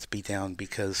to have to be down,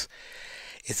 because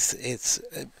it's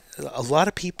a lot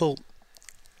of people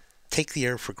take the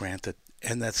Eruv for granted,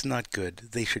 and that's not good.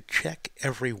 They should check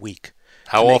every week.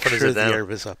 How to make often is sure it down? The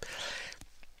Eruv is up.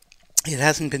 It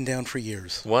hasn't been down for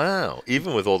years. Wow,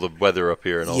 even with all the weather up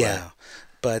here and all that. Yeah,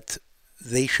 but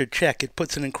they should check. It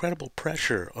puts an incredible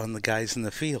pressure on the guys in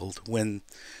the field when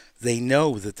they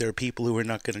know that there are people who are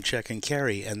not going to check and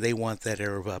carry, and they want that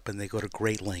Eruv up, and they go to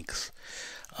great lengths.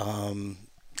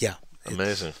 Yeah.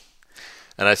 Amazing.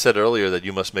 And I said earlier that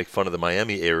you must make fun of the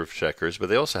Miami Eruv checkers, but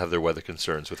they also have their weather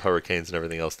concerns with hurricanes and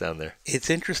everything else down there.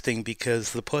 It's interesting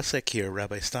because the posek here,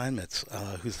 Rabbi Steinmetz,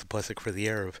 who's the posek for the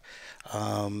Eruv,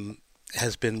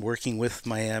 has been working with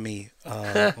Miami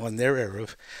on their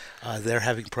Eruv. They're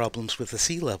having problems with the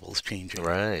sea levels changing.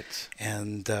 Right.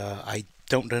 And I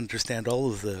don't understand all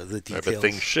of the details. Right, but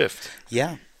things shift.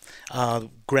 Yeah.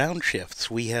 Ground shifts.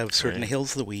 We have certain Right.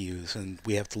 hills that we use, and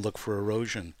we have to look for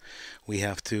erosion. We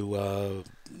have to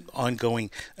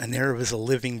ongoing. An Eruv is a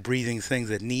living, breathing thing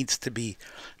that needs to be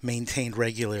maintained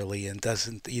regularly, and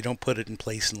doesn't. You don't put it in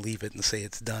place and leave it and say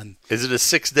it's done. Is it a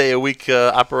 6-day-a-week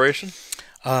operation?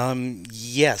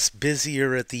 Yes,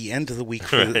 busier at the end of the week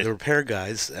for Right. the repair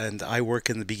guys, and I work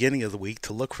in the beginning of the week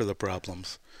to look for the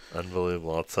problems.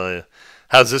 Unbelievable, I'll tell you.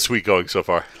 How's this week going so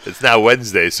far? It's now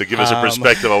Wednesday, so give us a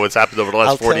perspective on what's happened over the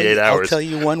last 48 hours. I'll tell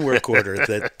you one work order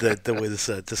that was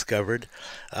discovered.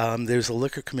 There's a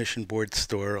Liquor Commission Board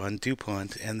store on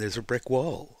DuPont, and there's a brick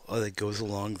wall that goes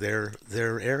along their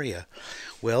area.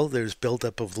 Well, there's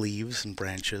buildup of leaves and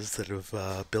branches that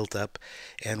have built up,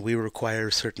 and we require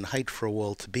a certain height for a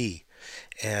wall to be.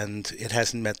 And it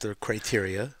hasn't met the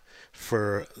criteria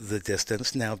for the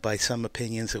distance. Now, by some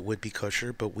opinions, it would be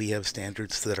kosher, but we have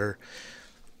standards that are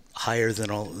higher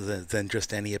than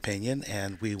just any opinion,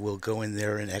 and we will go in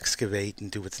there and excavate and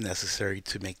do what's necessary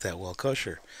to make that wall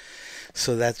kosher.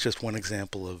 So that's just one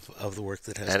example of the work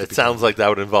that has to be done. And it sounds like that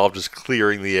would involve just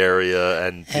clearing the area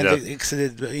and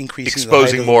increasing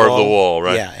exposing the height more of the wall,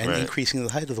 right? Yeah, and right. increasing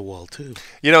the height of the wall too.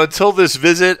 Until this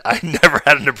visit, I never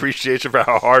had an appreciation for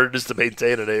how hard it is to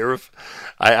maintain an Eruv.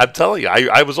 I'm telling you,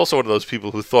 I was also one of those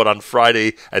people who thought on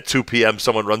Friday at 2 p.m.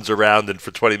 someone runs around and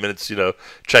for 20 minutes,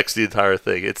 checks the entire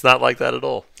thing. It's not like that at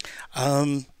all.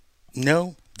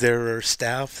 No, there are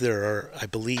staff. There are, I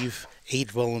believe, 8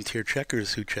 volunteer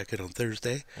checkers who check it on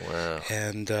Thursday. Wow.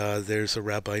 And there's a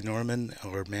Rabbi Norman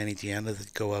or Manny Deanna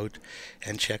that go out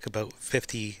and check about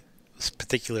 50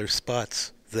 particular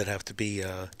spots that have to be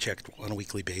checked on a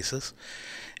weekly basis.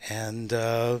 And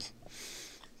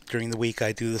during the week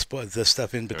I do the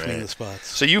stuff in between Right. the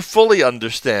spots. So you fully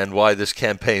understand why this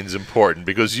campaign is important,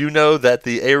 because you know that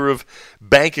the Eruv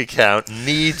bank account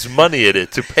needs money in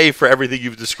it to pay for everything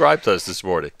you've described to us this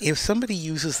morning. If somebody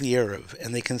uses the Eruv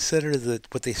and they consider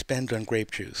what they spend on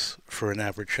grape juice for an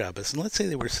average Shabbos, and let's say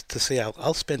they were to say,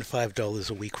 I'll spend $5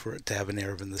 a week to have an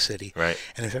Eruv in the city. Right.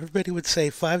 And if everybody would say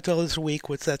 $5 a week,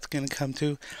 what's that going to come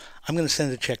to? I'm going to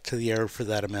send a check to the Eruv for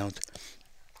that amount.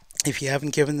 If you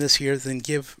haven't given this year, then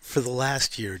give for the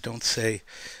last year. Don't say,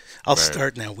 I'll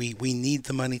start now. We need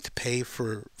the money to pay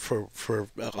for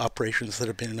operations that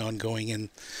have been ongoing, and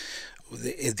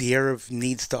the Eruv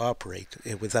needs to operate.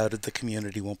 Without it, the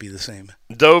community won't be the same.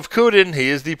 Dov Kudin, he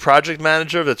is the project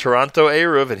manager of the Toronto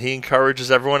Eruv, and he encourages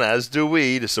everyone, as do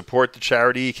we, to support the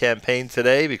charity campaign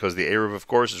today, because the Eruv, of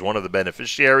course, is one of the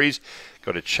beneficiaries.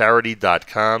 Go to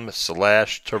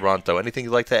charity.com/Toronto. Anything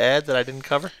you'd like to add that I didn't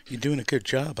cover? You're doing a good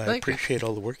job. I Thank you. appreciate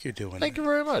all the work you're doing. Thank you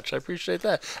very much. I appreciate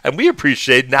that. And we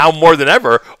appreciate now more than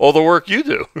ever all the work you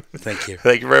do. Thank you.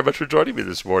 Thank you very much for joining me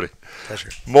this morning. Pleasure.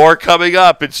 More coming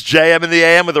up. It's JM in the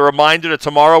AM with a reminder that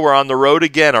tomorrow we're on the road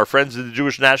again. Our friends at the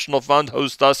Jewish National Fund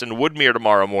host us in Woodmere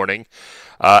tomorrow morning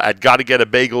at Gotta Get a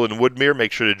Bagel in Woodmere.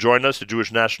 Make sure to join us. The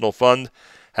Jewish National Fund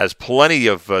has plenty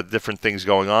of different things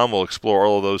going on. We'll explore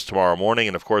all of those tomorrow morning.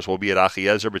 And, of course, we'll be at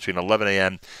Achiezer between 11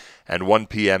 a.m. and 1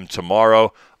 p.m.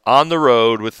 tomorrow on the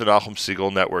road with the Nachum Segal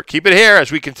Network. Keep it here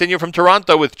as we continue from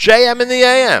Toronto with JM in the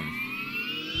AM.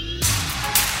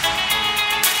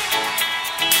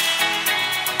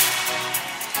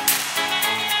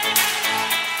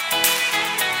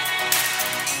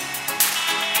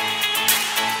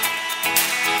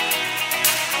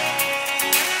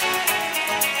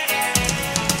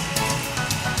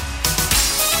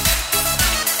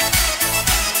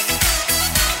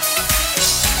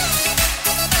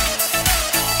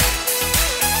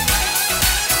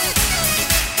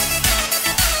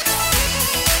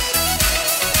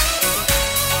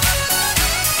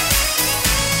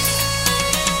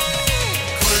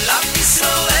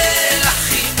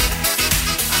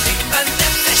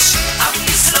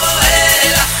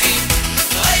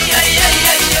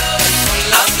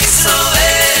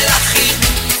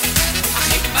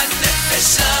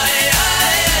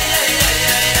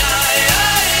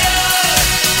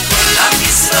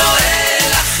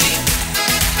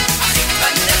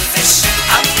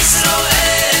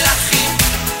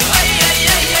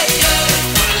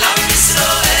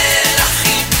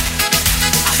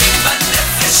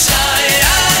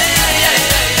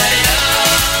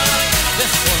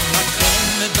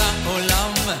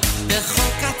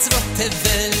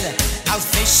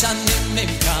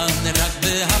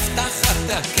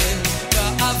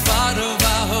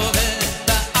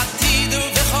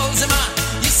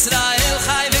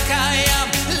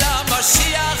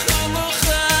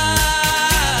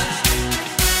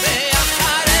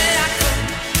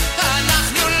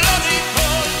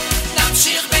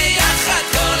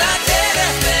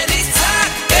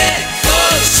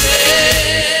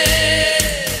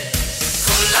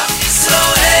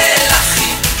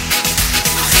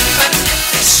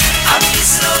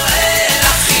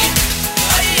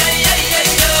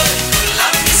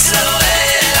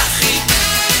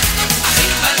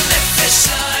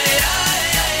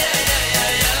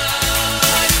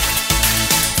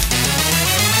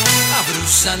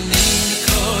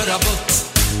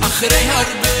 אחרי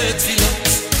הרבה תפילות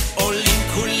עולים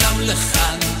כולם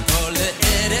לכאן פה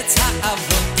לארץ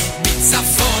האבות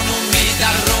מצפון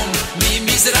ומדרום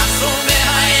ממזרח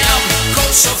ומהים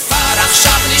כל שופר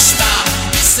עכשיו נשמע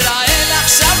ישראל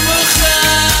עכשיו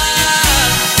מוכן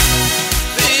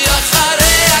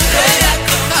ואחרי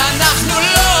הכל אנחנו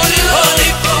לא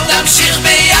ניפול נמשיך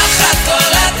ביחד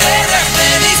כל הדרך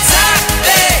ונצעק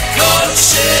בכל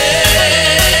שם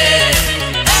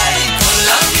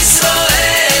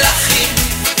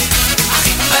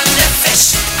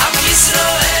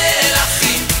ישראל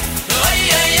אחים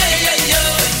אוי אוי אוי אוי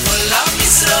אוי כל עם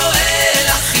ישראל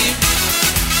אחים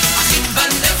אחים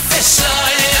בנפש אוי אוי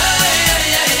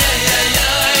אוי אוי אוי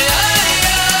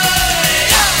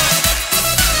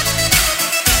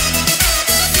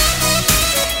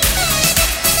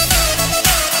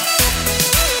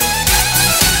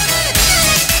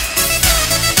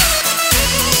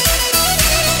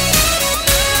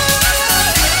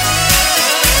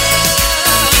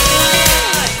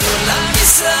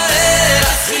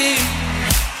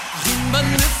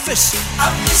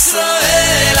עם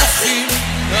ישראל אחים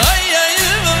אוי אוי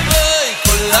אוי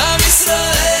כל עם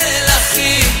ישראל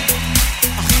אחים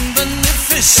אחים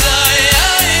בנפש אוי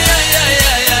אוי אוי אוי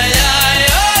אוי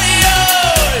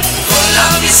אוי כל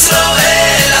עם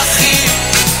ישראל אחים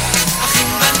אחים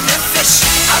בנפש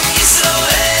עם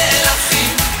ישראל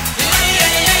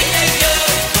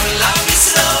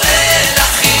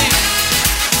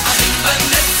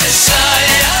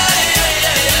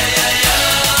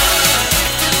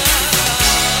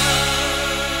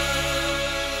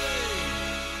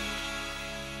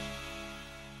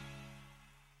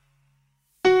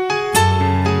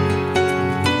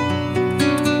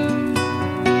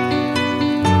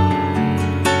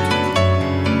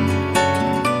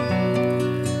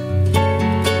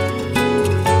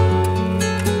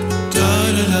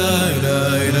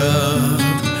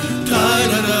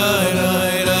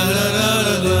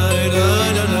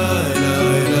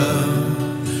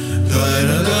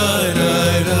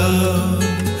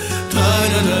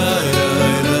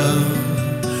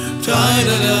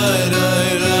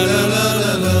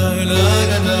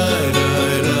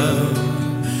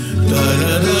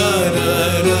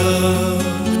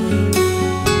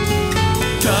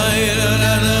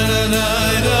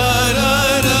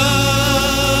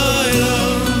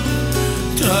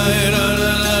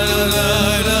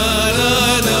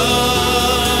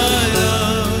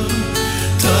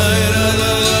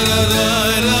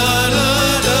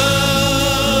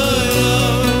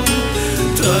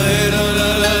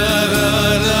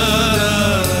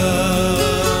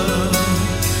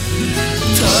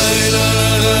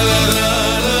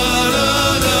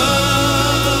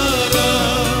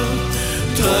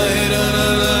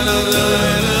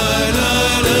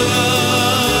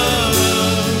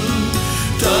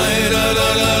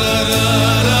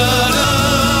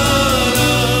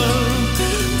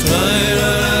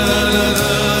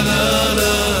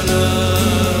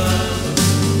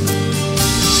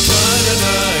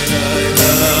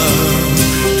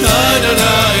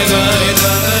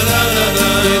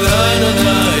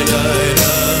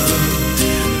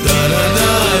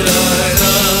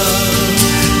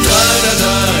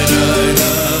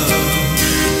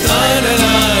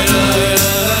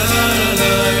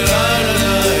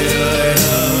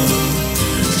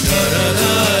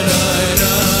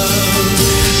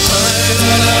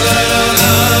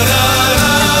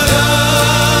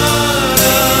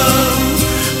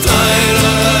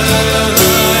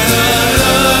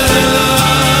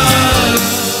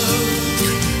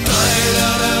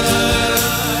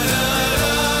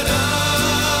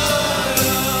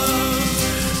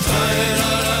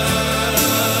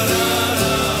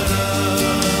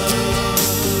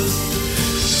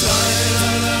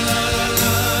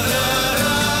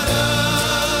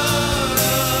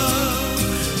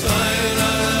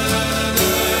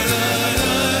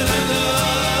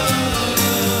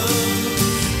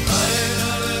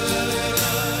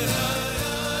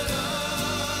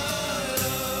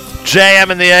JM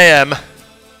in the AM.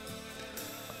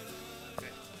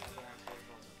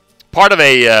 Part of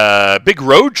a big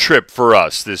road trip for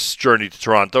us, this journey to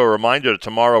Toronto. A reminder that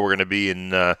tomorrow we're going to be in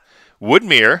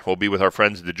Woodmere. We'll be with our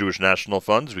friends at the Jewish National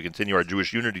Fund as we continue our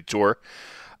Jewish Unity Tour.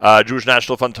 Jewish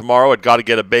National Fund tomorrow at Gotta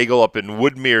Get a Bagel up in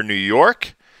Woodmere, New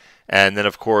York. And then,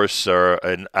 of course, at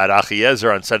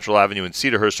Achiezer on Central Avenue in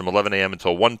Cedarhurst from 11 a.m.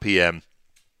 until 1 p.m.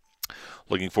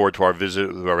 Looking forward to our visit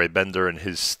with Rabbi Bender and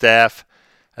his staff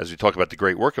as we talk about the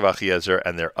great work of Achiezer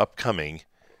and their upcoming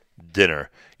dinner.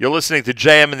 You're listening to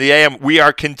JM in the AM. We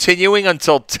are continuing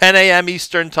until 10 a.m.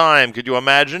 Eastern Time. Could you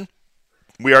imagine?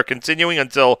 We are continuing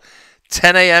until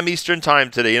 10 a.m. Eastern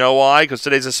Time today. You know why? Because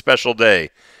today's a special day.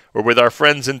 We're with our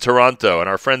friends in Toronto, and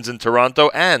our friends in Toronto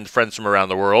and friends from around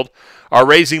the world are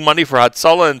raising money for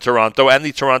Hatzoloh in Toronto and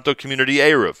the Toronto Community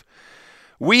Eruv.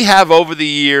 We have over the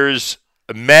years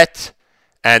met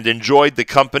and enjoyed the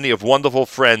company of wonderful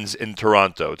friends in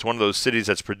Toronto. It's one of those cities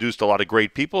that's produced a lot of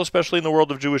great people, especially in the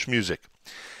world of Jewish music.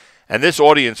 And this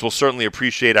audience will certainly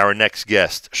appreciate our next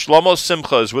guest. Shlomo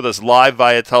Simcha is with us live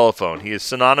via telephone. He is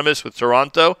synonymous with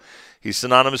Toronto. He's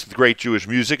synonymous with great Jewish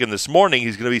music. And this morning,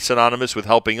 he's going to be synonymous with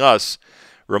helping us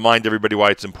remind everybody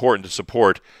why it's important to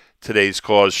support today's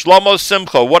cause. Shlomo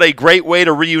Simcha, what a great way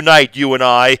to reunite you and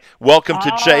I. Welcome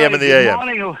to JM in the AM. Good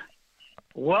morning.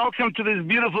 Welcome to this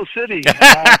beautiful city.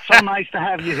 It's so nice to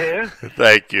have you here.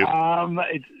 Thank you.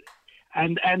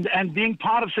 And being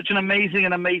part of such an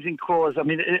amazing cause. I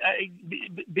mean,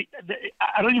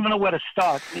 I don't even know where to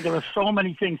start. I mean, there are so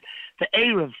many things. The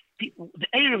Eruv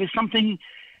is something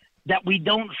that we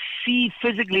don't see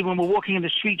physically when we're walking in the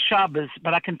street Shabbos,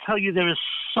 but I can tell you there is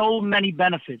so many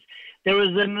benefits. There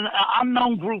is an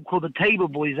unknown group called the Table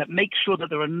Boys that make sure that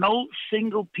there are no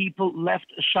single people left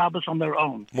Shabbos on their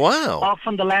own. Wow.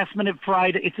 Often the last minute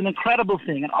Friday, it's an incredible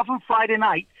thing. And often Friday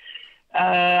night,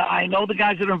 I know the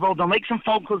guys that are involved, they'll make some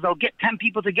phone calls, they'll get 10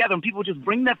 people together, and people just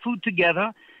bring their food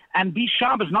together and be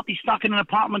Shabbos, not be stuck in an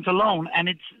apartment alone. And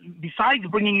it's, besides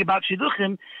bringing about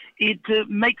Shidduchim, it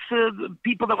makes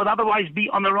people that would otherwise be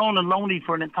on their own and lonely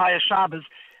for an entire Shabbos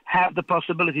have the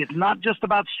possibility. It's not just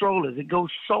about strollers. It goes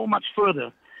so much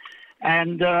further.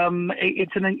 And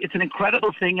it's an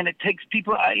incredible thing, and it takes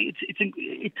people.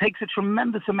 It takes a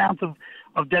tremendous amount of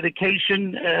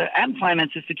dedication and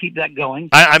finances to keep that going.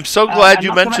 I'm so glad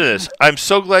you mentioned this. I'm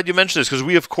so glad you mentioned this because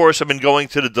we, of course, have been going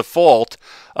to the default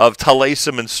of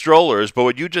talesim and strollers. But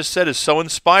what you just said is so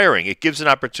inspiring. It gives an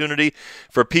opportunity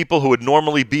for people who would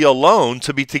normally be alone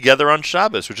to be together on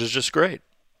Shabbos, which is just great.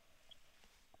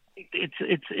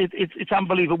 It's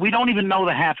unbelievable. We don't even know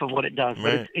the half of what it does.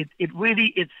 Right. But it's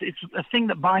really a thing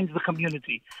that binds the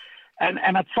community, and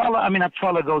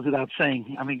Hatzoloh goes without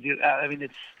saying.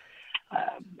 It's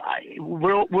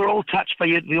we're all touched by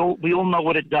it. We all know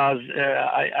what it does.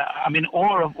 I'm in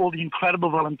awe of all the incredible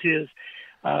volunteers,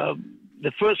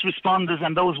 the first responders,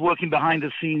 and those working behind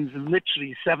the scenes,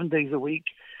 literally 7 days a week.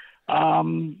 These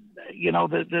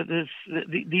are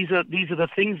the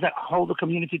things that hold the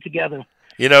community together.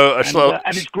 And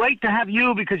it's great to have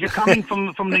you because you're coming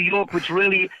from New York, which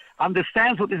really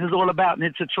understands what this is all about, and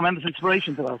it's a tremendous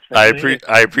inspiration to us. I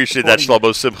appreciate that,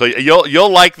 Shlomo Simcha.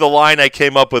 You'll like the line I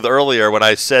came up with earlier when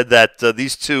I said that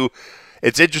these two.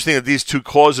 It's interesting that these two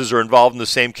causes are involved in the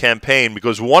same campaign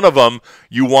because one of them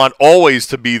you want always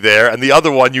to be there and the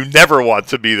other one you never want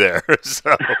to be there.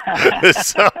 So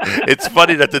it's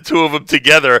funny that the two of them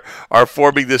together are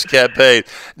forming this campaign.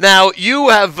 Now, you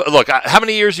have, look, how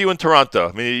many years are you in Toronto?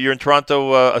 I mean, you're in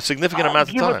Toronto a significant amount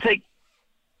of time. Give or take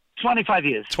 25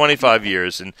 years. 25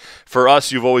 years. And for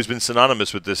us, you've always been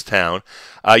synonymous with this town.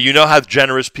 You know how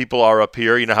generous people are up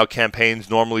here. You know how campaigns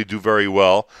normally do very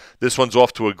well. This one's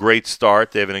off to a great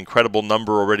start. They have an incredible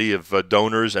number already of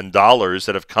donors and dollars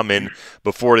that have come in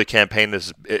before the campaign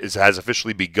has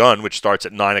officially begun, which starts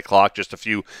at 9 o'clock, just a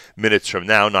few minutes from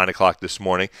now, 9 o'clock this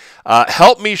morning.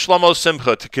 Help me, Shlomo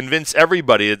Simcha, to convince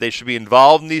everybody that they should be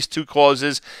involved in these two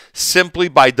causes simply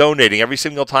by donating. Every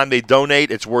single time they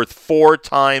donate, it's worth 4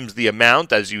 times the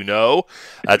amount, as you know.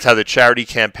 That's how the charity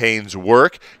campaigns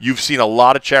work. You've seen a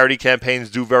lot of charity campaigns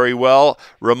do very well.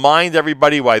 Remind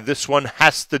everybody why this one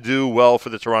has to do well for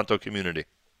the Toronto community.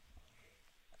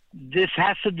 This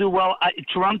has to do well.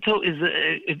 Toronto is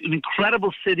an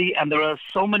incredible city, and there are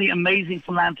so many amazing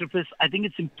philanthropists. I think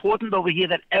it's important over here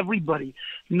that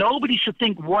nobody should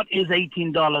think, what is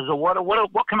 $18 or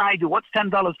what can I do? What's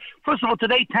 $10? First of all,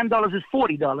 today $10 is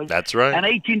 $40. That's right. And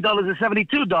 $18 is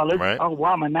 $72. Right. Oh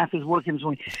wow, my math is working this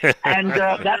morning. And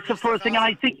that's the first thing. And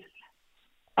I think.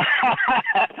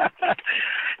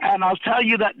 And I'll tell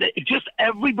you that just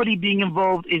everybody being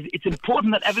involved it's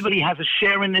important that everybody has a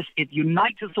share in this. It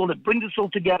unites us all. It brings us all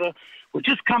together. We're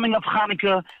just coming off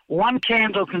Hanukkah. One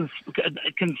candle can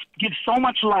give so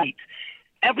much light.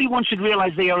 Everyone should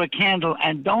realize they are a candle,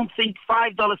 and don't think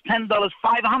 $5, $10,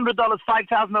 $500,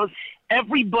 $5,000.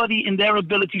 Everybody in their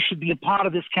ability should be a part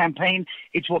of this campaign.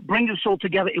 It's what brings us all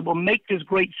together. It will make this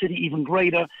great city even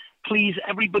greater. Please,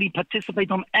 everybody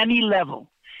participate on any level.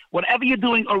 Whatever you're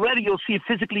doing already, you'll see it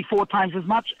physically 4 times as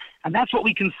much, and that's what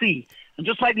we can see. And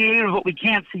just like the area of what we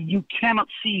can't see, you cannot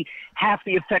see half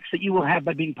the effects that you will have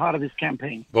by being part of this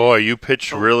campaign. Boy, you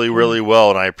pitched really, really well,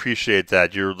 and I appreciate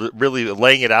that. You're really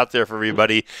laying it out there for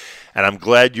everybody, and I'm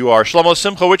glad you are. Shlomo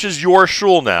Simcha, which is your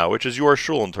shul now? Which is your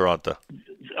shul in Toronto?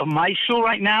 My shul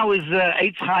right now is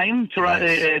Eitz Chaim,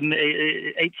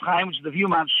 Eitz Chaim, which is the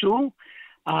Viewmount shul.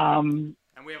 And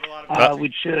we have a lot of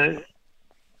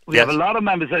we have a lot of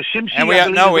members. Shimshi, and we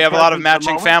have a lot of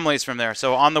matching families from there.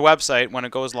 So on the website, when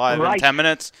it goes live in 10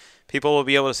 minutes, people will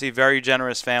be able to see very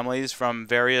generous families from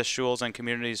various shuls and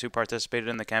communities who participated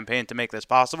in the campaign to make this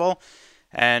possible.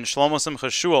 And Shlomo Simcha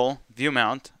Shul,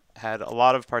 Viewmount, had a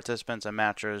lot of participants and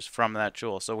matchers from that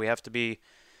shul. So we have to be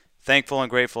thankful and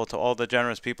grateful to all the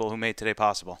generous people who made today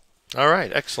possible. All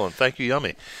right, excellent. Thank you,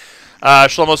 Yummy.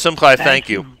 Shlomo Simcha, I thank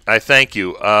you. I thank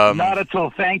you. Not at all.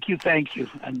 Thank you.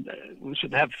 And we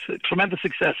should have tremendous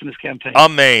success in this campaign.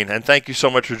 Amen. And thank you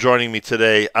so much for joining me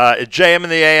today. At JM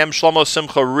and the AM, Shlomo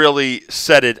Simcha really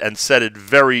said it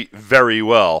very, very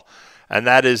well. And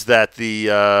that is that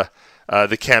the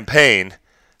campaign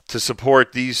to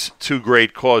support these 2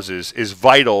 great causes is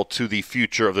vital to the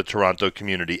future of the Toronto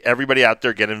community. Everybody out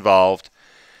there get involved.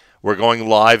 We're going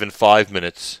live in 5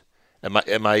 minutes. Do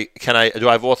I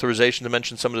have authorization to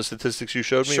mention some of the statistics you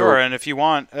showed me? Sure, and if you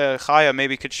want, Chaya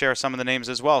maybe could share some of the names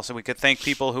as well, so we could thank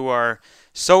people who are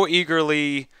so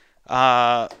eagerly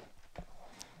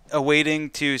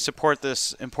awaiting to support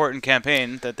this important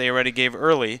campaign that they already gave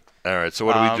early. All right, so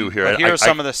what do we do here? But here are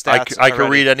some of the stats. I can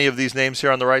read any of these names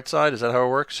here on the right side? Is that how it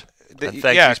works?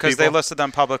 Yeah, because they listed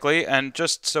them publicly, and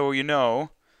just so you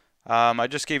know, I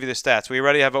just gave you the stats. We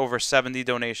already have over 70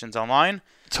 donations online.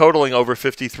 Totaling over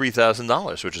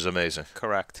 $53,000, which is amazing.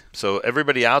 Correct. So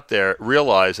everybody out there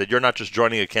realize that you're not just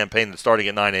joining a campaign that's starting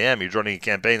at 9 a.m. You're joining a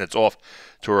campaign that's off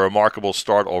to a remarkable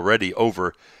start already,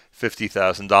 over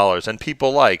 $50,000. And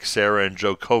people like Sarah and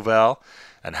Joe Koval,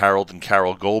 and Harold and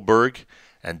Carol Goldberg,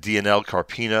 and DNL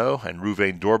Carpino, and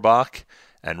Ruvain Dorbach,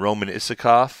 and Roman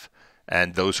Isikoff,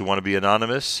 and those who want to be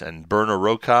anonymous, and Berna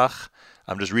Rokach.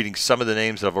 I'm just reading some of the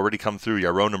names that have already come through.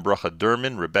 Yaron and Bracha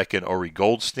Derman, Rebecca and Ori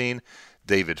Goldstein,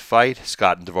 David Feit,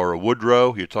 Scott and Devorah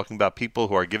Woodrow. You're talking about people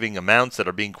who are giving amounts that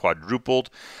are being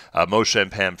quadrupled. Moshe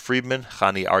and Pam Friedman,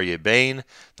 Chani Aryeh Bain,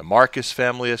 the Marcus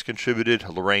family has contributed.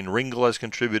 Lorraine Ringel has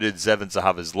contributed. Zev and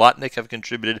Zahav Zlotnik have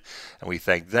contributed, and we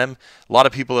thank them. A lot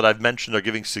of people that I've mentioned are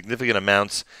giving significant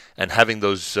amounts and having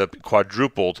those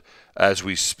quadrupled as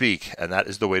we speak, and that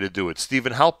is the way to do it.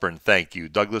 Stephen Halpern, thank you.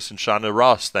 Douglas and Shana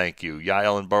Ross, thank you.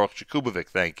 Yael and Baruch Jakubovic,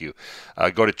 thank you.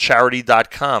 Go to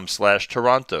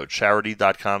charity.com/Toronto,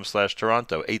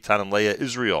 charity.com/Toronto. Eitan and Leah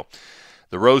Israel,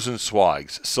 the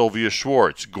Rosenswags, Sylvia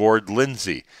Schwartz, Gord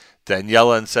Lindsay,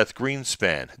 Daniela and Seth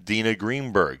Greenspan, Dina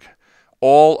Greenberg.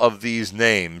 All of these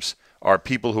names are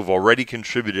people who've already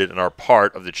contributed and are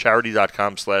part of the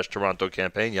charity.com/Toronto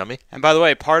campaign. Yummy. And by the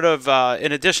way, part of,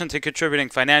 in addition to contributing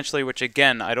financially, which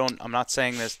again, I'm not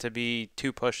saying this to be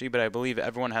too pushy, but I believe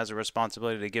everyone has a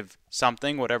responsibility to give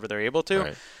something, whatever they're able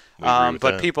to. Right.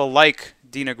 But people like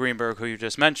Dina Greenberg, who you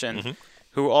just mentioned,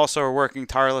 who also are working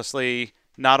tirelessly,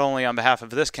 not only on behalf of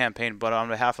this campaign, but on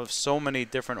behalf of so many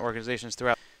different organizations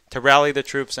throughout, to rally the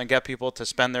troops and get people to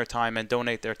spend their time and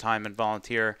donate their time and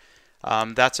volunteer.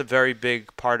 That's a very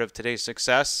big part of today's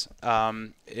success,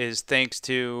 is thanks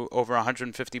to over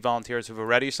 150 volunteers who've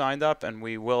already signed up, and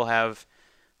we will have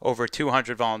over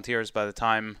 200 volunteers by the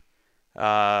time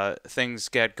things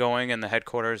get going in the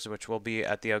headquarters, which will be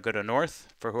at the Aguda North,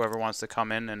 for whoever wants to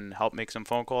come in and help make some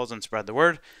phone calls and spread the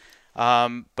word.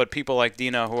 But people like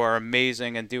Dina, who are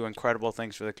amazing and do incredible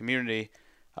things for the community.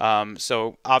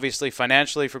 So obviously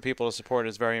financially for people to support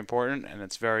is very important, and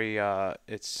it's very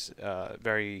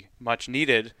much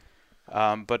needed.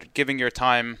 But giving your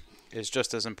time is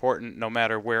just as important no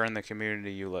matter where in the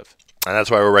community you live. And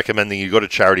that's why we're recommending you go to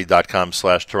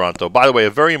charity.com/Toronto. By the way, a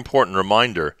very important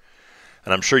reminder,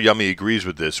 and I'm sure Yummy agrees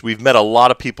with this, we've met a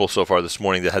lot of people so far this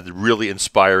morning that had really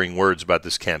inspiring words about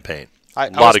this campaign. I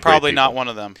was probably not one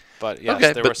of them, but yes,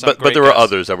 okay, there were some but there were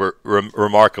others that were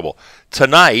remarkable.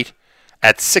 Tonight,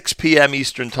 at 6 p.m.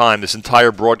 Eastern Time, this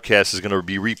entire broadcast is going to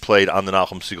be replayed on the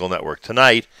Nachum Segal Network.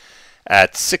 Tonight,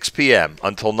 at 6 p.m.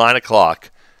 until 9 o'clock,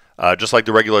 just like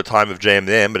the regular time of JM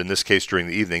the AM, but in this case during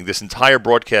the evening. This entire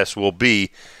broadcast will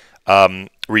be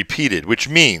repeated, which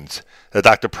means that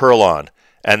Dr. Perlon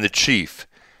and the Chief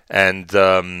and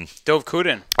Dov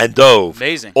Kudin. And Dov.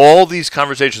 Amazing. All these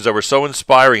conversations that were so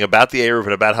inspiring about the Eruv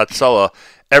and about Hatzoloh,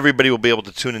 everybody will be able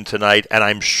to tune in tonight. And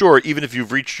I'm sure even if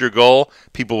you've reached your goal,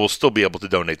 people will still be able to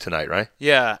donate tonight, right?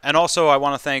 Yeah, and also I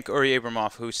want to thank Uri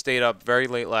Abramoff, who stayed up very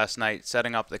late last night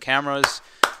setting up the cameras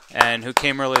and who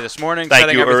came early this morning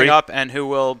setting everything up and who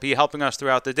will be helping us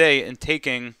throughout the day in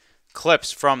taking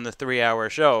clips from the 3-hour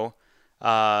show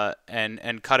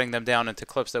and cutting them down into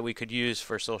clips that we could use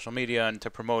for social media and to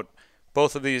promote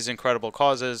both of these incredible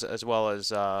causes as well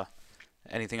as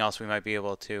anything else we might be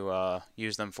able to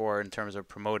use them for in terms of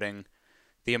promoting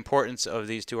the importance of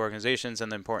these two organizations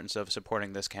and the importance of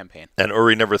supporting this campaign. And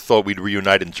Uri never thought we'd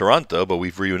reunite in Toronto, but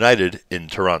we've reunited in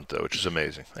Toronto, which is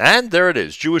amazing. And there it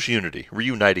is, Jewish unity,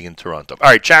 reuniting in Toronto. All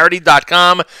right,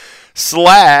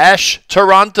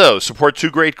 charity.com/Toronto. Support two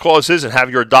great causes and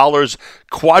have your dollars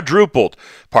quadrupled.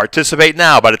 Participate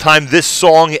now. By the time this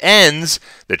song ends,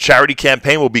 the charity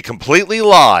campaign will be completely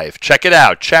live. Check it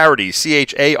out, charity,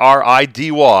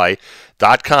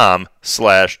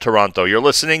 CHARIDY.com/Toronto. You're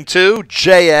listening to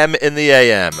JM in the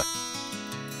AM.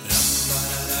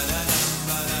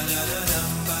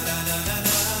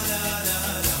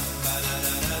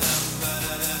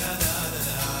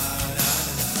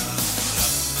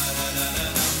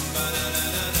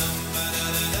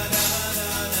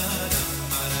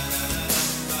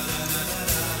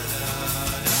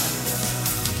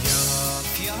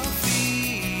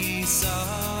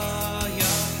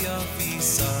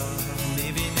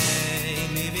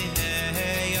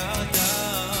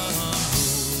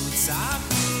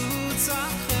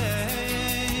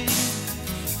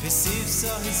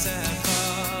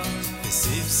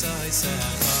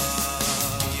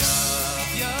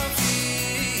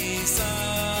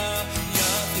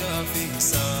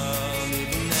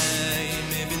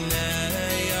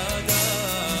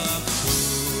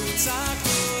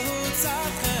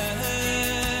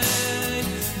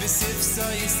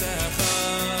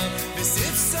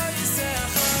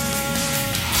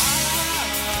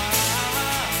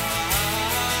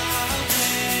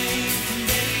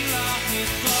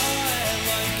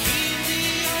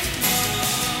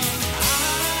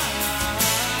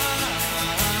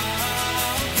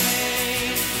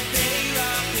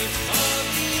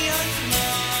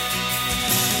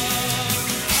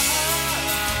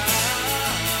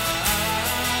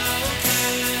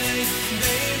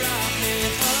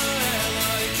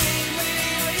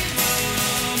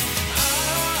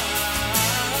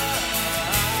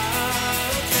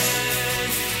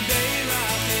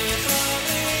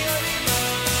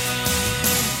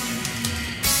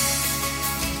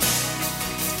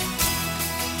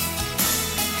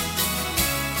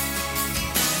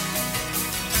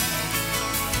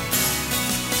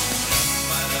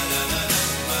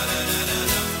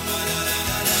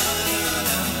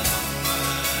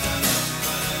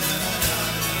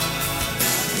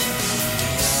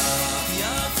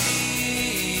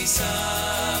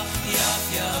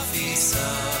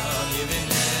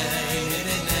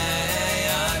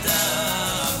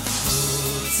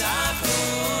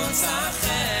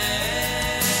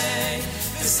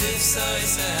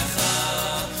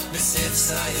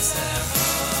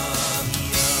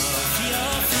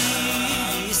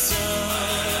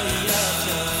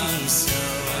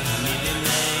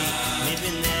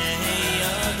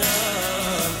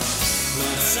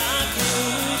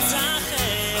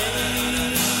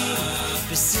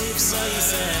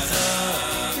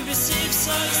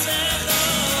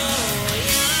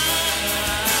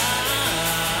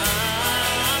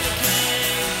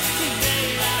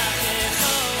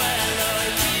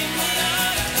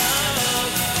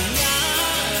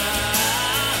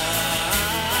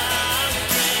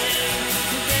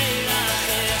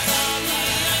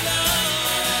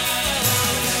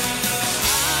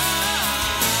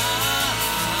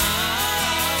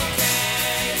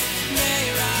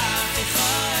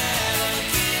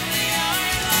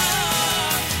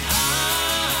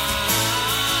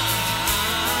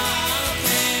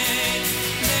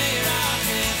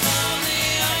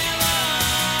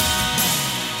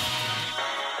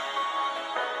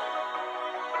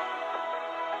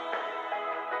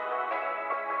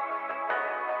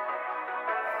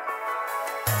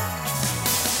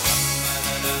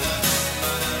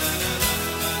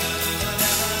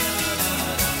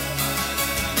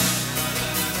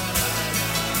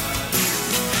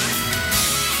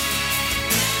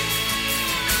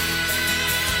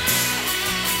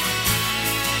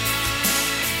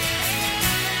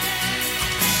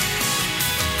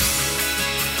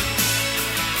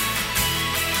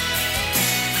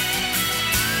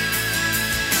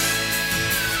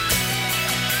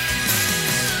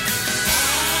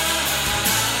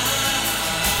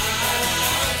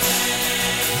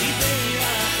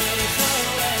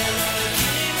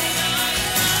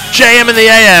 JM in the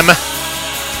AM.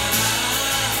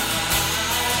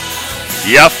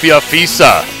 Yuf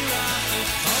Yufisa.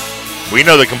 We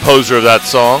know the composer of that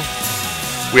song.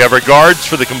 We have regards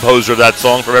for the composer of that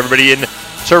song from everybody in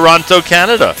Toronto,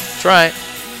 Canada. That's right.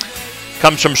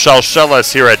 Comes from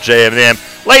Shalshelas here at JM in the AM.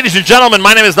 Ladies and gentlemen,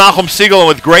 my name is Nachum Siegel, and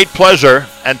with great pleasure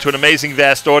and to an amazing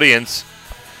vast audience,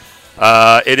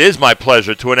 it is my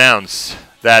pleasure to announce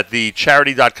that the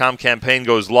Charity.com campaign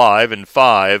goes live in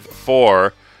 5,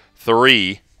 4,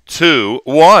 3, 2,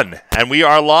 1. And we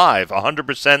are live,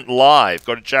 100% live.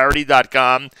 Go to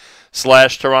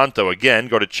Charity.com/Toronto. Again,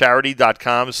 go to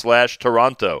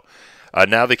Charity.com/Toronto.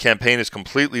 Now the campaign is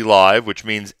completely live, which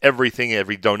means every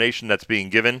donation that's being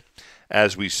given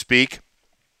as we speak,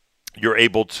 you're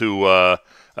able to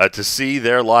see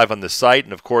there live on the site.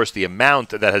 And, of course, the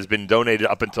amount that has been donated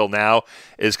up until now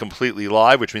is completely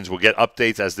live, which means we'll get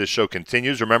updates as this show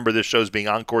continues. Remember, this show is being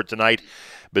encored tonight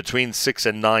between 6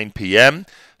 and 9 p.m.,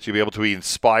 so you'll be able to be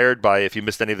inspired by, if you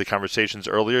missed any of the conversations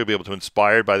earlier, you'll be able to be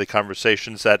inspired by the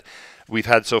conversations that we've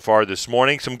had so far this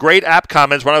morning. Some great app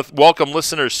comments. I want to welcome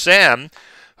listener Sam,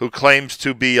 who claims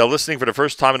to be listening for the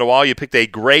first time in a while. You picked a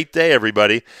great day,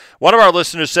 everybody. One of our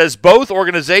listeners says, both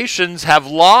organizations have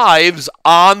lives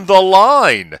on the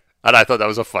line. And I thought that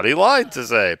was a funny line to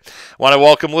say. I want to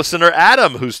welcome listener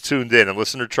Adam, who's tuned in, and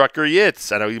listener Trucker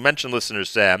Yitz. I know you mentioned listener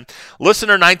Sam.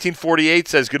 Listener 1948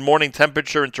 says, good morning,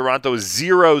 temperature in Toronto is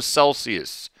 0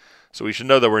 Celsius. So we should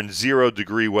know that we're in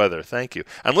 0-degree weather. Thank you.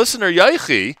 And listener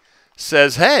Yaichi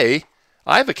says, hey,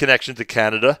 I have a connection to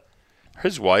Canada.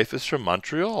 His wife is from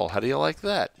Montreal. How do you like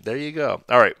that? There you go.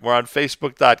 All right, we're on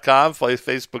Facebook.com,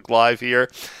 Facebook Live here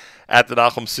at the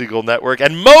Nachum Siegel Network.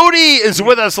 And Modi is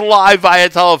with us live via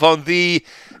telephone. The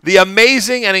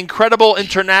amazing and incredible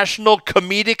international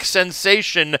comedic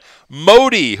sensation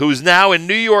Modi, who's now in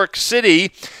New York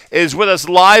City, is with us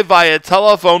live via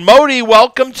telephone. Modi,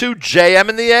 welcome to JM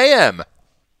in the AM.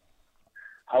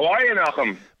 How are you,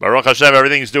 Nachum? Baruch Hashem,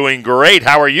 everything's doing great.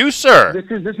 How are you, sir? This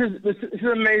is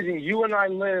amazing. You and I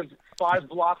live 5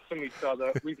 blocks from each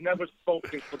other. We've never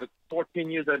spoken for the 14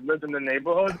 years I've lived in the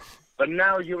neighborhood. But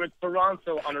now you're in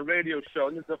Toronto on a radio show,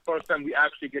 and this is the first time we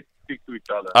actually get to speak to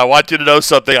each other. I want you to know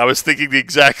something. I was thinking the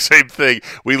exact same thing.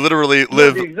 We literally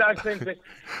live. The exact same thing.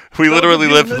 We literally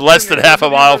live less than half a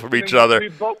mile from each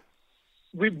other.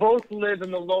 We both live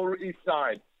in the Lower East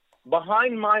Side.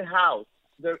 Behind my house,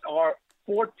 there are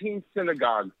 14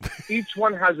 synagogues. Each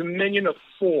one has a minyan of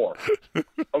 4.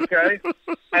 Okay?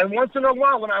 And once in a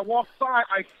while, when I walk by,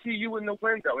 I see you in the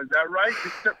window. Is that right?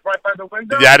 You sit right by the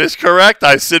window? That is correct.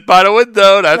 I sit by the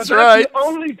window. That's right. That's the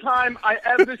only time I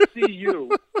ever see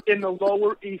you in the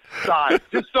Lower East Side.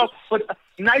 But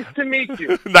nice to meet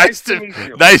you. Nice to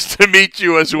meet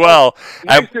you as well.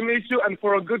 Nice to meet you, and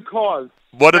for a good cause.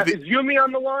 Is Yumi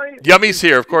on the line? Yummy's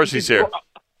here. Of course he's here.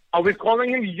 Are we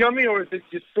calling him Yummy, or is it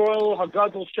Yisrael,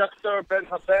 Hagadol, Schechter, Ben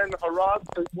Haben, Harad?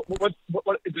 What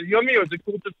is it, Yummy, or is it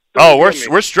cool to?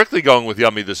 We're strictly going with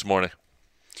Yummy this morning.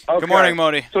 Okay. Good morning,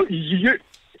 Modi. So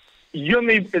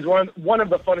Yummy is one of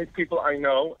the funniest people I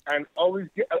know, and always.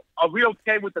 Are we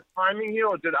okay with the timing here,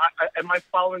 or am I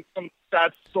following some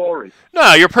sad story?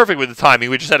 No, you're perfect with the timing.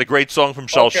 We just had a great song from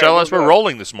Shalshelas. We're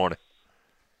rolling this morning.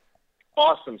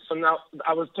 Awesome. So now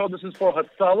I was told this is for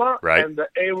Hatzoloh and the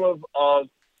Eruv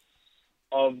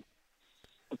of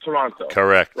Toronto.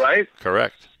 Correct. Right?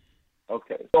 Correct.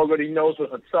 Okay. Already knows what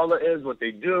Hatzoloh is, what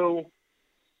they do,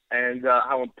 and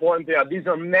how important they are. These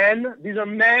are men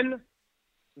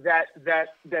that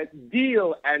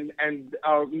deal and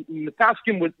are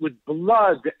tasking with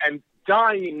blood and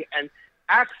dying and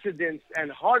accidents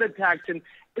and heart attacks, and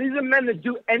these are men that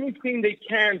do anything they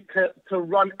can to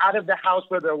run out of the house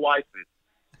where their wife is.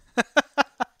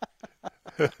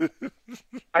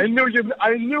 I knew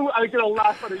I was gonna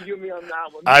laugh at Yumi on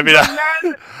that one.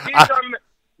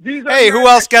 These are who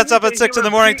else gets up at 6 in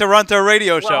the morning to run to a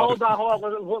radio show? Hold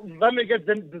on. Let me get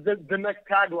the next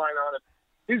tagline on it.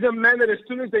 These are men that as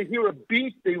soon as they hear a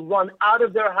beep, they run out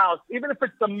of their house, even if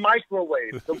it's the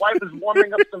microwave. The wife is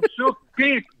warming up some soup.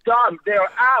 Beep, done. They're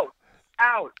out.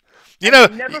 They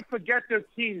never forget their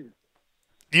keys.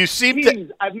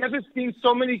 I've never seen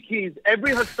so many keys.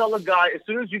 Every Hatzoloh guy, as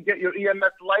soon as you get your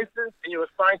EMS license and you're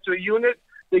assigned to a unit,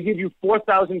 they give you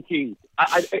 4,000 keys.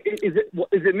 Is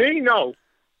it me? No.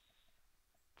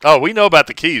 Oh, we know about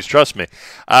the keys, trust me.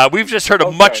 We've just heard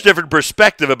a much different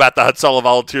perspective about the Hatzoloh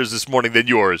volunteers this morning than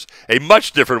yours. A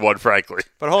much different one, frankly.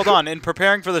 But hold on. In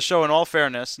preparing for the show, in all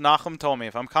fairness, Nachum told me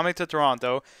if I'm coming to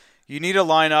Toronto, you need to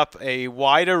line up a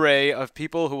wide array of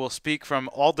people who will speak from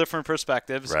all different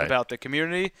perspectives about the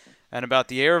community and about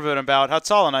the Eruv and about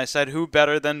Hatzoloh. And I said, who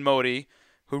better than Modi,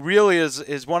 who really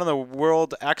is one of the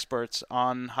world experts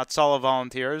on Hatzoloh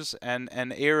volunteers and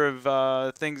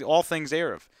Eruv things, all things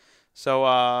Eruv. So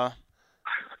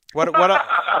what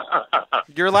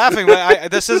you're laughing?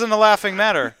 This isn't a laughing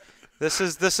matter. This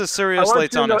is serious. I want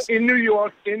Lights you to on know, us. in New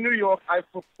York, I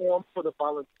perform for the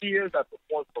volunteers. I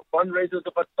perform for fundraisers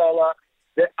of Hatzoloh.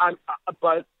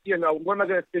 But we're not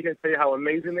going to sit here and say how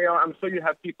amazing they are. I'm sure you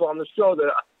have people on the show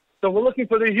so we're looking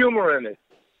for the humor in it.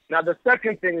 Now, the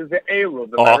second thing is the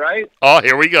Eruv. Am I right? Oh,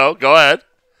 here we go. Go ahead.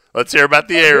 Let's hear about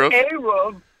the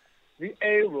Eruv. The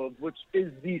Eruv, which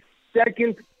is the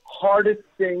second hardest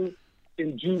thing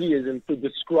in Judaism to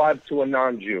describe to a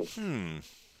non-Jew.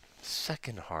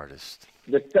 Second hardest.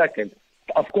 The second.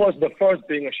 Of course, the first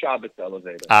being a Shabbos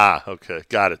elevator. Ah, okay.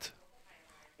 Got it.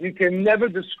 You can never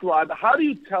describe. How do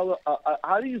you tell?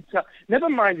 Never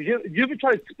mind. Do you ever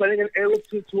try explaining an Eruv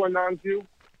to a non-Jew?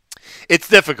 It's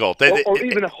difficult. No,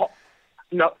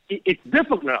 it's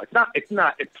difficult. No, it's not. It's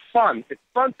not. It's fun. It's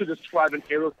fun to describe an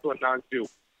Eruv to a non-Jew.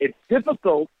 It's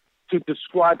difficult to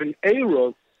describe an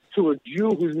Eruv to a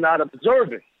Jew who's not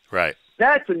observing. Right.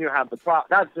 That's when you have the problem.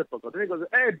 That's difficult. Then he goes,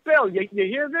 "Hey, Bill, you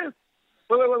hear this?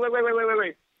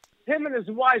 Wait. Him and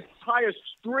his wife tie a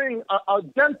string, a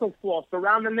dental floss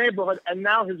around the neighborhood, and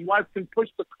now his wife can push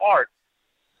the cart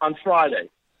on Friday."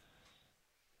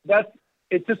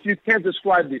 It's just, you can't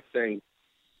describe these things.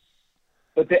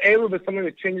 But the Eruv is something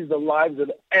that changes the lives of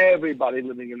everybody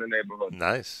living in the neighborhood.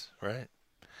 Nice, right.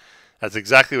 That's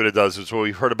exactly what it does. It's what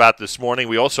we heard about this morning.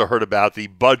 We also heard about the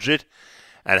budget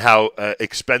and how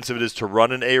expensive it is to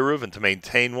run an Eruv and to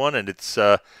maintain one. And it's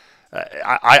my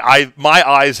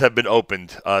eyes have been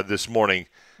opened this morning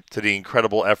to the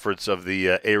incredible efforts of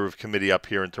the Eruv committee up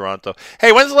here in Toronto.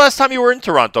 Hey, when's the last time you were in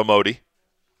Toronto, Modi?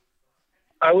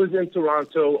 I was in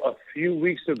Toronto a few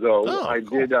weeks ago.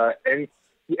 Did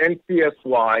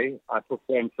NCSY. I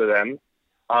performed for them.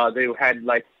 They had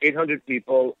like 800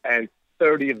 people, and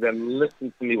 30 of them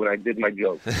listened to me when I did my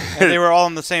jokes. And they were all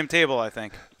on the same table, I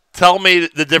think. Tell me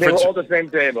the difference. They were all the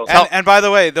same table. And by the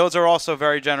way, those are also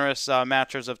very generous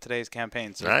matchers of today's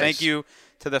campaign. So nice. Thank you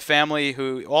to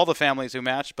all the families who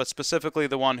matched, but specifically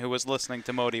the one who was listening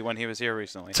to Modi when he was here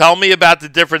recently. Tell me about the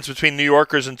difference between New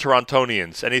Yorkers and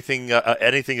Torontonians. Anything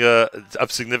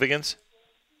of significance?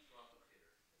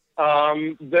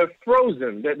 They're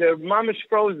frozen. They're mamish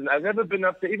frozen. I've never been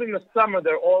up there. Even in the summer,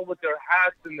 they're all with their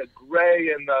hats and the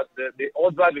gray, and they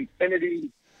all drive Infinity.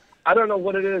 I don't know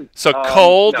what it is. So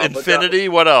cold, Infinity.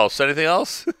 What else? Anything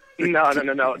else?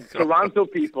 No. Toronto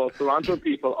people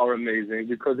are amazing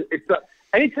because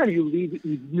anytime you leave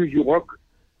New York,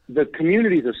 the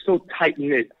communities are so tight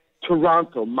knit.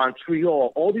 Toronto,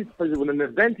 Montreal, all these places. When an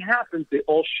event happens, they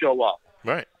all show up.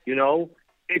 Right.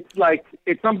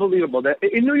 It's unbelievable. That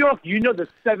in New York, there's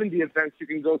 70 events you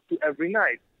can go to every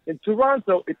night. In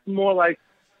Toronto, it's more like,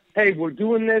 hey, we're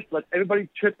doing this. Let everybody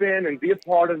chip in and be a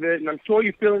part of it. And I'm sure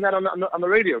you're feeling that on the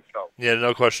radio show. Yeah,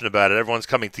 no question about it. Everyone's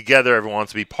coming together. Everyone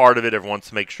wants to be part of it. Everyone wants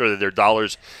to make sure that their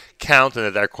dollars count and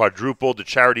that they're quadrupled. The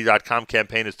Charity.com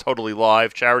campaign is totally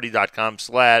live.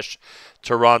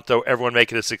 Charity.com/Toronto. Everyone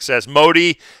make it a success.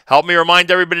 Modi, help me remind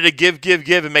everybody to give,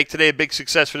 and make today a big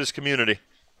success for this community.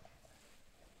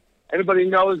 Everybody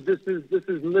knows this is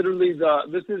literally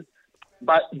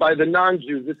by the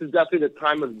non-Jews, this is definitely the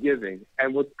time of giving.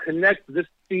 And what connects this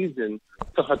season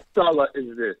to Hatzoloh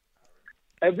is this.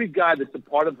 Every guy that's a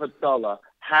part of Hatzoloh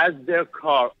has their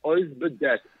car always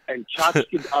bedeked and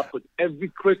tchotchked up with every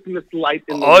Christmas light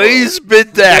in the world. Always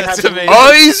bedeked.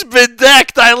 Always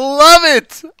bedeked. I love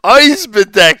it. Always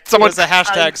bedeked.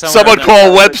 Someone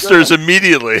call Webster's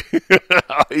immediately.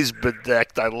 Always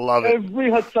bedecked. I love it.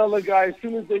 Every Hatzoloh guy, as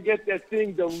soon as they get that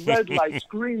thing, the red lights,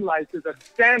 green lights, there's a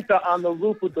Santa on the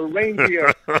roof with the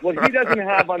reindeer. What he doesn't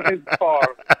have on his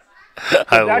car.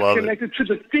 I love it. That's connected to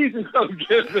the season of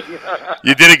giving.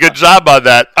 You did a good job on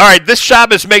that. All right, this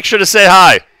Shabbos, make sure to say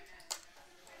hi.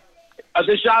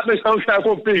 The Shabbos, I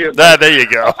won't be here. There you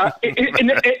go.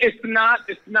 It's not.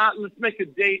 Let's make a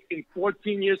date in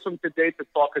 14 years from today to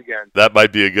talk again. That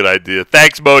might be a good idea.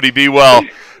 Thanks, Modi. Be well.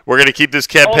 We're going to keep this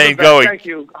campaign going. Thank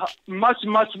you. Much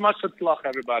luck,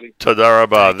 everybody. Toda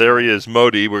rabah. There he is,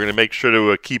 Modi. We're going to make sure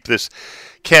to keep this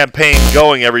campaign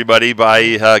going, everybody,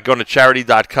 by going to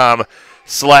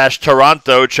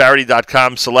charity.com/Toronto,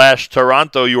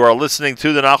 charity.com/Toronto. You are listening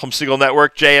to the Nachum Segal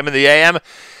Network, JM in the AM.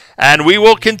 And we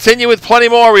will continue with plenty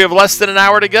more. We have less than an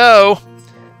hour to go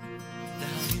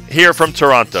here from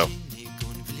Toronto.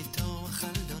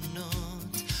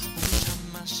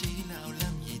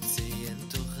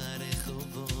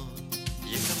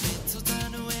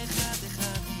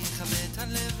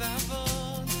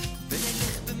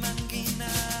 ונלך במנגינה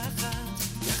אחת,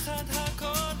 יחד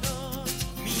הכל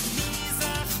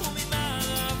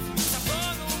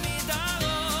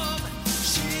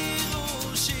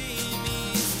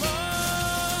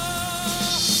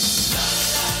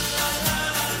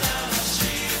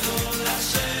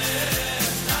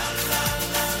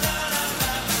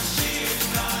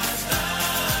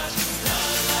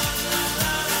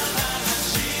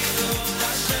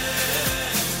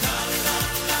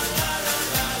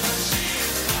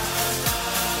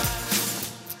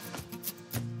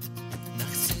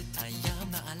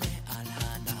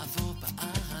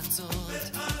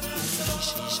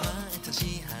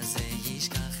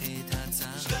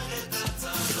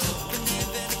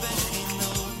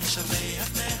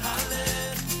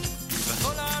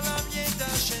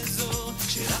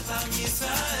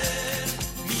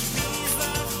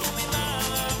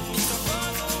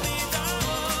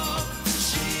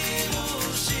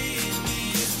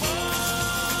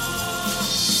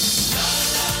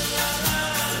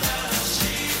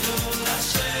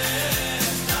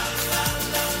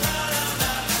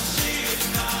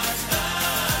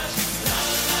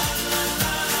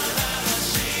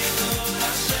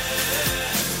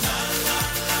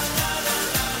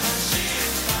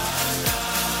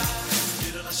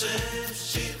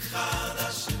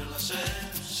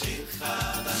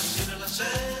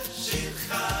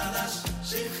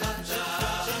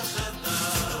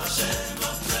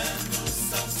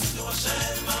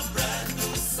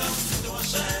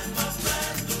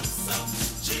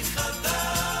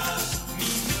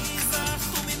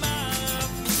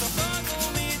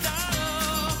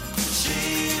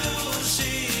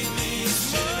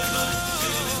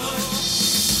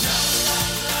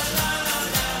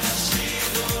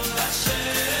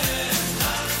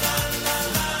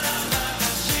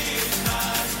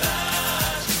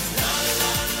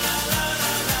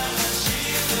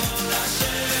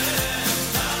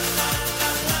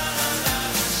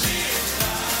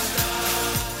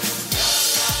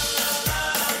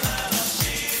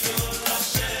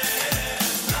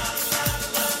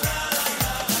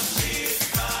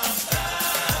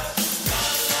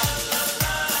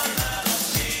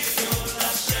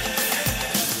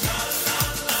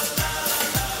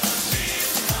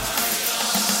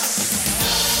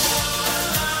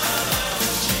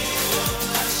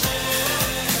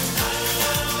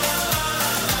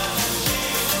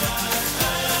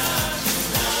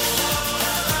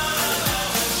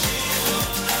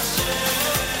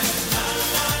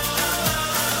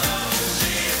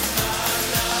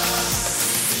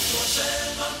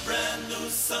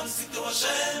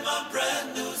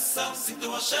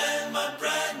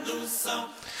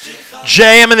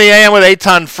JM in the AM with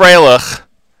Eitan Freilich.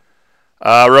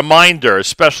 Reminder,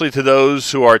 especially to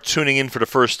those who are tuning in for the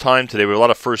first time today. We have a lot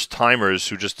of first-timers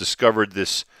who just discovered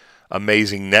this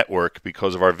amazing network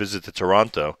because of our visit to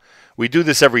Toronto. We do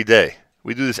this every day.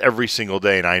 We do this every single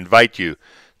day, and I invite you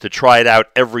to try it out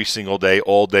every single day,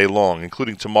 all day long,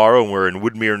 including tomorrow. And we're in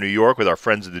Woodmere, New York, with our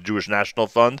friends at the Jewish National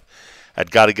Fund at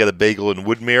Gotta Get a Bagel in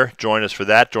Woodmere. Join us for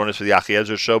that. Join us for the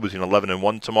Achiezer show between 11 and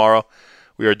 1 tomorrow.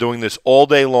 We are doing this all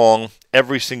day long,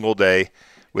 every single day,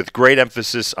 with great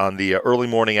emphasis on the early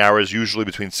morning hours, usually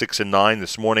between 6 and 9.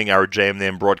 This morning, our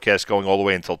JMNAM broadcast going all the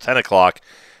way until 10 o'clock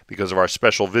because of our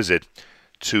special visit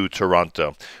to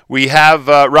Toronto. We have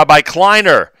Rabbi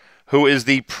Kleiner, who is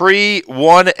the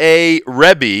pre-1A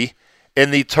Rebbe in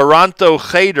the Toronto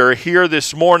Cheder, here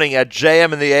this morning at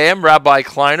JM in the AM. Rabbi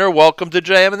Kleiner, welcome to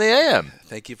JM in the AM.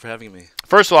 Thank you for having me.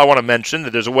 First of all, I want to mention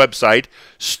that there's a website,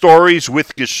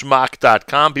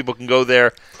 storieswithgeschmack.com. People can go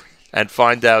there and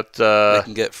find out. They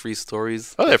can get free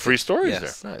stories. Oh, they have free stories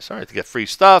Yes. there. Nice. All right, to get free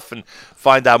stuff and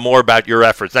find out more about your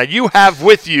efforts. Now, you have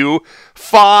with you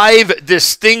 5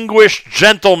 distinguished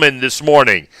gentlemen this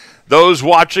morning. Those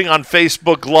watching on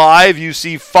Facebook Live, you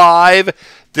see 5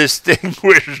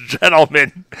 distinguished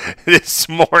gentlemen this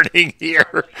morning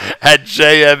here at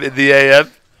JM in the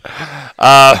AM.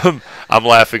 I'm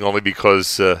laughing only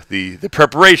because the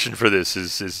preparation for this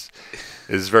is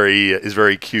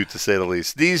very cute, to say the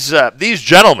least. These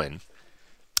gentlemen,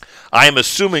 I am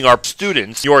assuming, are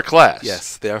students in your class.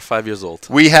 Yes, they are 5 years old.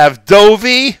 We have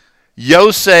Dovi,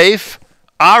 Yosef,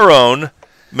 Aaron,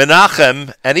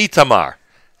 Menachem, and Itamar.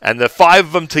 And the 5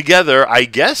 of them together, I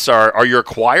guess, are your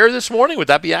choir this morning? Would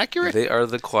that be accurate? They are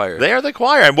the choir. They are the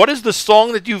choir. And what is the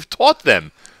song that you've taught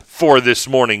them for this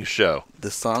morning's show? The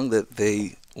song that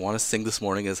they want to sing this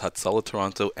morning is Hatzoloh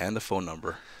Toronto and the phone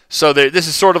number. So this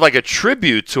is sort of like a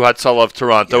tribute to Hatzoloh of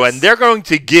Toronto, Yes. and they're going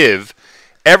to give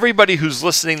everybody who's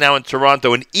listening now in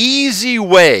Toronto an easy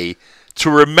way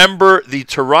to remember the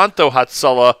Toronto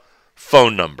Hatzoloh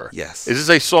phone number. Yes. Is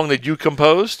this a song that you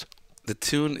composed? The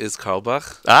tune is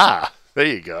Karlbach. Ah, there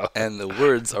you go. And the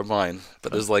words are mine,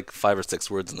 but there's like 5 or 6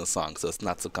 words in the song, so it's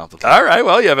not so complicated. All right,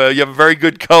 well, you have a very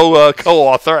good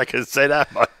co-author, I can say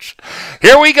that much.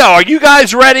 Here we go. Are you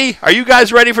guys ready? Are you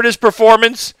guys ready for this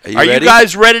performance? Are you ready? You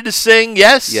guys ready to sing?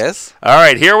 Yes? Yes. All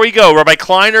right, here we go. Rabbi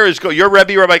Kleiner your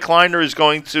Rebbe, Rabbi Kleiner, is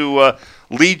going to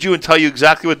lead you and tell you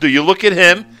exactly what to do. You look at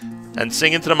him and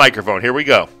sing into the microphone. Here we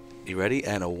go. You ready?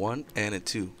 And a 1 and a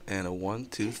 2 and a 1,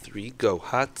 2, 3, go.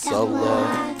 Hatzoloh.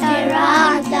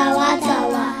 Toronto,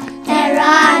 Hatzoloh,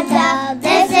 Toronto.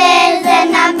 This is the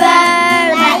number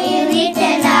that you need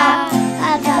to know.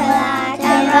 Hatzoloh,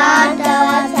 Toronto,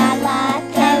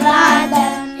 Hatzoloh, Toronto.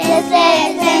 This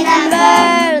is the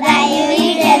number that you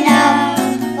need to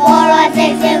know.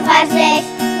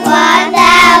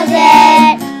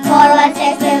 416-256-1000.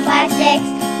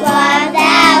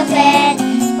 416-256-1000.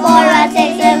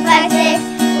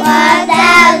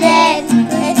 416-256-1000.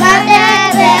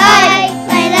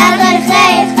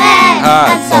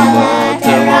 Hatzoloh,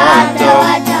 Toronto.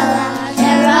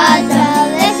 Toronto.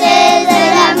 This is the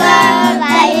number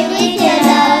that you need to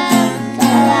know.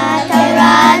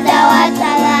 Toronto,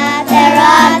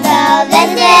 Toronto. This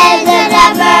is the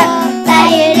number that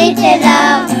you need to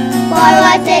know.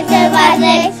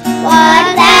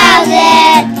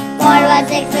 416-256-1000.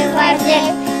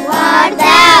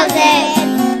 416-256-1000.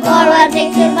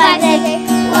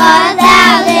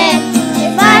 416-256-1000.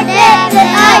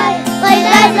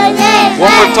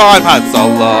 One more time.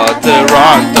 Hatzoloh,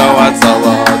 Toronto,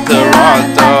 Hatzoloh,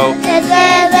 Toronto. This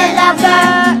is the number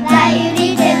that you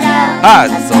need to know.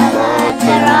 Hatzoloh,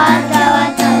 Toronto,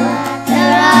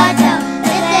 Toronto.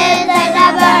 This is the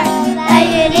number that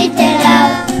you need to know.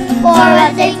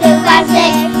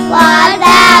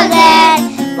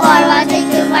 416-256-1000.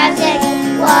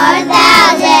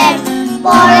 416-256-1000.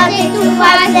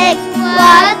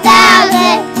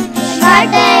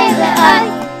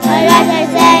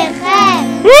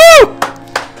 416-256-1000. Woo!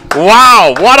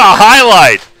 Wow, what a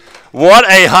highlight. What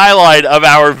a highlight of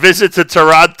our visit to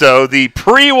Toronto. The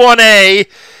pre-1A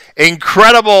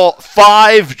incredible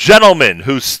 5 gentlemen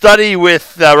who study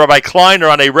with Rabbi Kleiner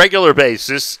on a regular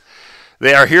basis.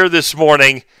 They are here this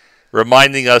morning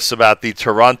reminding us about the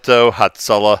Toronto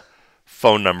Hatzoloh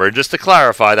phone number. And just to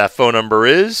clarify, that phone number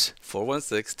is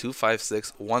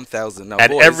 416-256-1000. Now,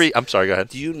 and boys, I'm sorry, go ahead.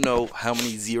 Do you know how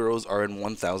many zeros are in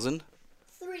 1,000?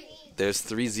 3. There's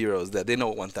 3 zeros. That they know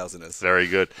what 1,000 is. Very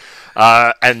good.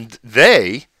 And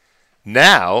they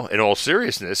Now, in all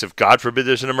seriousness, if God forbid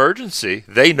there's an emergency,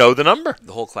 they know the number.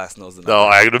 The whole class knows the number. No,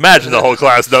 I would imagine the whole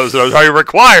class knows the number. It's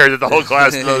required that the whole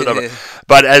class knows the number.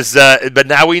 But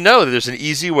now we know that there's an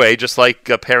easy way, just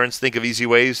like parents think of easy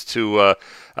ways to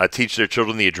teach their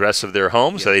children the address of their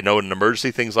home, so they know in an emergency,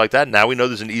 things like that. Now we know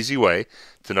there's an easy way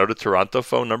to know the Toronto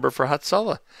phone number for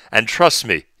Hatzoloh. And trust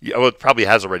me, well, it probably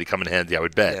has already come in handy, I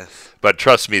would bet. Yes. But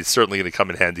trust me, it's certainly going to come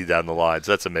in handy down the lines.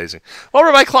 That's amazing. Well,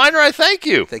 Rabbi Kleiner, I thank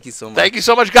you. Thank you so much. Thank you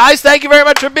so much, guys. Thank you very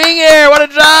much for being here. What a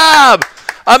job.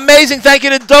 Amazing. Thank you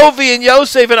to Dovi and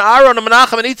Yosef and Aaron and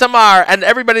Menachem and Itamar and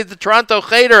everybody at the Toronto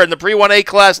Cheder and the pre-1A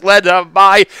class led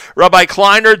by Rabbi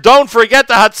Kleiner. Don't forget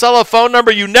the Hatzoloh phone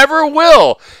number. You never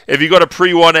will if you go to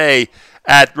pre-1A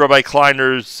at Rabbi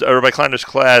Kleiner's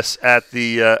class at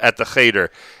the Cheder.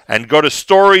 And go to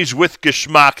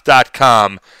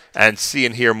storieswithgeschmack.com and see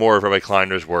and hear more of Rabbi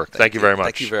Kleiner's work. Thank you very much.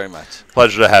 Thank you very much.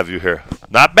 Pleasure to have you here.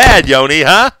 Not bad, Yoni,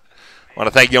 huh? I want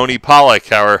to thank Yoni Pollack,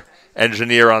 our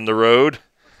engineer on the road,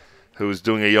 who was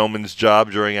doing a yeoman's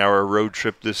job during our road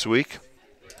trip this week.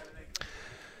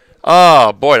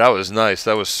 Oh, boy, that was nice.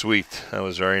 That was sweet. That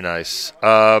was very nice.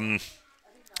 Dov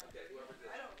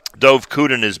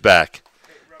Kudin is back,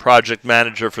 project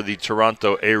manager for the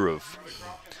Toronto Eruv.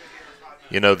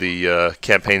 You know, the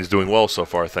campaign's doing well so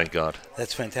far, thank God.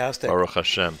 That's fantastic. Baruch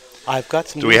Hashem. I've got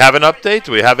some. Do we have an update?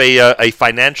 Do we have a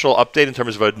financial update in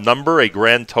terms of a number, a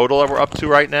grand total that we're up to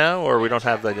right now, or we don't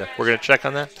have that yet? We're going to check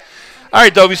on that. All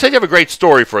right, Dov, you said you have a great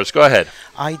story for us. Go ahead.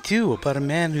 I do, about a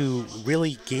man who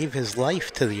really gave his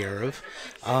life to the Eruv.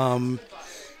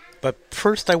 But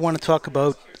first I want to talk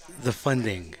about the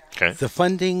funding. Okay. The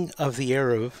funding of the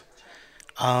Eruv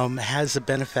has a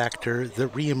benefactor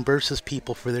that reimburses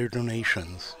people for their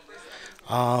donations.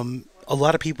 A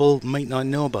lot of people might not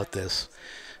know about this,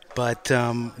 but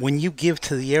when you give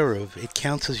to the Eruv, it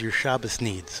counts as your Shabbos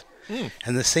needs.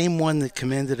 And the same one that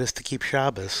commanded us to keep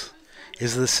Shabbos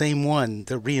is the same one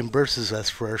that reimburses us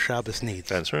for our Shabbos needs.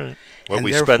 That's right. What And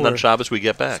we spend on Shabbos, we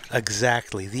get back.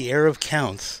 Exactly. The Eruv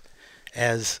counts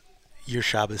as your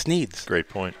Shabbos needs. Great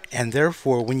point. And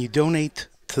therefore, when you donate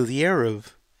to the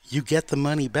Eruv, you get the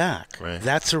money back. Right.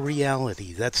 That's a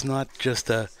reality. That's not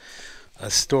just a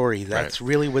story. That's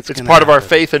really what's going to happen. It's part of our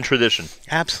faith and tradition.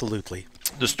 Absolutely.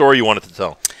 The story you wanted to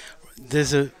tell.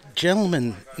 There's a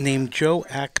gentleman named Joe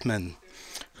Ackman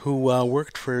who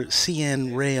worked for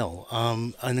CN Rail.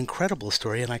 An incredible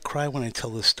story, and I cry when I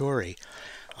tell this story.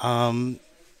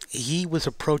 He was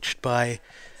approached by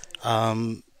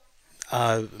Mr.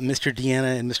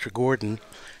 Deanna and Mr. Gordon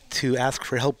to ask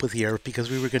for help with the Eruv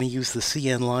because we were going to use the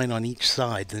CN line on each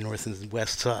side, the north and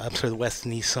west side, the west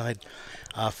and east side,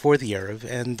 for the Eruv.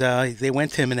 And they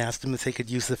went to him and asked him if they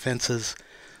could use the fences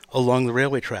along the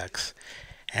railway tracks.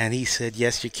 And he said,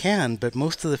 yes, you can, but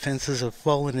most of the fences have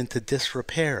fallen into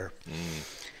disrepair.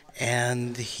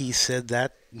 And he said,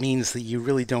 that means that you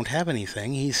really don't have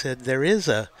anything. He said, there is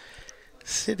a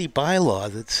city bylaw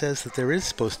that says that there is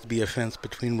supposed to be a fence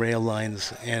between rail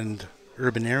lines and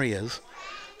urban areas.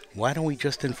 Why don't we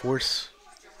just enforce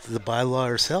the bylaw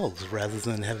ourselves rather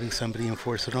than having somebody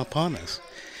enforce it upon us?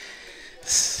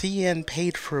 CN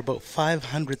paid for about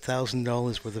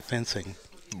 $500,000 worth of fencing.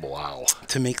 Wow.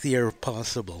 To make the Eruv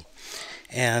possible.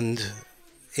 And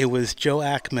it was Joe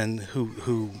Ackman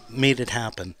who made it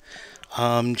happen.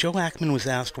 Joe Ackman was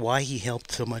asked why he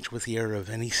helped so much with the Eruv,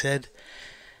 and he said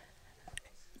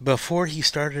before he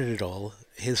started it all,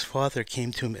 his grandfather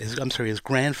came to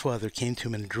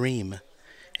him in a dream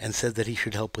and said that he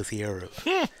should help with the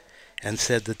Eruv. And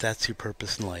said that that's your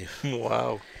purpose in life.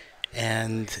 Wow.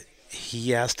 And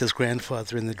he asked his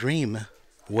grandfather in the dream,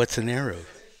 what's an Eruv?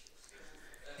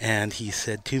 And he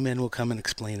said, 2 men will come and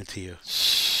explain it to you.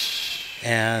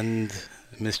 And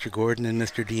Mr. Gordon and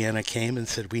Mr. Deanna came and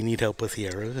said, we need help with the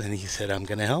Eruv. And he said, I'm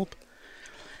going to help.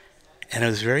 And it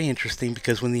was very interesting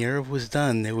because when the Eruv was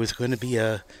done, there was going to be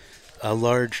a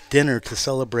large dinner to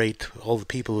celebrate all the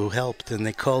people who helped. And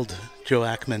they called Joe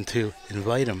Ackman to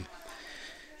invite him.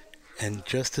 And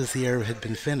just as the Eruv had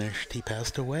been finished, he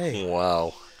passed away.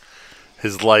 Wow.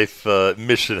 His life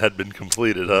mission had been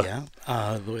completed, huh?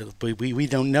 Yeah. We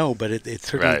don't know, but it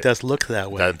certainly does look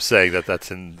that way. I'm saying that's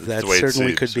the way that it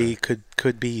certainly seems.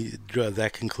 could be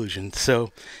that conclusion.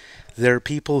 So there are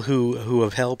people who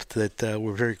have helped that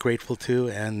we're very grateful to,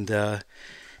 and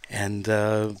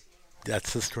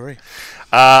that's the story.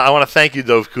 I want to thank you,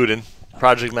 Dov Kudin,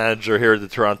 project manager here at the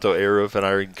Toronto Eruv, and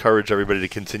I encourage everybody to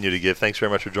continue to give. Thanks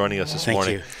very much for joining us this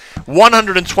morning. You.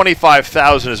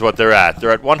 125,000 is what they're at. They're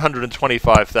at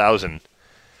 125,000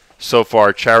 so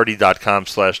far.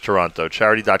 Charity.com/Toronto.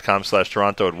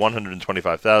 Charity.com/Toronto at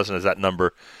 125,000 as that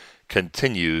number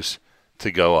continues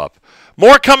to go up.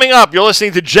 More coming up. You're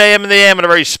listening to JM in the AM in a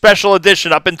very special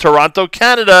edition up in Toronto,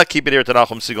 Canada. Keep it here at the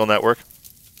Nachum Segal Network.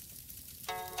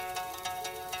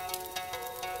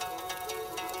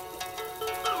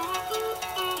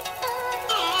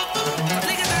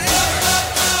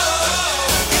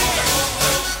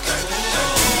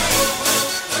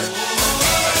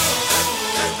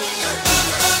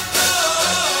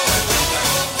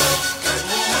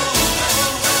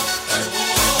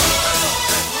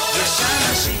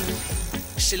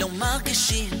 שלא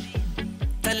מרגישים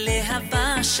את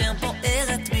הלהבה אשר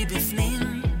בוערת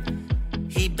מבפנים,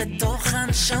 היא בתוך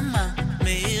הנשמה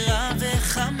מהירה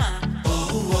וחמה.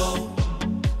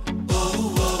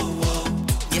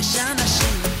 יש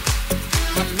אנשים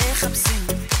המחפשים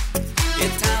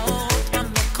את האורות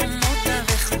במקומות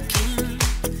הרחוקים,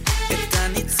 את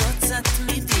הניצוץ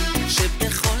התמידי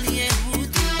שבכל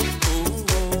יהודי.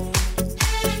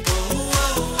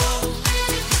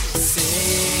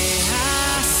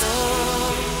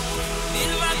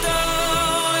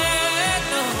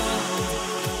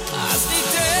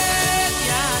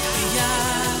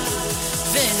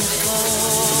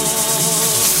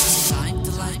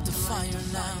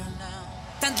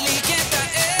 תדליק את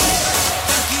האש,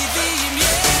 תגידי אם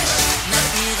יש,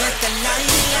 נאיר את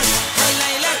הלילה,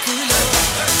 הלילה כולו.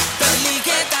 תדליק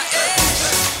את האש,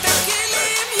 תגידי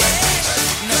אם יש,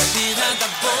 נשאיר עד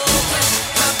הבוקר,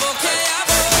 הבוקר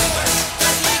יבוא.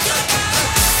 תדליק את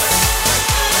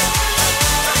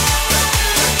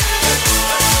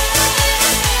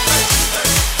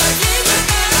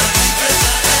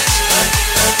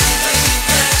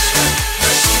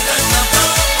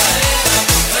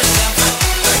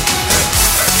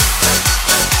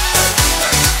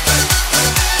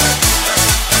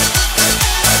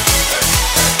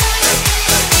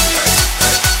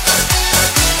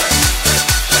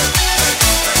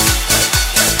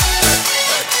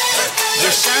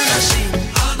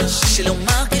שלא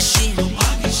מרגישים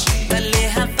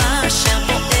בלהבה אשר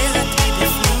בוערת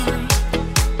מבפנים,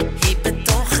 היא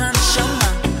בתוך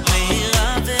הנשמה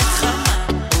מהירה וחמה.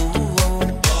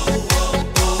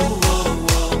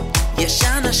 יש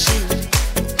אנשים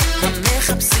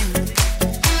המחפשים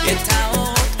את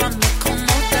האורות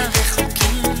במקומות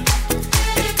הרחוקים,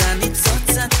 את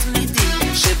הניצוץ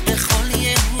התמידי שבכל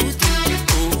יהודי.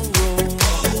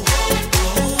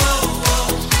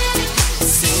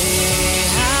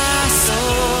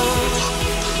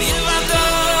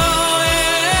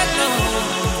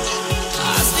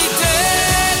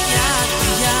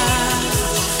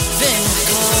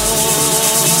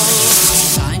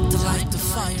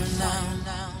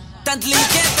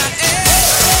 תדליק את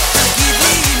האש,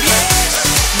 תגידי אם יש,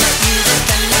 נאיר את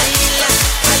הלילה,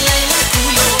 הלילה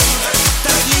כולו.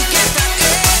 תדליק את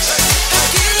האש,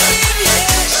 תגידי אם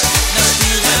יש,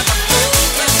 נשאיר עד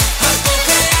הבוקר,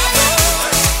 הבוקר יבוא.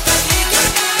 תדליק את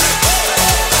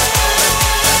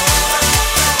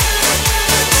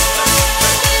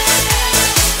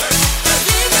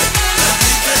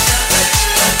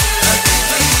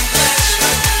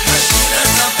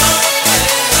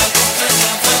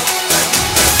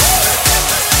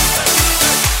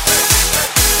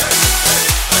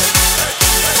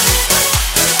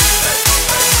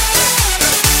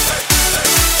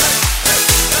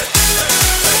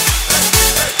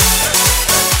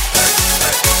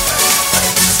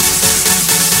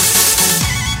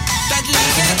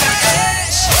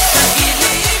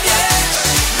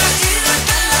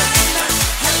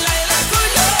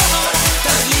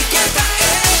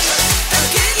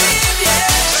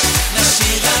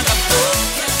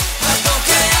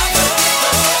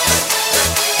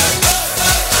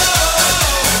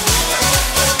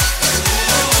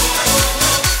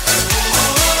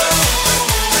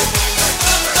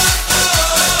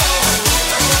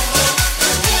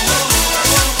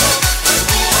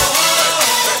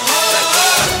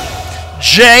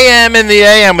JM in the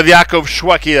AM with Yaakov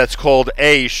Shweki. That's called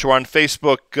Aish. We're on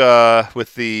Facebook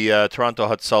with the Toronto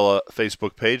Hatzoloh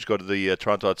Facebook page. Go to the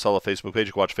Toronto Hatzoloh Facebook page.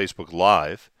 You can watch Facebook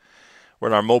Live. We're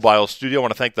in our mobile studio. I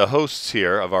want to thank the hosts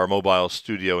here of our mobile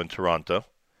studio in Toronto.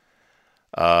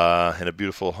 In a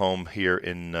beautiful home here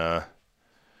in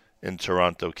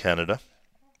Toronto, Canada.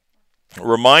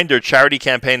 Reminder, charity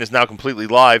campaign is now completely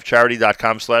live.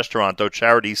 Charity.com/Toronto.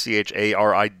 Charity,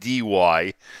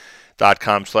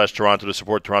 CHARIDY.com/Toronto to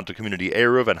support Toronto Community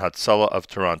Eruv and Hatzoloh of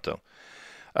Toronto.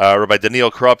 Rabbi Daniel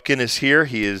Kropkin is here.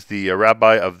 He is the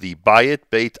rabbi of the Bayit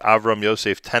Beit Avram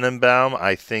Yosef Tenenbaum.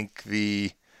 I think I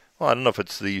don't know if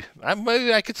it's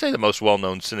I could say the most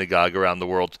well-known synagogue around the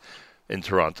world in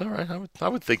Toronto, right? I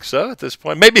would think so at this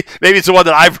point. Maybe it's the one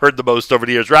that I've heard the most over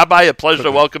the years. Rabbi, a pleasure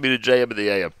to welcome you to JM and the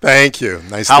AM. Thank you.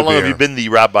 Nice How to be long have here. you been the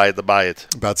rabbi at the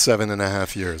Bayit? About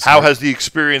 7.5 years. How has the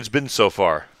experience been so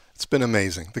far? It's been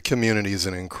amazing. The community is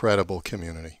an incredible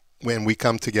community. When we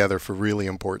come together for really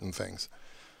important things.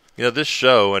 You know, this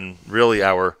show and really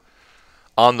our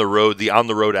on the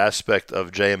road aspect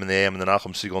of JM and the AM and the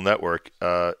Nachum Segal Network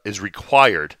is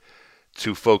required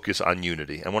to focus on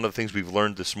unity. And one of the things we've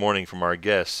learned this morning from our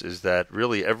guests is that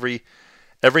really every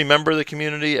member of the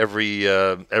community,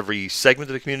 every segment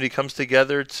of the community comes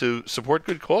together to support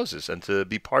good causes and to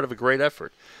be part of a great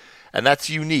effort. And that's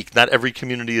unique. Not every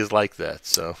community is like that.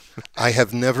 So I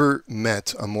have never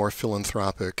met a more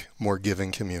philanthropic, more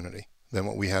giving community than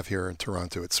what we have here in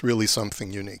Toronto. It's really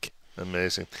something unique.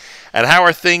 Amazing. And how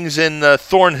are things in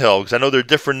Thornhill? Because I know there are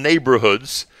different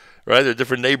neighborhoods, right? There are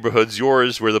different neighborhoods.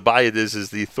 Yours, where the Bayit is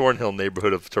the Thornhill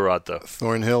neighborhood of Toronto.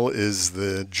 Thornhill is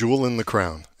the jewel in the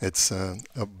crown. It's a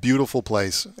beautiful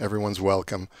place. Everyone's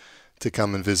welcome to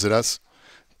come and visit us.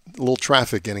 A little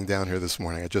traffic getting down here this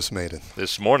morning. I just made it.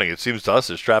 This morning, it seems to us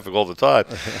there's traffic all the time.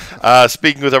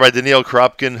 Speaking with Rabbi Daniel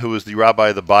Kropkin, who is the rabbi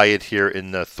of the Bayit here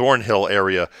in the Thornhill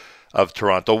area of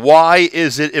Toronto. Why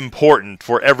is it important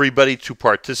for everybody to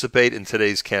participate in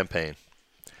today's campaign?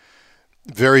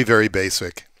 Very, very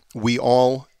basic. We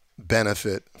all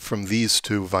benefit from these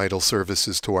two vital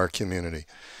services to our community.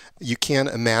 You can't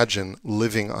imagine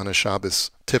living on a Shabbos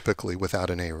typically without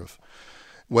an Eruv.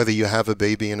 Whether you have a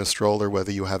baby in a stroller, whether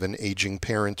you have an aging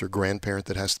parent or grandparent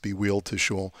that has to be wheeled to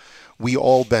shul, we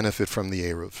all benefit from the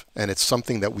Eruv. And it's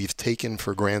something that we've taken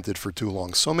for granted for too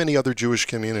long. So many other Jewish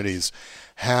communities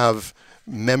have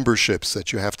memberships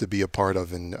that you have to be a part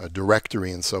of in a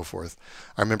directory and so forth.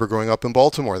 I remember growing up in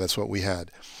Baltimore, that's what we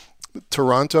had.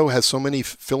 Toronto has so many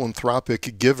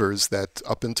philanthropic givers that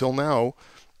up until now,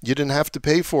 you didn't have to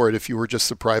pay for it if you were just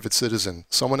a private citizen.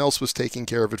 Someone else was taking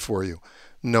care of it for you.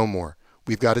 No more.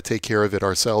 We've got to take care of it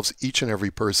ourselves. Each and every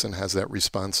person has that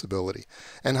responsibility.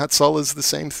 And Hatzoloh is the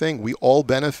same thing. We all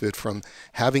benefit from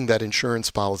having that insurance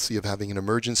policy of having an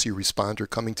emergency responder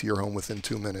coming to your home within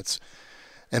 2 minutes.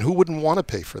 And who wouldn't want to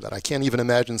pay for that? I can't even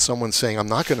imagine someone saying, I'm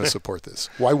not going to support this.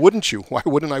 Why wouldn't you? Why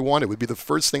wouldn't I want it? It would be the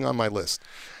first thing on my list.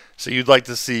 So you'd like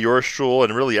to see your shul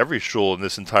and really every shul in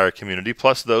this entire community,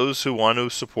 plus those who want to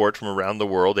support from around the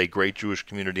world a great Jewish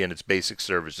community and its basic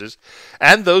services,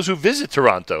 and those who visit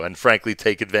Toronto and frankly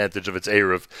take advantage of its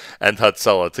Eruv and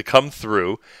Hatzoloh to come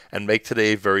through and make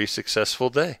today a very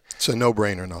successful day. It's a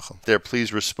no-brainer, Nachum. There,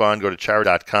 please respond. Go to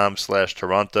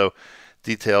charity.com/Toronto.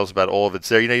 Details about all of it's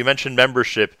there. You know, you mentioned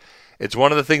membership. It's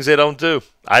one of the things they don't do.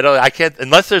 I can't,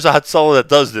 unless there's a Hatzoloh that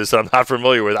does this that I'm not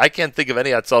familiar with, I can't think of any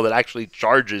Hatzoloh that actually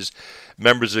charges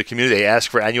members of the community. They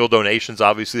ask for annual donations.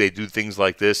 Obviously, they do things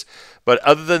like this. But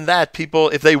other than that, people,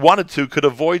 if they wanted to, could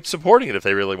avoid supporting it if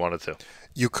they really wanted to.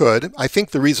 You could. I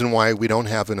think the reason why we don't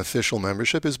have an official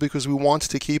membership is because we want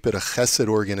to keep it a chesed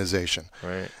organization.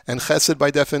 Right. And chesed,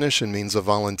 by definition, means a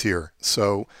volunteer.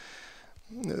 So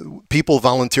people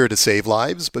volunteer to save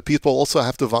lives, but people also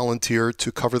have to volunteer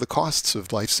to cover the costs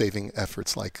of life-saving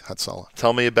efforts like Hatzoloh.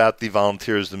 Tell me about the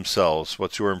volunteers themselves.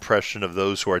 What's your impression of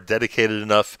those who are dedicated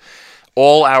enough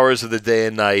all hours of the day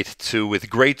and night to, with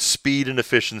great speed and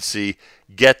efficiency,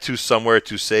 get to somewhere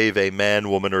to save a man,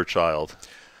 woman, or child?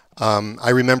 I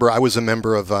remember I was a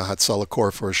member of Hatzoloh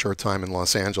Corps for a short time in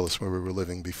Los Angeles where we were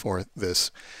living before this,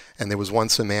 and there was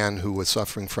once a man who was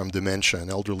suffering from dementia, an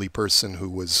elderly person who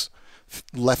was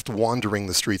left wandering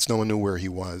the streets. No one knew where he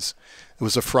was. It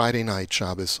was a Friday night,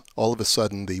 Shabbos. All of a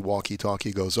sudden, the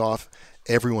walkie-talkie goes off.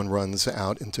 Everyone runs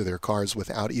out into their cars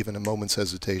without even a moment's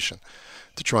hesitation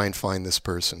to try and find this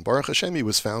person. Baruch Hashem, he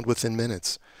was found within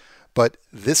minutes. But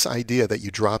this idea that you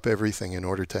drop everything in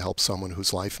order to help someone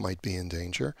whose life might be in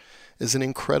danger is an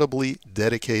incredibly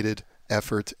dedicated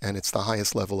effort, and it's the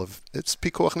highest level of, it's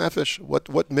pikuach nefesh.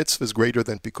 What mitzvah is greater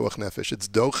than pikuach nefesh? It's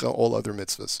docha all other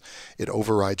mitzvahs. It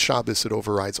overrides Shabbos, it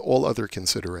overrides all other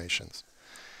considerations.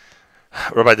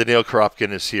 Rabbi Daniel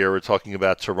Kropkin is here. We're talking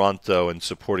about Toronto and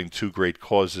supporting two great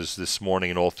causes this morning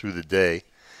and all through the day.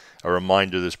 A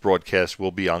reminder, this broadcast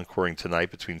will be encoring tonight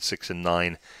between 6 and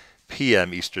 9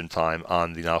 p.m. Eastern Time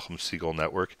on the Nachum Segal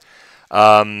Network.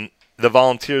 The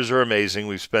volunteers are amazing.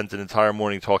 We've spent an entire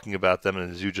morning talking about them,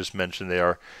 and as you just mentioned, they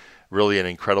are really an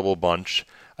incredible bunch.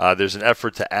 There's an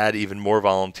effort to add even more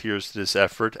volunteers to this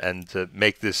effort and to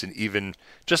make this an even,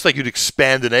 just like you'd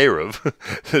expand an Eruv,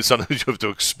 sometimes you have to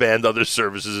expand other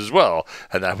services as well,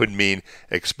 and that would mean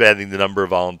expanding the number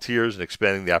of volunteers and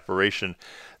expanding the operation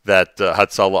that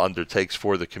Hatzoloh undertakes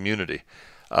for the community.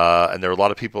 And there are a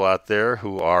lot of people out there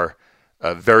who are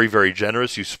very, very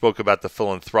generous. You spoke about the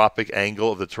philanthropic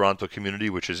angle of the Toronto community,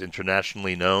 which is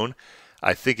internationally known.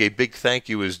 I think a big thank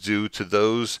you is due to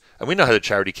those, and we know how the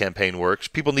charity campaign works.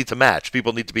 People need to match.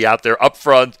 People need to be out there up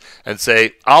front and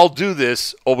say, I'll do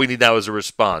this. All we need now is a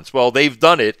response. Well, they've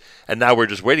done it, and now we're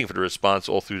just waiting for the response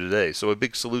all through today. So a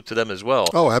big salute to them as well.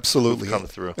 Oh, absolutely. Come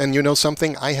through. And you know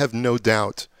something? I have no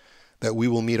doubt that we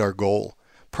will meet our goal,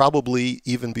 probably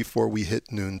even before we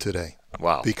hit noon today.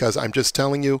 Wow. Because I'm just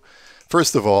telling you,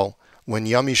 first of all, when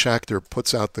Yami Shachter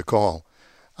puts out the call,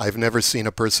 I've never seen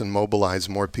a person mobilize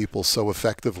more people so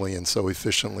effectively and so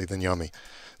efficiently than Yami.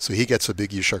 So he gets a big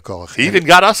yishar koach. He even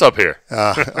got us up here.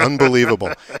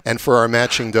 Unbelievable. And for our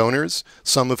matching donors,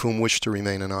 some of whom wish to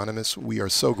remain anonymous, we are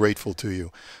so grateful to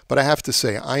you. But I have to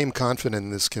say, I am confident in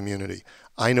this community.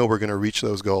 I know we're going to reach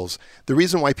those goals. The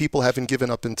reason why people haven't given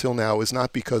up until now is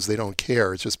not because they don't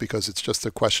care. It's just because it's just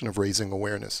a question of raising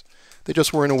awareness. They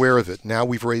just weren't aware of it. Now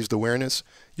we've raised awareness.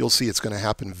 You'll see it's going to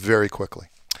happen very quickly.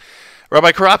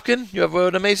 Rabbi Koropkin, you have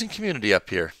an amazing community up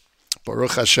here.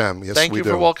 Baruch Hashem. Yes, we do. Thank you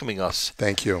for welcoming us.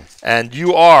 Thank you. And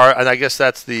you are, and I guess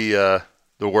that's the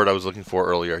word I was looking for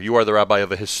earlier, you are the rabbi of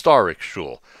a historic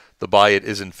shul. The Bayit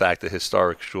is, in fact, a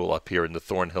historic shul up here in the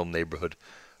Thornhill neighborhood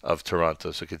of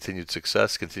Toronto. So continued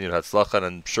success, continued Hatzoloh, and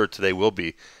I'm sure today will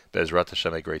be, Be'ezrat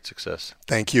Hashem, a great success.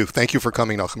 Thank you. Thank you for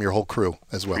coming, Nachum, your whole crew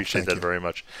as well. Appreciate Thank that you. very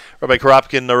much. Rabbi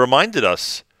Koropkin reminded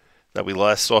us that we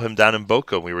last saw him down in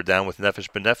Boca. We were down with Nefesh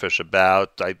B'Nefesh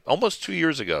about almost 2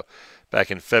 years ago, back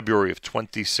in February of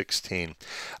 2016.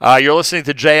 You're listening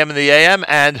to JM in the AM,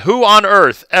 and who on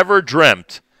earth ever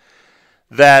dreamt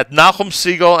that Nachum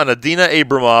Segal and Adina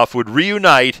Abramoff would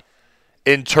reunite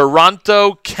in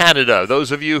Toronto, Canada?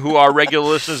 Those of you who are regular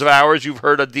listeners of ours, you've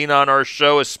heard Adina on our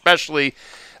show, especially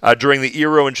during the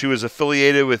era when she was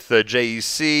affiliated with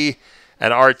JEC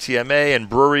and RTMA and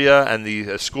Bruria and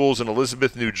the schools in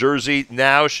Elizabeth, New Jersey.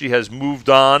 Now she has moved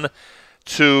on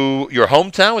to your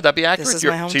hometown. Would that be accurate? This is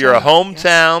my hometown. To your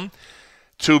hometown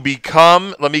to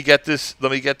become. Let me get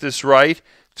this right.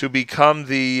 To become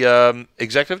the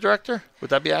executive director. Would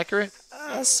that be accurate?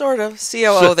 Sort of.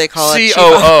 COO, they call it.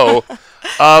 COO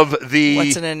of the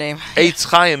What's in a name? Eitz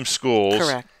Chaim schools.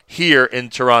 Correct. Here in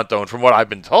Toronto. And from what I've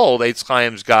been told, Eitz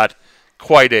Chaim's got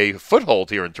quite a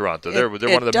foothold here in Toronto. They're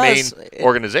one of the main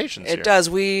organizations here. It does.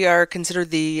 We are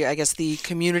considered the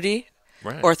community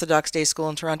Right. Orthodox Day School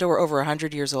in Toronto. We're over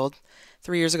 100 years old.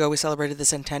 3 years ago, we celebrated the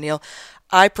centennial.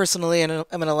 I personally am an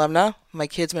alumna. My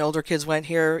older kids went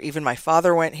here. Even my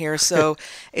father went here. So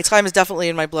Eitz Chaim is definitely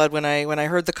in my blood. When I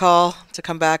heard the call to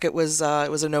come back, it was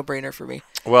a no-brainer for me.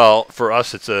 Well, for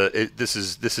us, this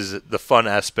is the fun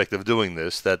aspect of doing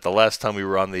this. That the last time we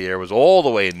were on the air was all the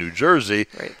way in New Jersey,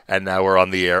 right. And now we're on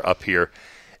the air up here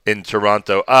in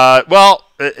Toronto.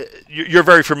 You're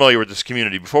very familiar with this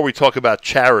community. Before we talk about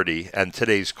charity and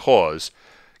today's cause,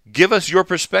 give us your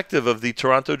perspective of the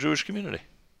Toronto Jewish community.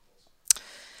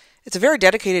 It's a very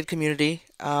dedicated community.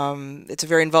 It's a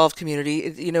very involved community.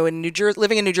 In New Jersey,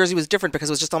 living in New Jersey was different because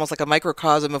it was just almost like a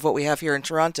microcosm of what we have here in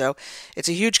Toronto. It's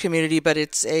a huge community, but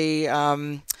it's a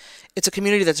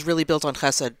community that's really built on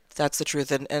chesed. That's the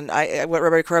truth. And what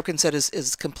Rabbi Koropkin said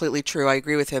is completely true. I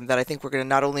agree with him that I think we're going to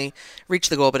not only reach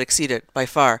the goal, but exceed it by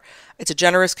far. It's a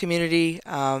generous community.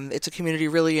 It's a community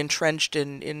really entrenched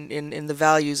in the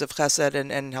values of chesed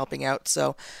and helping out.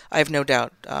 So I have no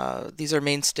doubt. These are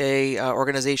mainstay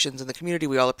organizations in the community.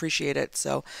 We all appreciate it.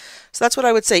 So that's what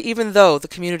I would say. Even though the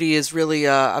community is really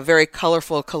a very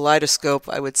colorful kaleidoscope,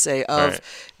 I would say, of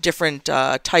different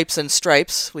types and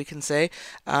stripes, we can say,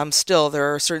 still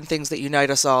there are certain things that unite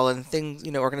us all, and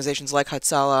organizations like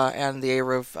Hatzoloh and the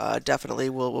Eruv definitely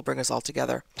will bring us all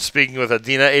together. Speaking with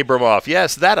Adina Abramoff,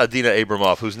 yes, that Adina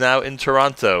Abramoff, who's now in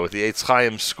Toronto with the Eitz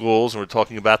Chaim schools, and we're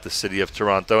talking about the city of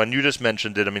Toronto, and you just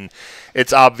mentioned it. I mean,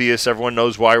 it's obvious. Everyone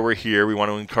knows why we're here. We want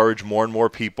to encourage more and more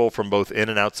people from both in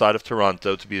and outside of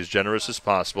Toronto to be as generous as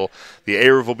possible. The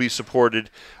Eruv will be supported.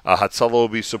 Hatzoloh will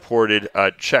be supported.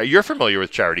 You're familiar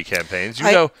with charity campaigns.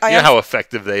 You know how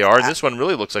effective they are. And this one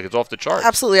really looks like it's off the charts.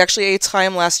 Absolutely. Actually, Eitz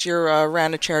Chaim last year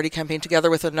ran a charity campaign together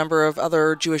with a number of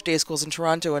other Jewish day schools in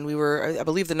Toronto, and we were, I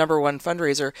believe, the number one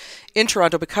fundraiser in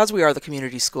Toronto because we are the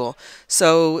community school.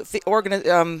 So the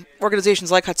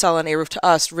organizations like Hatzoloh and Eruv to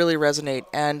us really resonate.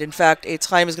 And in fact, Eitz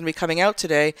Chaim is going to be coming out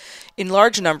today in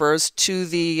large numbers to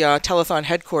the telethon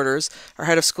headquarters. Our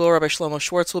head of school, Rabbi Shlomo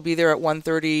Schwartz, will be there at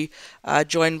 1:30,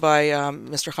 joined by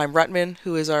Mr. Chaim Rutman,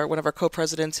 who is one of our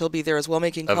co-presidents. He'll be there as well,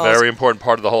 making calls. A very important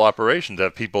part of the whole operation to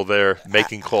have people there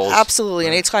making calls. Absolutely,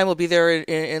 and Eitz Chaim will be there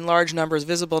in large numbers,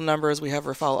 visible numbers. We have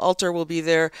Rafal Alter will be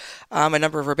there, a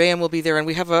number of Rebbeim will be there, and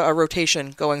we have a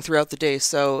rotation going throughout the day.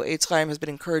 So Eitz Chaim has been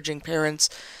encouraging parents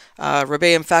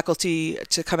Rebbeim faculty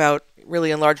to come out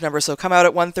really in large numbers. So come out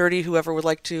at 1:30, whoever would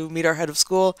like to meet our head of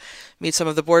school, meet some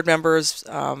of the board members.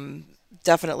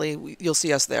 Definitely, you'll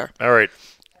see us there. All right.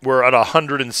 We're at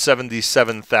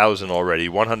 177,000 already,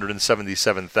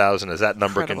 177,000 as that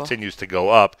number Incredible. continues to go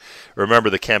up.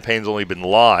 Remember, the campaign's only been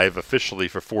live officially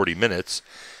for 40 minutes,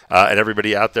 and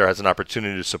everybody out there has an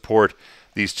opportunity to support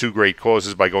these two great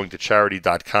causes by going to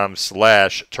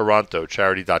charity.com/Toronto,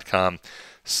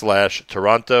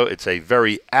 charity.com/Toronto. It's a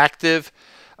very active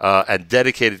and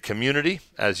dedicated community,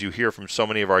 as you hear from so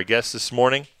many of our guests this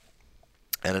morning.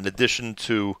 And in addition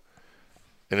to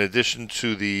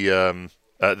the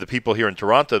people here in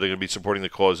Toronto, they're going to be supporting the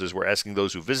causes. We're asking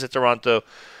those who visit Toronto,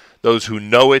 those who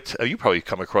know it. You probably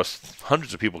come across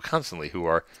hundreds of people constantly who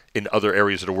are in other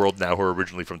areas of the world now who are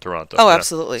originally from Toronto. Oh,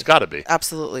 absolutely. It's got to be.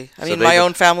 Absolutely. I So mean, they my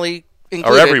own family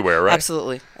included. are everywhere, right?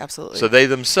 Absolutely. Absolutely. So they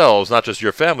themselves, not just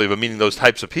your family, but meaning those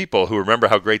types of people who remember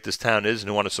how great this town is and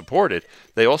who want to support it,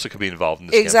 they also could be involved in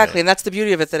this Exactly, campaign. and that's the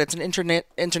beauty of it, that it's an internet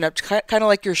kind of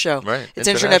like your show. Right. It's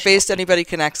internet-based. Anybody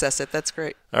can access it. That's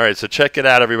great. All right, so check it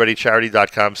out, everybody,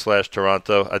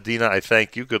 charity.com/Toronto. Adina, I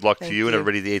thank you. Good luck Thank to you and you.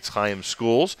 everybody at the Eitz Chaim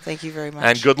schools. Thank you very much.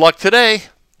 And good luck today.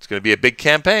 It's going to be a big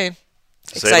campaign.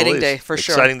 to say the Exciting least. day, for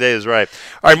sure. Exciting day is right.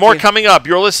 All right, more coming up.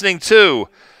 You're listening to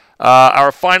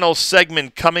our final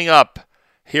segment coming up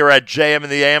here at JM in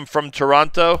the AM from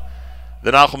Toronto,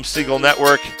 the Nachum Segal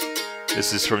Network.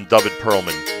 This is from David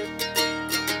Perlman.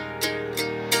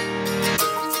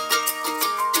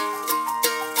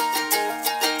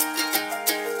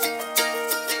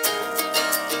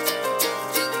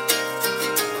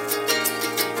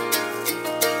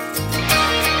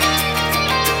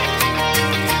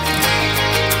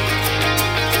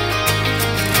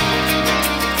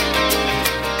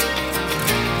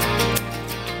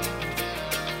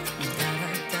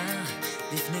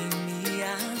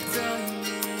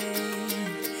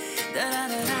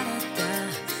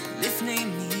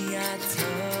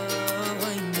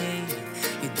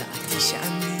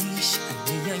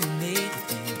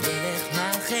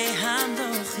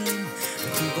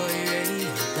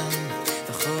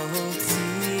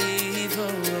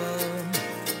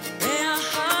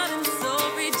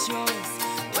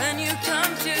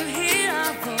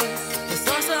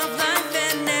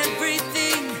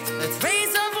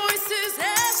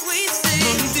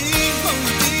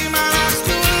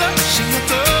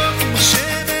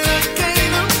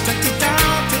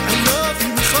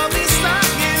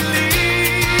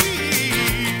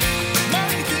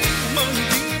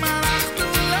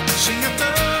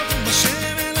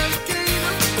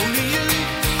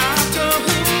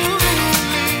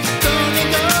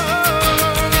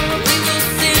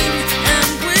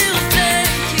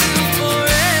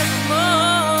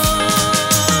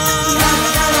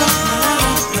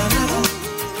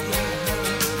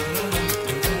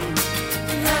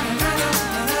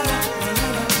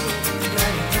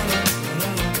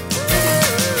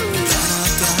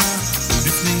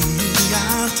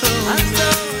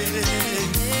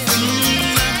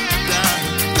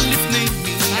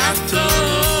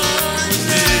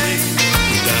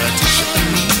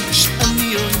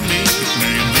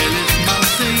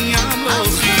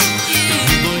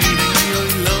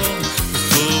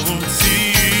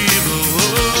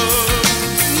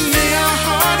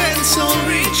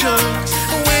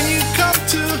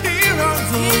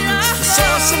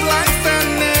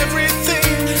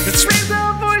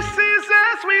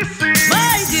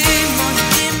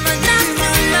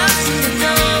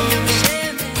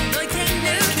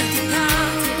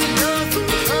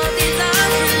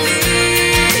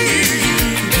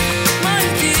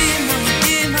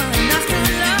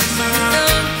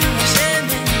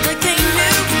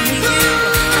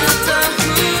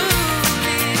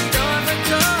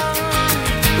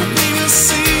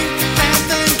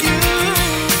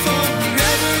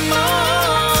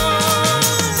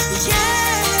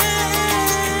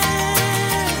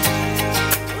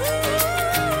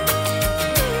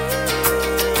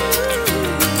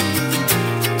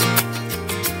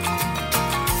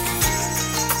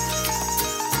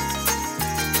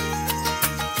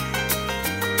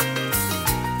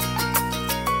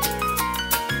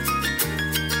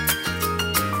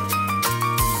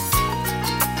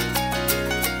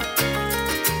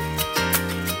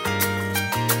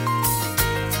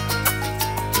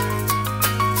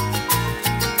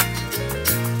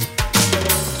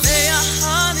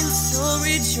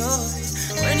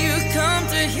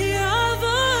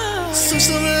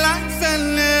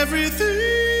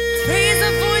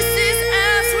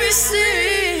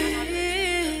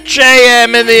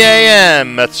 JM in the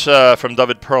AM. That's from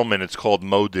David Perlman. It's called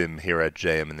Modim here at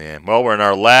JM in the AM. Well, we're in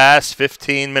our last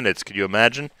 15 minutes. Could you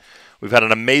imagine? We've had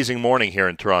an amazing morning here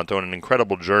in Toronto and an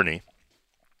incredible journey.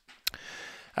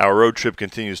 Our road trip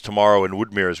continues tomorrow in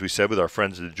Woodmere, as we said, with our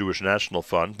friends at the Jewish National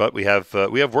Fund. But we have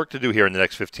work to do here in the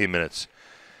next 15 minutes.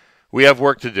 We have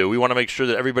work to do. We want to make sure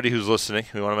that everybody who's listening,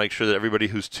 we want to make sure that everybody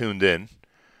who's tuned in,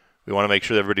 we want to make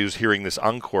sure that everybody who's hearing this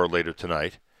encore later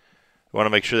tonight, we want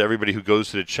to make sure that everybody who goes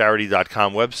to the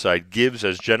charity.com website gives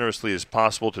as generously as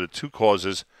possible to the two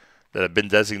causes that have been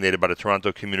designated by the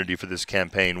Toronto community for this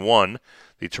campaign. One,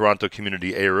 the Toronto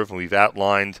Community Eruv, and we've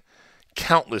outlined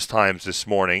countless times this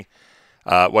morning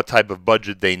what type of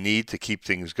budget they need to keep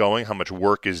things going, how much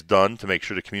work is done to make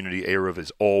sure the Community Eruv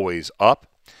is always up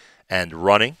and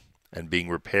running and being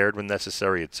repaired when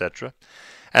necessary, etc.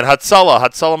 And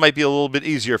Hatzoloh might be a little bit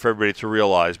easier for everybody to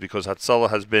realize because Hatzoloh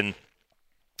has been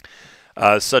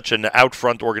such an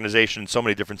out-front organization in so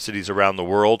many different cities around the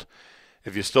world.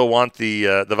 If you still want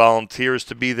the volunteers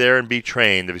to be there and be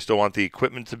trained, if you still want the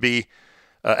equipment to be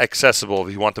accessible,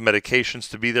 if you want the medications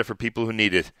to be there for people who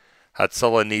need it,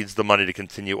 Hatzoloh needs the money to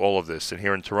continue all of this. And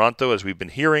here in Toronto, as we've been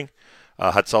hearing,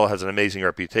 Hatzoloh has an amazing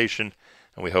reputation,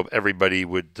 and we hope everybody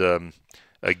would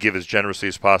give as generously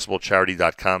as possible,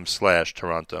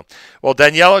 charity.com/Toronto. Well,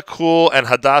 Daniela Kuhl and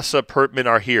Hadassah Pertman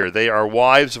are here. They are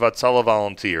wives of Hatzoloh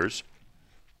volunteers.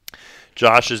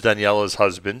 Josh is Daniela's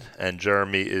husband, and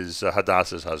Jeremy is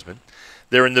Hadassah's husband.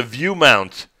 They're in the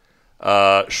Viewmount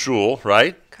shul,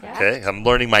 right? Correct. Okay, I'm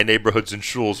learning my neighborhoods and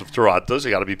shuls of Toronto, so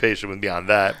you got to be patient with me on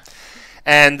that.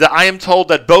 And I am told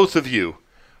that both of you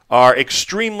are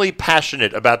extremely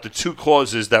passionate about the two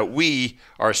causes that we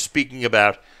are speaking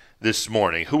about this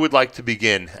morning. Who would like to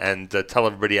begin and tell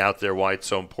everybody out there why it's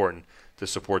so important to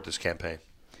support this campaign?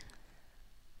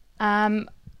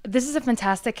 This is a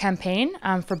fantastic campaign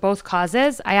for both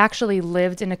causes. I actually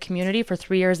lived in a community for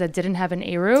 3 years that didn't have an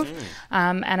Eruv,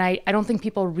 and I don't think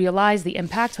people realize the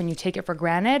impact when you take it for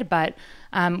granted, but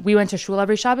we went to shul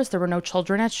every Shabbos. There were no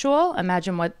children at shul.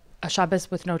 Imagine what a Shabbos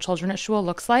with no children at shul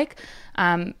looks like.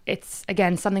 It's,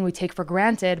 again, something we take for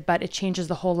granted, but it changes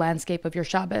the whole landscape of your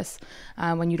Shabbos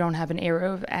when you don't have an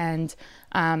Eruv. And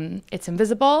it's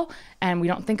invisible, and we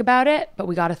don't think about it, but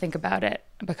we got to think about it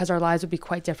because our lives would be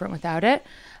quite different without it.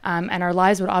 And our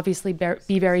lives would obviously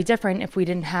be very different if we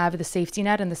didn't have the safety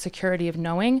net and the security of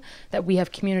knowing that we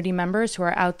have community members who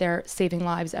are out there saving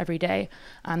lives every day.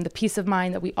 The peace of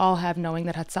mind that we all have knowing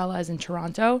that Hatzoloh is in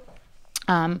Toronto.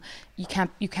 You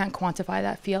can't quantify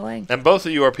that feeling. And both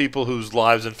of you are people whose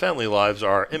lives and family lives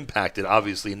are impacted,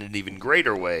 obviously, in an even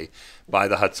greater way by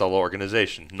the Hatzoloh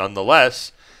organization.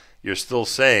 Nonetheless, you're still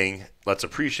saying, let's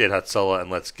appreciate Hatzoloh and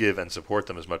let's give and support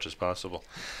them as much as possible.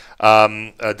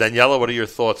 Daniela, what are your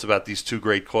thoughts about these two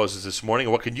great causes this morning?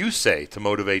 And what can you say to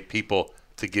motivate people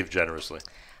to give generously?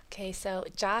 Okay, so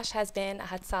Josh has been a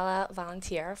Hatzoloh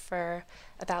volunteer for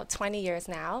about 20 years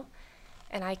now.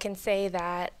 And I can say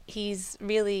that he's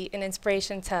really an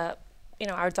inspiration to,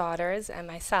 our daughters and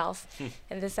myself,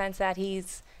 in the sense that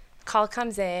call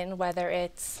comes in, whether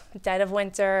it's dead of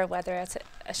winter, whether it's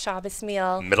a Shabbos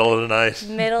meal. Middle of the night.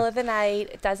 Middle of the night,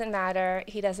 it doesn't matter.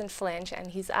 He doesn't flinch, and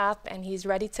he's up, and he's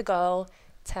ready to go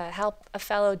to help a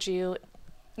fellow Jew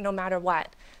no matter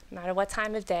what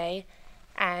time of day.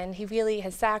 And he really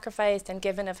has sacrificed and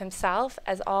given of himself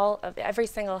as every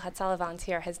single Hatzoloh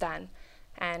volunteer has done.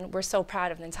 And we're so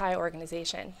proud of the entire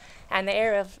organization. And the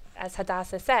Eruv, as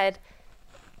Hadassah said,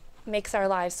 makes our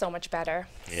lives so much better.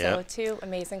 Yeah. So two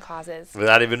amazing causes.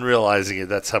 Without even realizing it,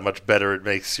 that's how much better it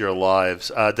makes your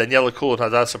lives. Daniela Kuhl and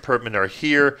Hadassah Pertman are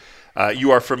here.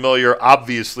 You are familiar,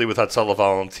 obviously, with Hatzoloh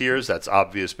volunteers. That's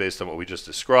obvious based on what we just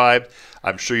described.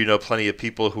 I'm sure you know plenty of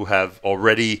people who have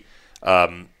already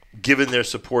given their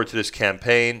support to this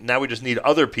campaign. Now we just need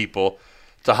other people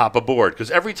to hop aboard.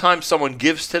 Because every time someone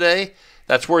gives today,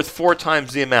 that's worth 4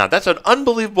 times the amount. That's an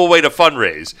unbelievable way to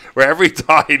fundraise, where every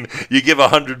time you give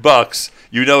 $100,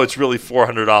 you know it's really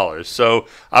 $400. So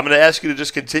I'm going to ask you to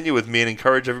just continue with me and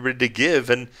encourage everybody to give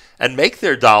and make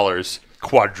their dollars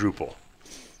quadruple.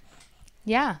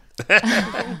 Yeah.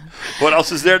 What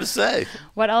else is there to say?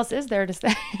 What else is there to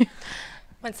say?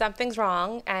 When something's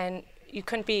wrong and you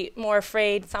couldn't be more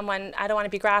afraid, I don't want to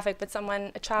be graphic, but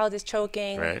a child is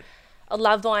choking, right. A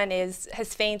loved one has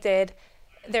fainted,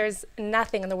 there's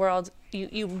nothing in the world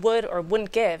you would or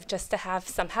wouldn't give just to have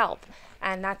some help.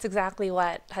 And that's exactly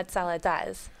what Hatzoloh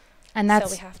does. And so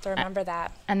we have to remember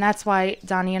that. And that's why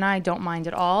Donnie and I don't mind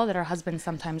at all that our husbands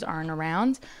sometimes aren't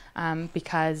around,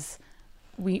 because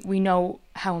we know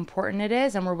how important it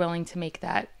is, and we're willing to make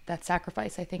that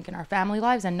sacrifice, I think, in our family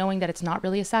lives, and knowing that it's not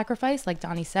really a sacrifice, like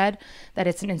Donnie said, that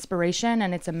it's an inspiration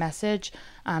and it's a message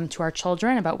to our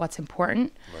children about what's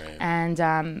important. Right.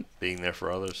 And being there for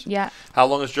others. Yeah. How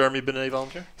long has Jeremy been a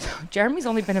volunteer? Jeremy's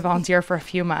only been a volunteer for a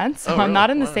few months, so Oh, I'm really? not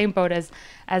in the Wow. same boat as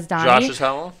Donnie. Josh is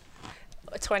how long?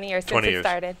 20 years 20 since years. it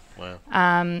started.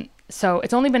 Wow. So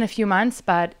it's only been a few months,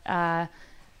 but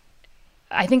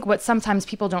I think what sometimes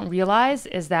people don't realize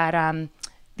is that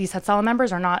these Hatzoloh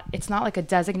members it's not like a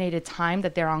designated time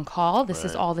that they're on call. This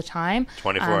is Right. all the time.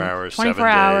 24 hours, 24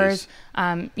 7 hours.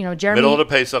 days. Jeremy. Middle of the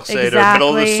Pesach Seder, middle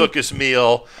of the Exactly. Sukkot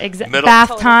meal.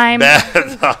 Bath time.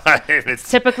 Bath time.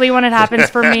 It's typically when it happens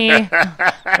for me.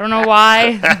 I don't know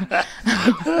why.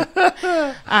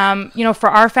 For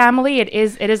our family, it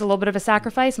is a little bit of a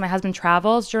sacrifice. My husband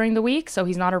travels during the week, so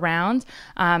he's not around.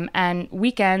 And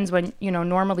weekends, when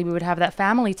normally we would have that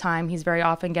family time, he's very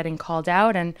often getting called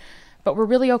out, but we're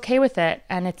really okay with it,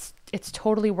 and it's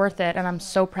totally worth it. And I'm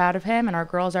so proud of him, and our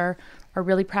girls are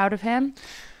really proud of him.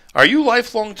 Are you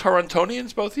lifelong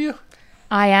Torontonians, both of you?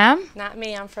 I am. Not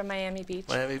me. I'm from Miami Beach.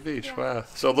 Miami Beach, wow.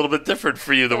 So a little bit different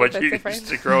for you than A what little you bit used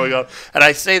to different. growing up. And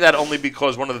I say that only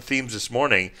because one of the themes this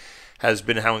morning has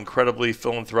been how incredibly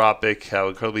philanthropic, how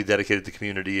incredibly dedicated the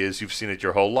community is. You've seen it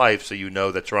your whole life, so you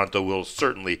know that Toronto will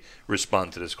certainly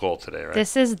respond to this call today, right?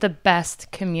 This is the best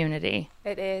community.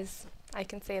 It is. I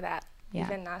can say that. Yeah.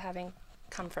 Even not having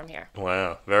come from here.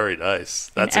 Wow, very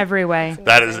nice. In every way.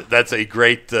 That's a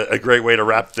great way to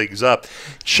wrap things up.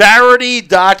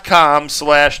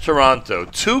 Charity.com/Toronto.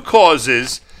 2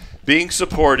 causes being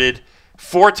supported,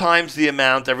 4 times the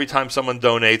amount every time someone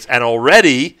donates, and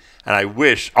already, and I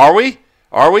wish, are we?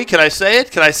 Can I say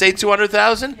it? Can I say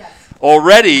 200,000? Yes.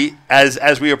 Already,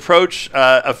 as we approach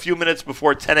a few minutes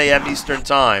before 10 a.m. Eastern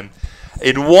Time,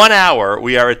 in 1 hour,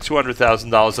 we are at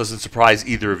 $200,000. Doesn't surprise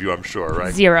either of you, I'm sure,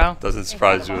 right? Zero. Doesn't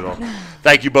surprise you at all.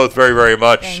 Thank you both very, very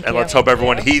much. Thank and you. let's hope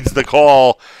everyone heeds the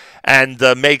call and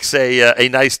makes a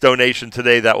nice donation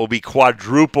today that will be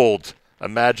quadrupled.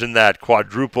 Imagine that,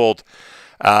 quadrupled.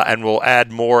 And we'll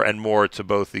add more and more to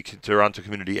both the Toronto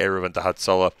Community Eruv and the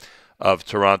Hatzoloh of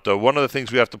Toronto. One of the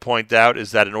things we have to point out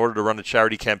is that in order to run a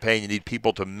charity campaign, you need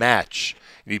people to match.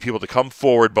 You need people to come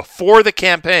forward before the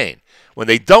campaign when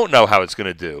they don't know how it's going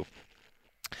to do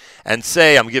and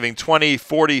say, I'm giving 20,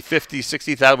 40, 50,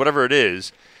 60,000, whatever it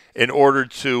is, in order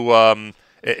to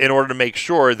make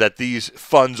sure that these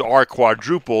funds are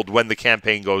quadrupled when the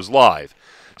campaign goes live.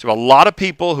 So a lot of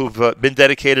people who've been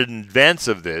dedicated in advance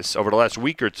of this over the last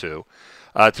week or two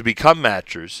to become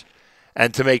matchers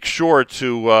and to make sure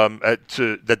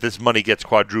that this money gets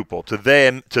quadrupled. To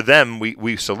them,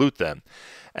 we salute them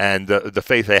and the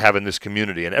faith they have in this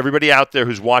community. And everybody out there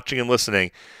who's watching and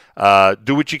listening,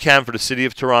 do what you can for the city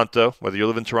of Toronto, whether you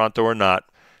live in Toronto or not.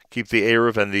 Keep the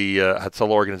Eruv and the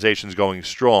Hatzoloh organizations going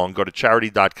strong. Go to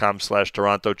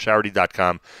charity.com/Toronto,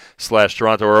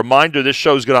 charity.com/Toronto. A reminder, this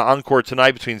show is going to encore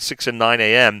tonight between 6 and 9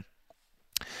 a.m.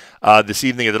 This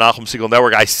evening at the Nachum Segal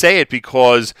Network. I say it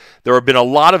because there have been a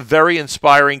lot of very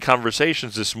inspiring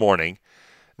conversations this morning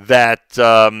that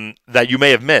you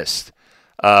may have missed.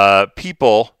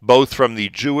 People, both from the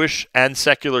Jewish and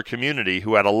secular community,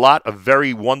 who had a lot of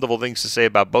very wonderful things to say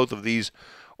about both of these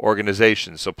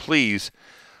organizations. So please,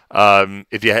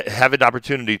 if you have an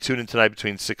opportunity, tune in tonight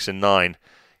between 6 and 9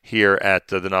 here at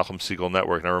the Nachum Segal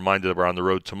Network. And a reminder that we're on the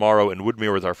road tomorrow in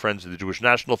Woodmere with our friends at the Jewish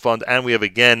National Fund, and we have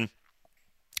again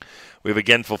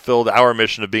fulfilled our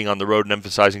mission of being on the road and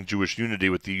emphasizing Jewish unity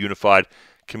with the unified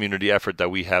community effort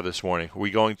that we have this morning. Are we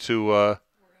going to...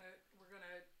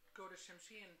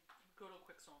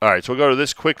 All right, so we'll go to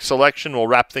this quick selection. We'll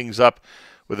wrap things up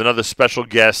with another special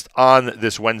guest on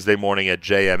this Wednesday morning at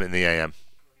JM in the AM.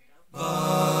 Baruch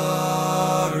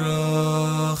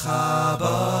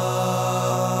haba,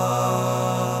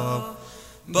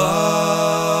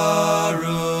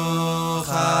 Baruch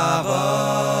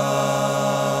haba,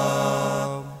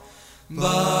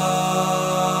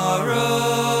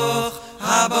 Baruch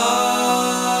haba.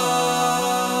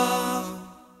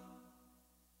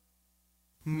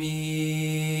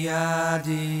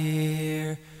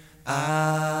 Miyadir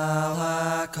al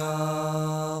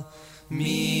hakol,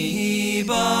 mi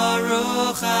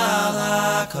baruch al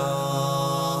hakol,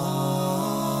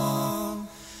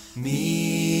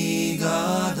 mi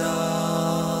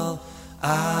gadol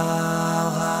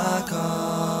al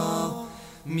hakol,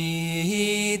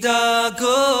 mi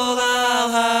dagol al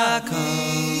hakol,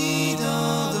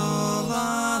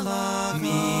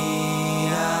 mi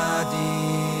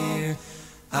adir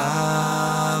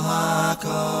al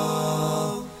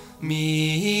hakol,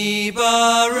 mi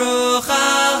baruch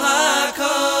al hakol.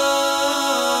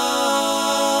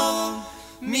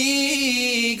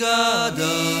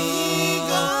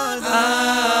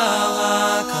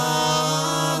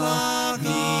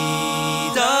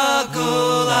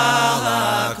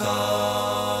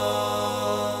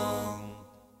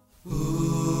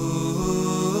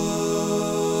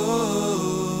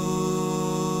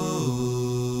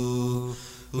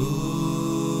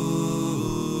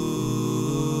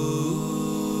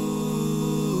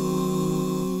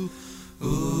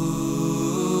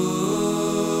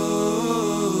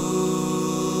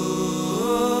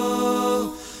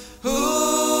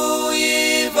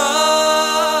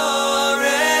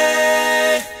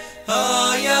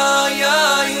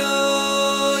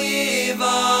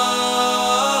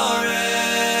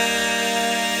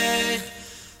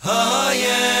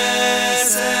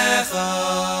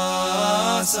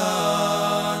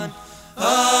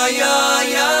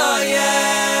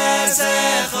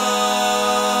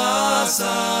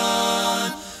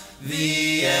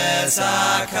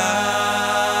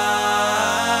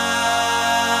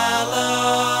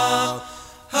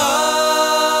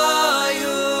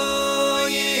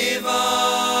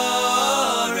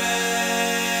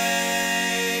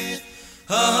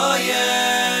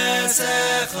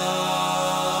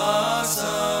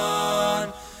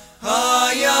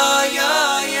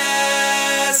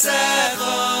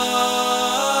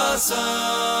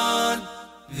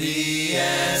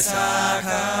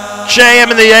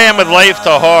 JM in the AM with Leif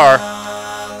Tahar.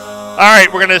 All right,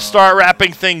 we're going to start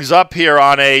wrapping things up here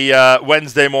on a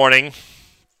Wednesday morning.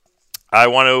 I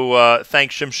want to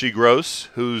thank Shimshi Gross,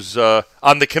 who's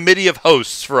on the committee of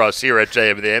hosts for us here at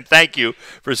JM in the AM. Thank you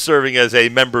for serving as a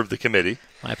member of the committee.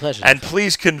 My pleasure. And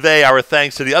please convey our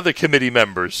thanks to the other committee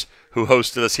members who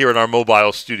hosted us here in our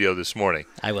mobile studio this morning.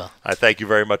 I will. I thank you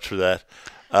very much for that.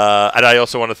 And I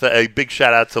also want to a big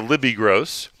shout out to Libby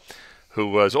Gross, who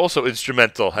was also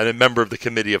instrumental and a member of the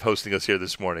committee of hosting us here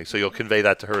this morning. So you'll convey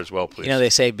that to her as well, please. You know, they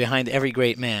say behind every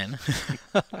great man.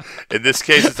 In this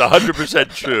case, it's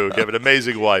 100% true. You have an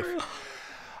amazing wife.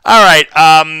 All right.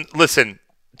 Listen,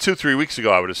 2-3 weeks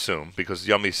ago, I would assume, because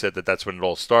Yummy said that that's when it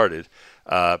all started,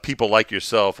 people like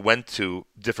yourself went to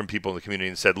different people in the community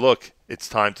and said, look, it's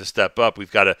time to step up.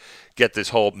 We've got to get this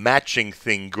whole matching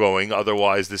thing going.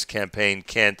 Otherwise, this campaign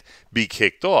can't be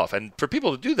kicked off. And for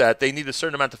people to do that, they need a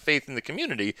certain amount of faith in the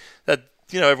community that,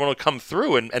 you know, everyone will come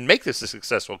through and make this a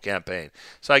successful campaign.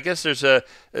 So I guess there's to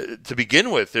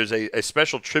begin with, there's a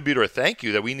special tribute or a thank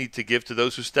you that we need to give to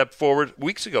those who stepped forward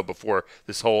weeks ago before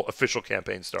this whole official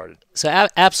campaign started. So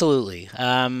absolutely.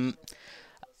 I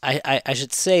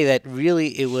should say that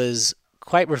really it was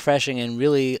quite refreshing and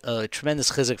really a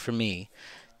tremendous chizuk for me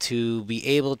to be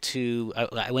able to.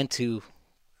 I went to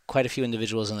quite a few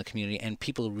individuals in the community, and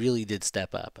people really did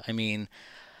step up. I mean,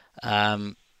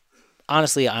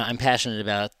 honestly, I'm passionate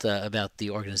about the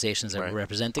organizations that we're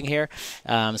representing here.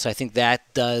 So I think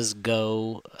that does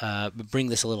go bring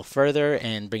this a little further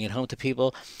and bring it home to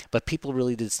people. But people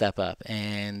really did step up,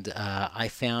 and I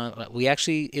found it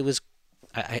was.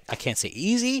 I can't say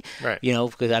easy, right? You know,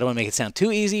 because I don't want to make it sound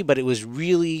too easy, but it was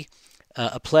really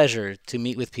a pleasure to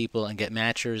meet with people and get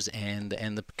matchers, and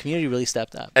the community really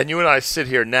stepped up. And you and I sit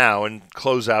here now and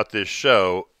close out this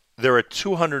show. There are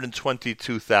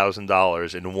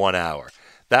 $222,000 in 1 hour.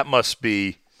 That must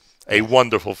be a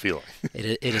wonderful feeling.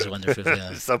 It is a wonderful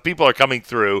feeling. So people are coming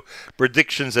through.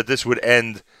 Predictions that this would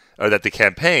end, or that the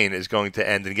campaign is going to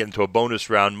end and get into a bonus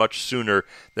round much sooner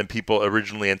than people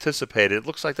originally anticipated. It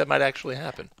looks like that might actually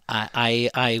happen.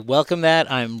 I welcome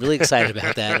that. I'm really excited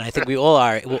about that, and I think we all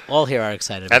are. All here are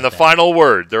excited about that. And the final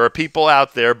word, there are people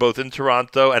out there, both in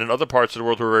Toronto and in other parts of the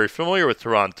world who are very familiar with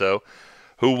Toronto,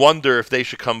 who wonder if they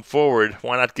should come forward.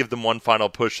 Why not give them one final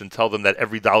push and tell them that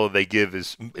every dollar they give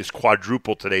is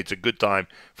quadruple today? It's a good time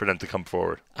for them to come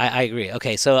forward. I agree.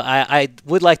 Okay, so I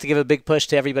would like to give a big push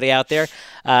to everybody out there.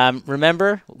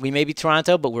 Remember, we may be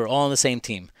Toronto, but we're all on the same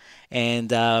team.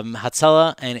 And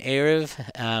Hatzoloh and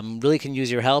Eruv really can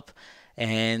use your help.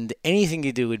 And anything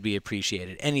you do would be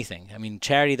appreciated. Anything. I mean,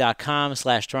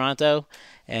 charity.com/Toronto.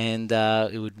 And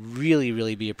it would really,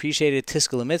 really be appreciated.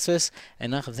 Tiskul mitzvahs.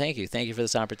 And Nachum, thank you. Thank you for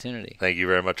this opportunity. Thank you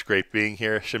very much. Great being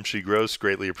here. Shimshi Gross,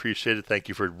 greatly appreciated. Thank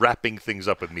you for wrapping things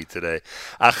up with me today.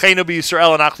 Achenu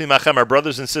b'Yisrael and Achli Machem, our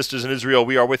brothers and sisters in Israel,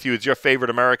 we are with you. It's your favorite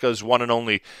America's one and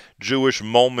only Jewish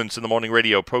Moments in the Morning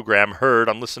radio program, heard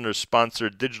on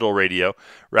listeners-sponsored digital radio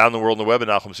around the world on the web at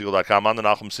NachumSegal.com, on the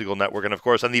Nachum Segal Network, and, of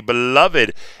course, on the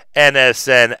beloved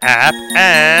NSN app.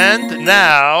 And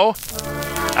now,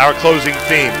 our closing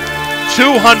theme,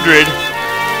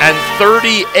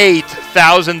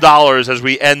 $238,000 as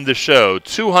we end the show.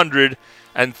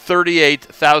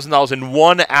 $238,000 in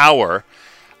 1 hour.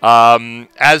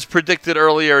 As predicted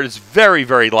earlier, it is very,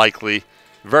 very likely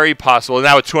very possible.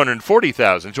 Now at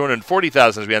 240,000.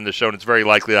 240,000 as we end the show, and it's very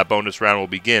likely that bonus round will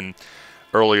begin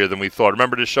earlier than we thought.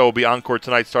 Remember, the show will be encore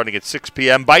tonight starting at 6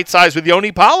 p.m. Bite Size with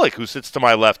Yoni Pollock, who sits to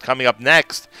my left, coming up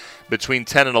next between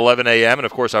 10 and 11 a.m. And,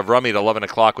 of course, Avrami at 11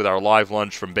 o'clock with our live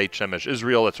lunch from Beit Shemesh,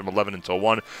 Israel. That's from 11 until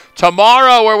 1.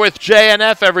 Tomorrow we're with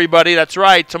JNF, everybody. That's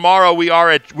right. Tomorrow we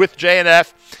are with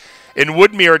JNF in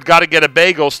Woodmere at Gotta Get a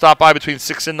Bagel. Stop by between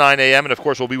 6 and 9 a.m. And, of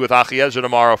course, we'll be with Achiezer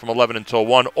tomorrow from 11 until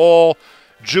 1. All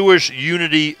Jewish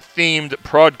unity-themed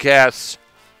broadcasts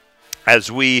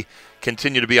as we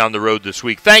continue to be on the road this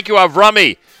week. Thank you,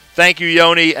 Avrami. Thank you,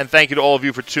 Yoni. And thank you to all of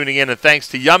you for tuning in. And thanks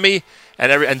to Yummy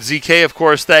and ZK, of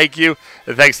course, thank you.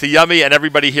 And thanks to Yummy and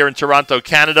everybody here in Toronto,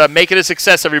 Canada. Make it a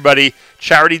success, everybody.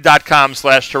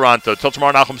 Charity.com/Toronto. Till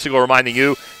tomorrow, Nachum Siegel reminding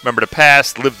you, remember the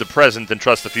past, live the present, and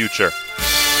trust the future.